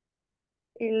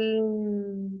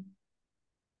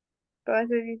what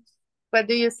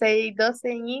do you say, 12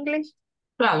 in English?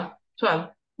 12.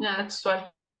 Yeah, that's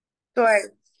 12.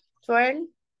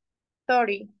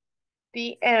 12:30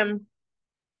 p.m.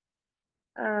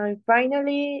 I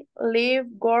finally leave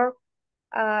work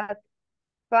at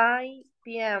 5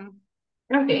 p.m.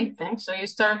 Okay, thanks. So you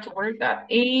start to work at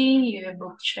 8, you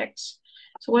book checks.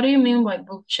 So what do you mean by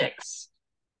book checks?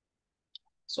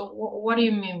 So what do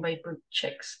you mean by book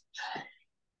checks?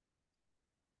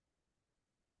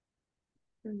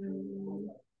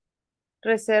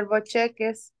 Reservo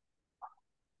cheques.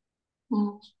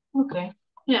 Okay,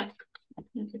 yeah.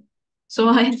 Okay. So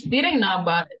I didn't know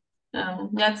about it.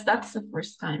 That's the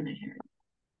first time I heard.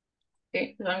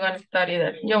 Okay, so I'm going to study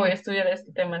that. Yo voy a estudiar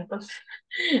este tema entonces.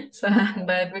 So,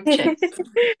 by book checks.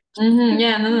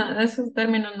 Yeah, no, esos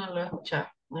términos no lo he escuchado.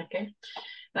 Okay.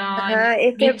 Ajá,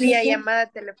 es que vía literature. llamada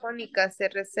telefónica se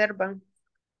reservan.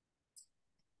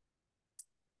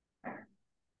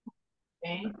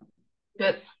 Okay.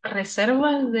 Good.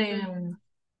 Reservas de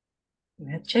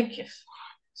cheques.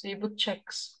 So you book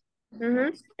checks.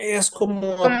 Ujú. Es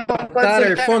como Como apartar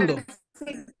el consultar fondo.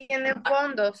 si tienen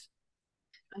fondos.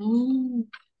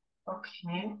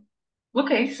 Okay.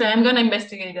 Okay, so I'm gonna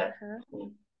investigate that. Ajá.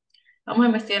 Vamos a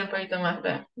investigar un poquito más.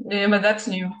 But that's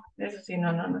new. Eso sí,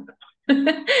 no.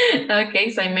 Okay,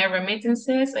 so I made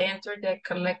remittances. I entered the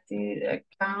collected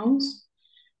accounts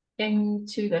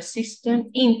into the system.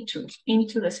 Into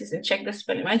the system. Check the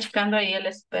spelling. Voy checando ahí el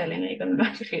spelling. Ahí cuando lo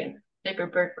escriben. I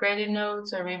prepared credit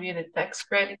notes. I reviewed the tax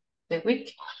credit the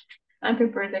week. I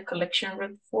prepared the collection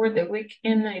route for the week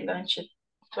and I launched at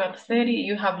 12:30.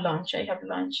 You have lunch. I have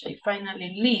lunch. I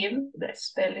finally leave the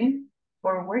spelling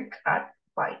for work at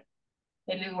 5.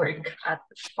 I leave work at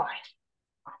 5.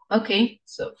 Okay,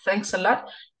 so thanks a lot.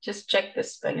 Just check the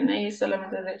spelling. Ahí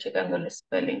solamente estoy checando el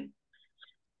spelling.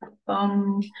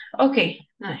 Okay,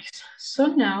 nice. So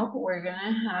now we're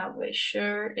gonna have a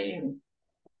share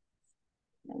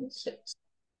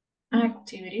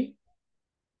activity.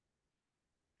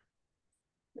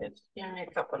 Let's give me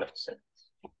a couple of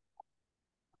seconds.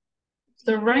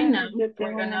 So right now Yo we're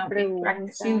tengo una gonna be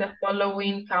practicing pregunta. the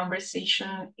following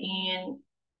conversation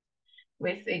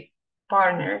with a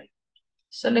partner.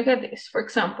 So look at this. For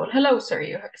example, hello,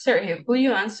 Sergio. Sergio, could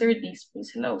you answer this, please?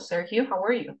 Hello, Sergio. How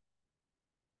are you?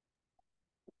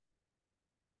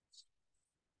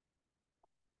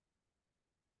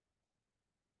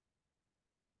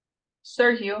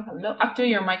 Sergio, hello. Active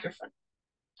your microphone.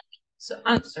 So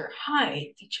answer.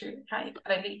 Hi, teacher. Hi,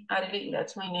 Arely. Arely,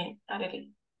 that's my name.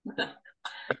 Arely.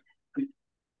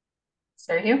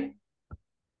 Sergio.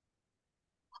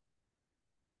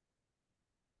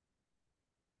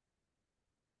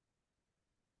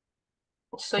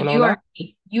 So Hola, you hola. are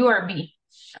B. You are B.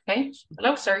 Okay.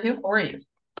 Hello, Sergio. How are you?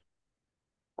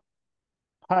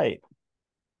 Hi,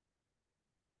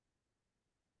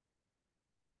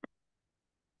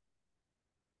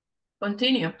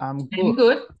 Continue. I'm I'm good.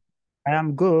 good. I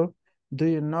am good. Do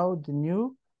you know the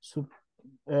new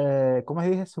 ¿cómo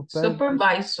se dice?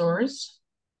 Supervisors.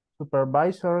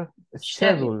 Supervisor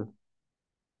Schedule.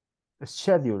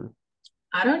 schedule.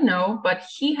 I don't know, but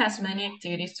he has many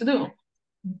activities to do.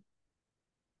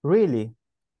 Really?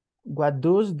 What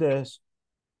does the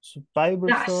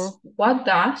supervisor? What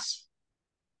does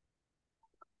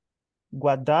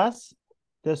What does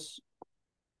the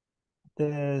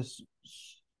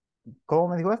 ¿cómo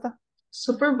me dijo esta?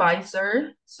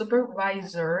 supervisor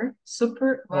The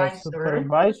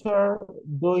supervisor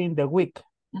during the week?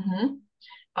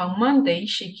 On Monday,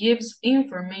 she gives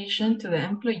information to the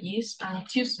employees. On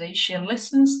Tuesday, she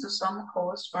listens to some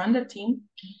calls from the team.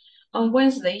 On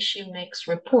Wednesday, she makes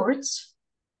reports.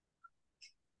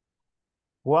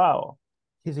 Wow,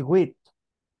 his wit.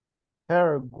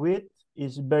 Her wit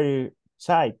is very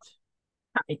tight.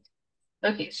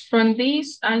 Okay, from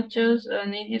these, I just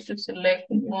need you to select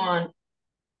one.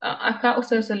 Acá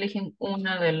ustedes eligen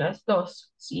una de las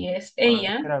dos. Si es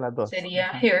ella,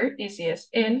 sería her, y si es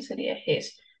él, sería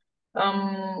his.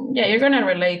 Yeah, you're gonna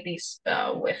relate this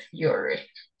with your,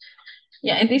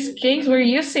 yeah, in this case, we're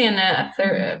using a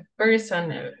third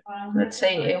person, let's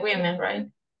say a woman, right?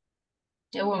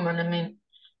 A woman, I mean,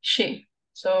 she.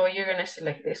 So you're gonna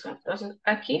select this one. Entonces,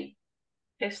 aquí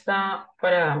está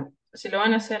para, si lo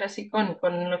van a hacer así con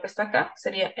lo que está acá,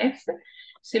 sería este.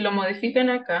 Si lo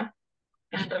modifican acá,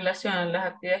 en relación a las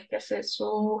actividades que hace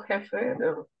su jefe,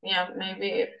 yeah,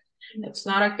 maybe it's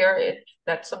not a girl,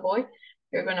 that's a boy,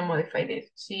 you're going to modify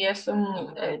this. Si es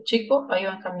un chico, ahí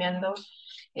van cambiando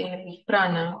el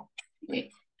pronoun.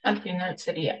 Al final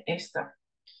sería esta.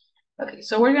 Okay,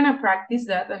 so we're gonna practice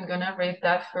that. I'm gonna read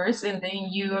that first, and then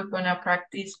you are gonna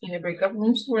practice in the breakout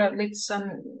rooms for at least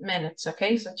some minutes,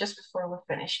 okay? So just before we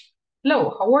finish.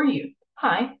 Hello, how are you?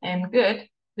 Hi, I'm good.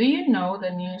 Do you know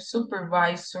the new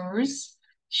supervisor's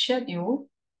schedule?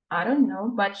 I don't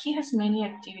know, but he has many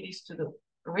activities to do.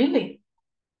 Really?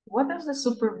 What does the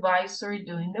supervisor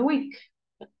do in the week?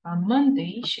 On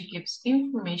Monday, she gives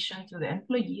information to the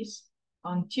employees.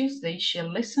 On Tuesday, she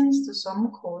listens to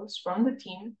some calls from the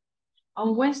team.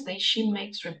 On Wednesday, she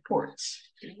makes reports.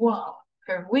 Wow,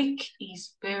 her week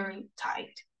is very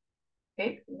tight.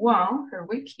 Okay, wow, her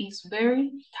week is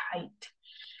very tight.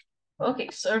 Okay,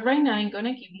 so right now I'm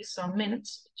gonna give you some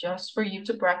minutes just for you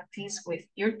to practice with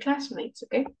your classmates,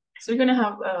 okay? So we're gonna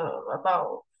have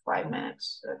about 5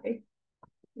 minutes, okay?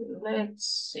 Let's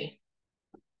see.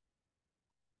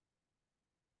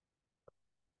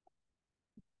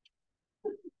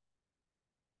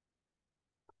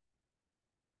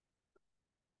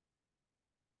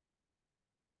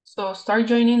 So start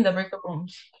joining the breakout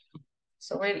rooms.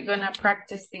 So we're gonna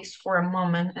practice this for a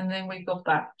moment and then we go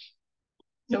back.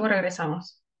 Luego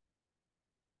regresamos.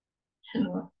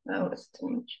 No, that was too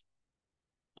much.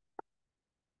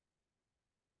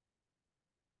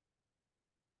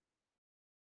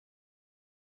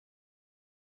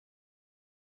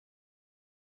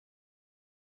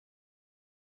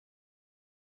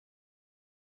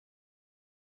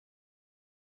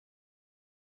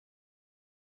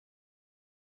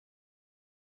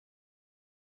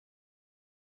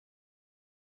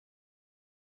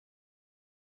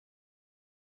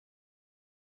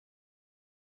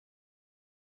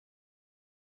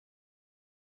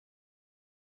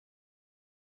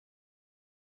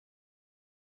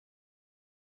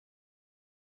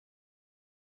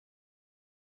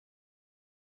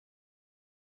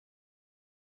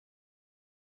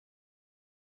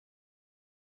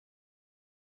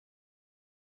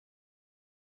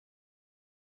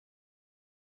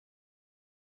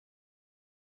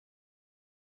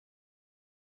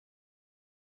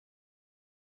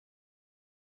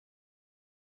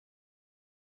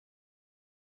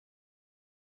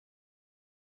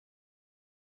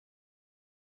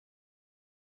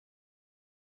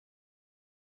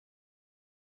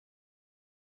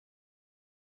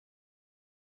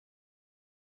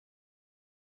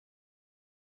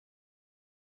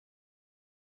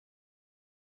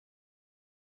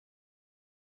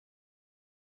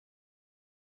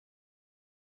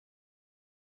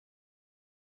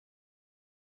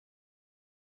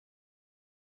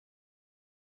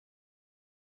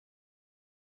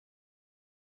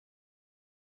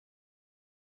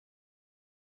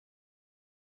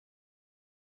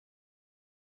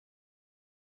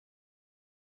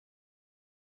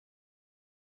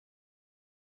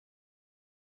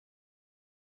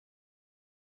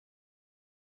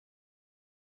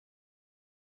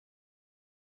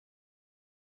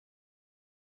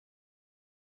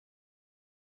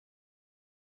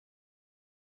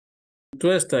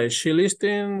 Tuesday, she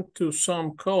listened to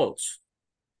some calls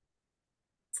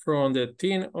from the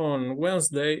team on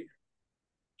Wednesday.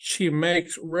 She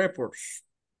makes reports.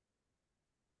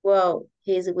 Wow,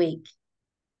 he's weak.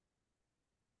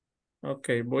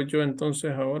 Ok, voy yo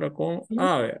entonces ahora con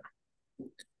A.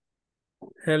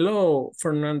 Hello,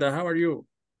 Fernanda, how are you?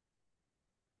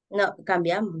 No,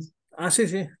 cambiamos. Ah, sí,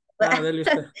 sí. Ah, dele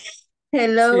usted.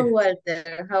 Hello, Sí.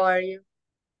 Walter. How are you?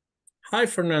 Hi,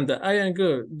 Fernanda. I am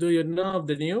good. Do you know of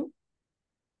the new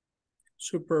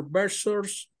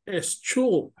supervisor's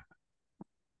school?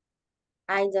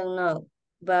 I don't know,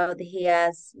 but he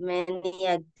has many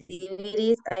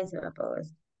activities. I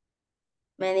suppose.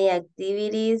 Many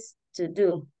activities to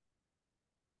do.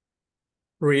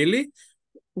 Really?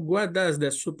 What does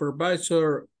the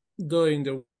supervisor do in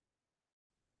the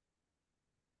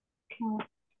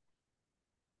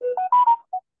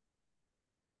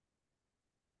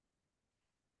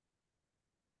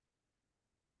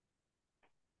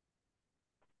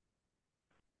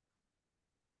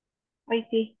I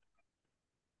see.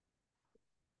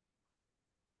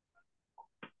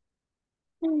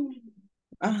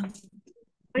 Ah,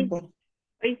 bueno,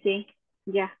 I see.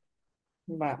 Ya.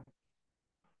 va.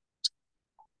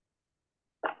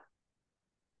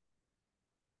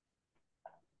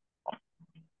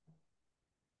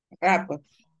 Ah, pues,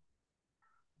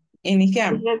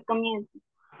 iniciamos. Usted comienza.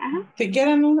 Ajá. Si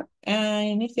quieren,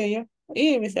 inicio yo.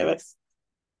 Y viceversa.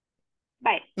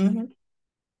 Bye.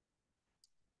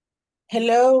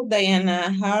 Hello,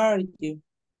 Diana. How are you?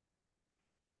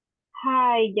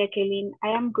 Hi, Jacqueline. I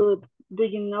am good. Do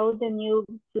you know the new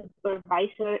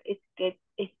supervisor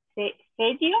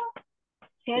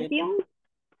schedule?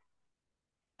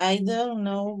 I don't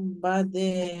know, but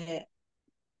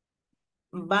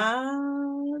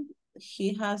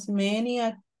he has many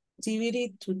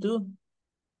activity to do.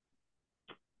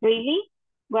 Really?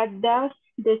 What does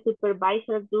the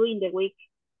supervisor do in the week?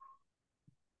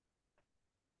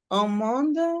 On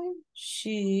Monday,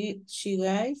 she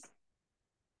gives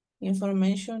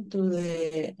information to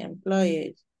the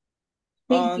employees.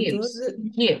 He gives.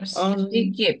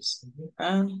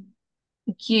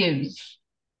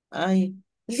 Ay,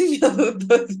 yo no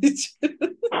he dicho.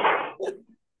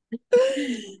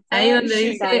 Ahí donde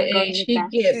She dice she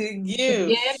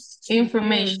gives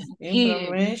information.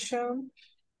 Information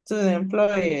to the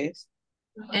employees.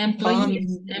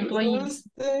 Employees.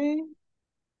 Tuesday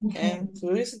and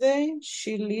Tuesday,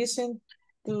 she listened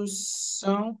to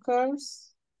some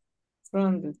calls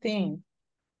from the team.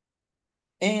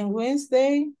 And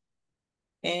Wednesday,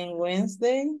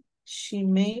 she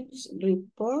makes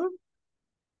report.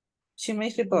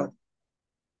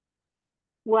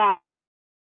 Wow.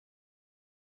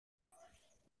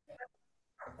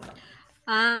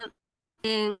 And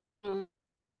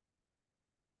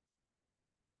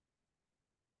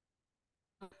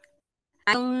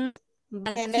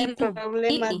Tiene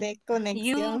problemas de you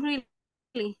conexión.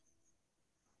 really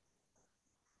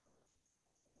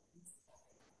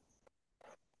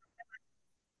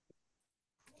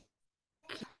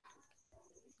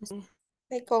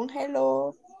Se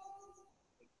congeló.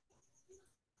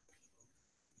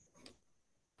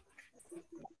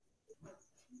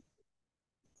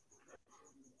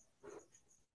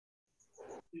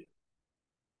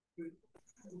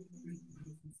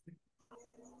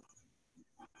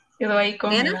 Quedó ahí ¿Diana?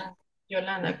 congelada.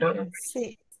 Yolanda, creo.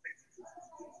 Sí.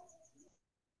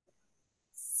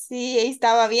 Sí,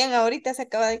 estaba bien. Ahorita se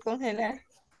acaba de congelar.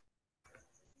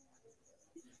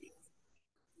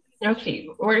 Okay,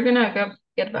 we're gonna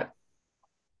get back.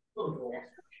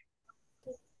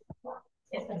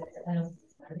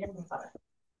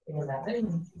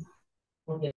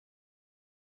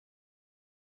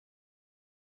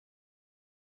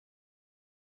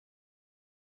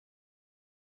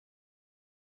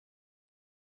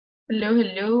 Hello,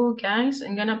 hello, guys.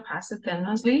 I'm gonna pass the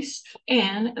attendance list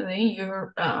and then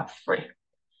you're free.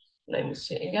 Let me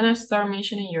see. I'm gonna start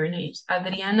mentioning your names.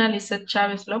 Adriana Lizeth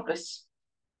Chavez Lopez.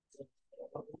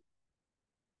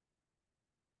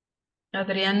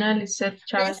 Adriana Lizeth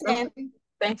Chavez Lopez. Present.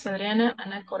 Thanks, Adriana.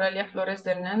 Ana Coralia Flores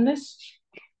de Hernández.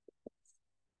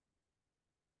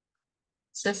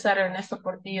 César Ernesto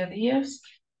Portillo Díaz.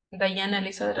 Dayana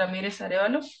Elizabeth Ramírez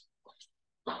Arevalo.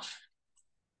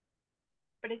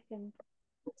 Present.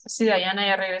 Sí, Dayana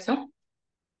ya regresó.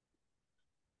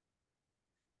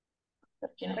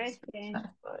 ¿Quién es? Present.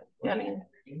 ¿Y alguien?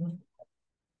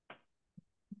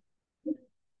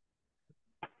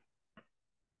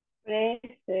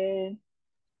 Present.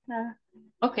 Ah,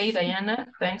 Ok,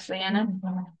 Dayana. Thanks, Dayana.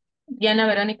 Diana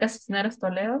Verónica Cisneros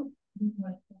Toledo.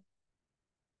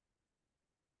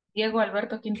 Diego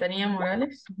Alberto Quintanilla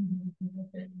Morales.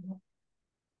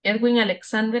 Edwin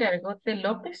Alexander Argote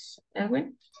López.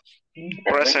 Edwin.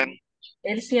 Present.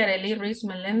 Elsie Arely Ruiz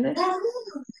Meléndez.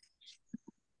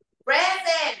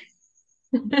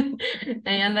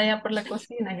 Ahí anda ya por la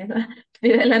cocina.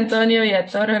 Fidel Antonio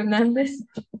Villatoro Hernández.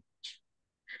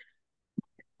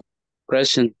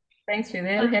 Present. Thanks,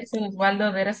 Fidel. Gerson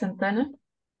Osvaldo Vera Santana.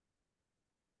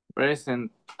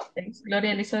 Present. Thanks.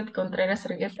 Gloria Elizabeth Contreras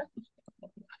Argueta.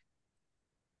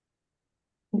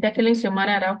 Jacqueline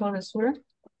Xiomara Araujo de Sura.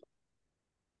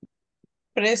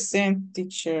 Present,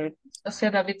 teacher. José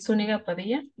David Zúñiga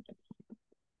Padilla.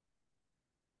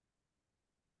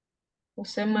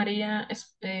 José María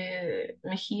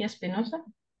Mejía Espinosa.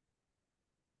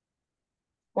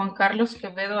 Juan Carlos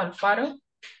Quevedo Alfaro.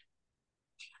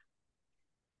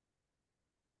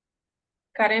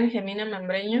 Karen Gemina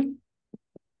Membreño.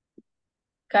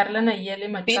 Carla Nayeli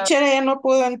Machado. Teacher, ella no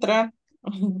pudo entrar.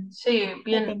 Sí,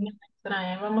 bien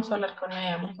extraña. Vamos a hablar con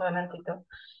ella más adelantito.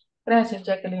 Gracias,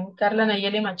 Jacqueline. Carla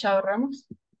Nayeli Machado Ramos.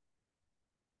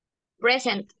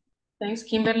 Present. Thanks.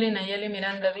 Kimberly Nayeli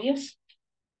Miranda Díaz.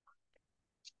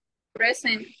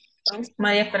 present. Thanks.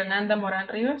 María Fernanda Morán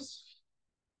Rivas.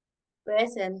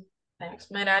 Present. Thanks.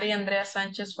 Merari Andrea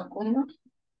Sánchez Facundo.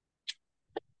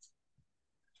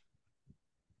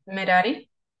 Merari.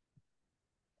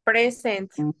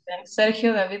 Present. Thanks.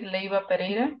 Sergio David Leiva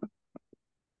Pereira.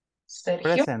 Sergio.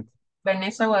 Present.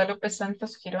 Vanessa Guadalupe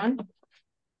Santos Girón.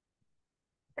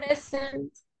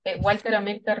 Present. Walter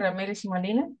Amílcar Ramírez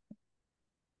Molina.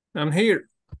 I'm here.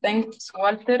 Thanks,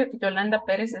 Walter. Yolanda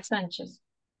Pérez de Sánchez.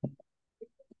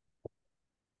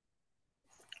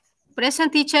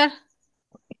 Present, teacher.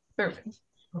 Perfect.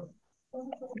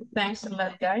 Thanks a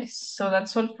lot, guys. So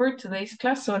that's all for today's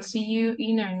class. So I'll see you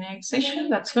in our next session.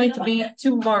 That's going to be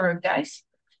tomorrow, guys.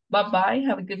 Bye-bye.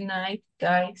 Have a good night,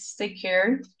 guys. Take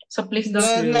care. So please don't.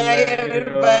 Good See you night, later. See you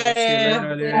everybody. later,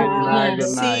 Good Lily. night, good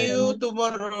See night. you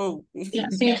tomorrow. Yeah,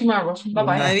 see you tomorrow. Good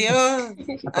Bye-bye. night. Adiós.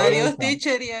 Adiós, Aprovecho.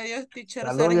 teacher, y adiós, teacher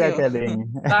Salud, Sergio.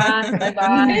 Jacqueline. Bye.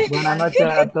 Bye-bye. Buenas noches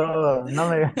a todos. No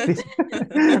me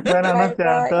Buenas Bye, noches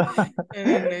a bye. todos.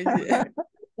 Buenas noches.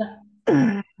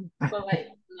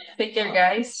 Bye-bye. Take care,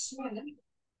 guys.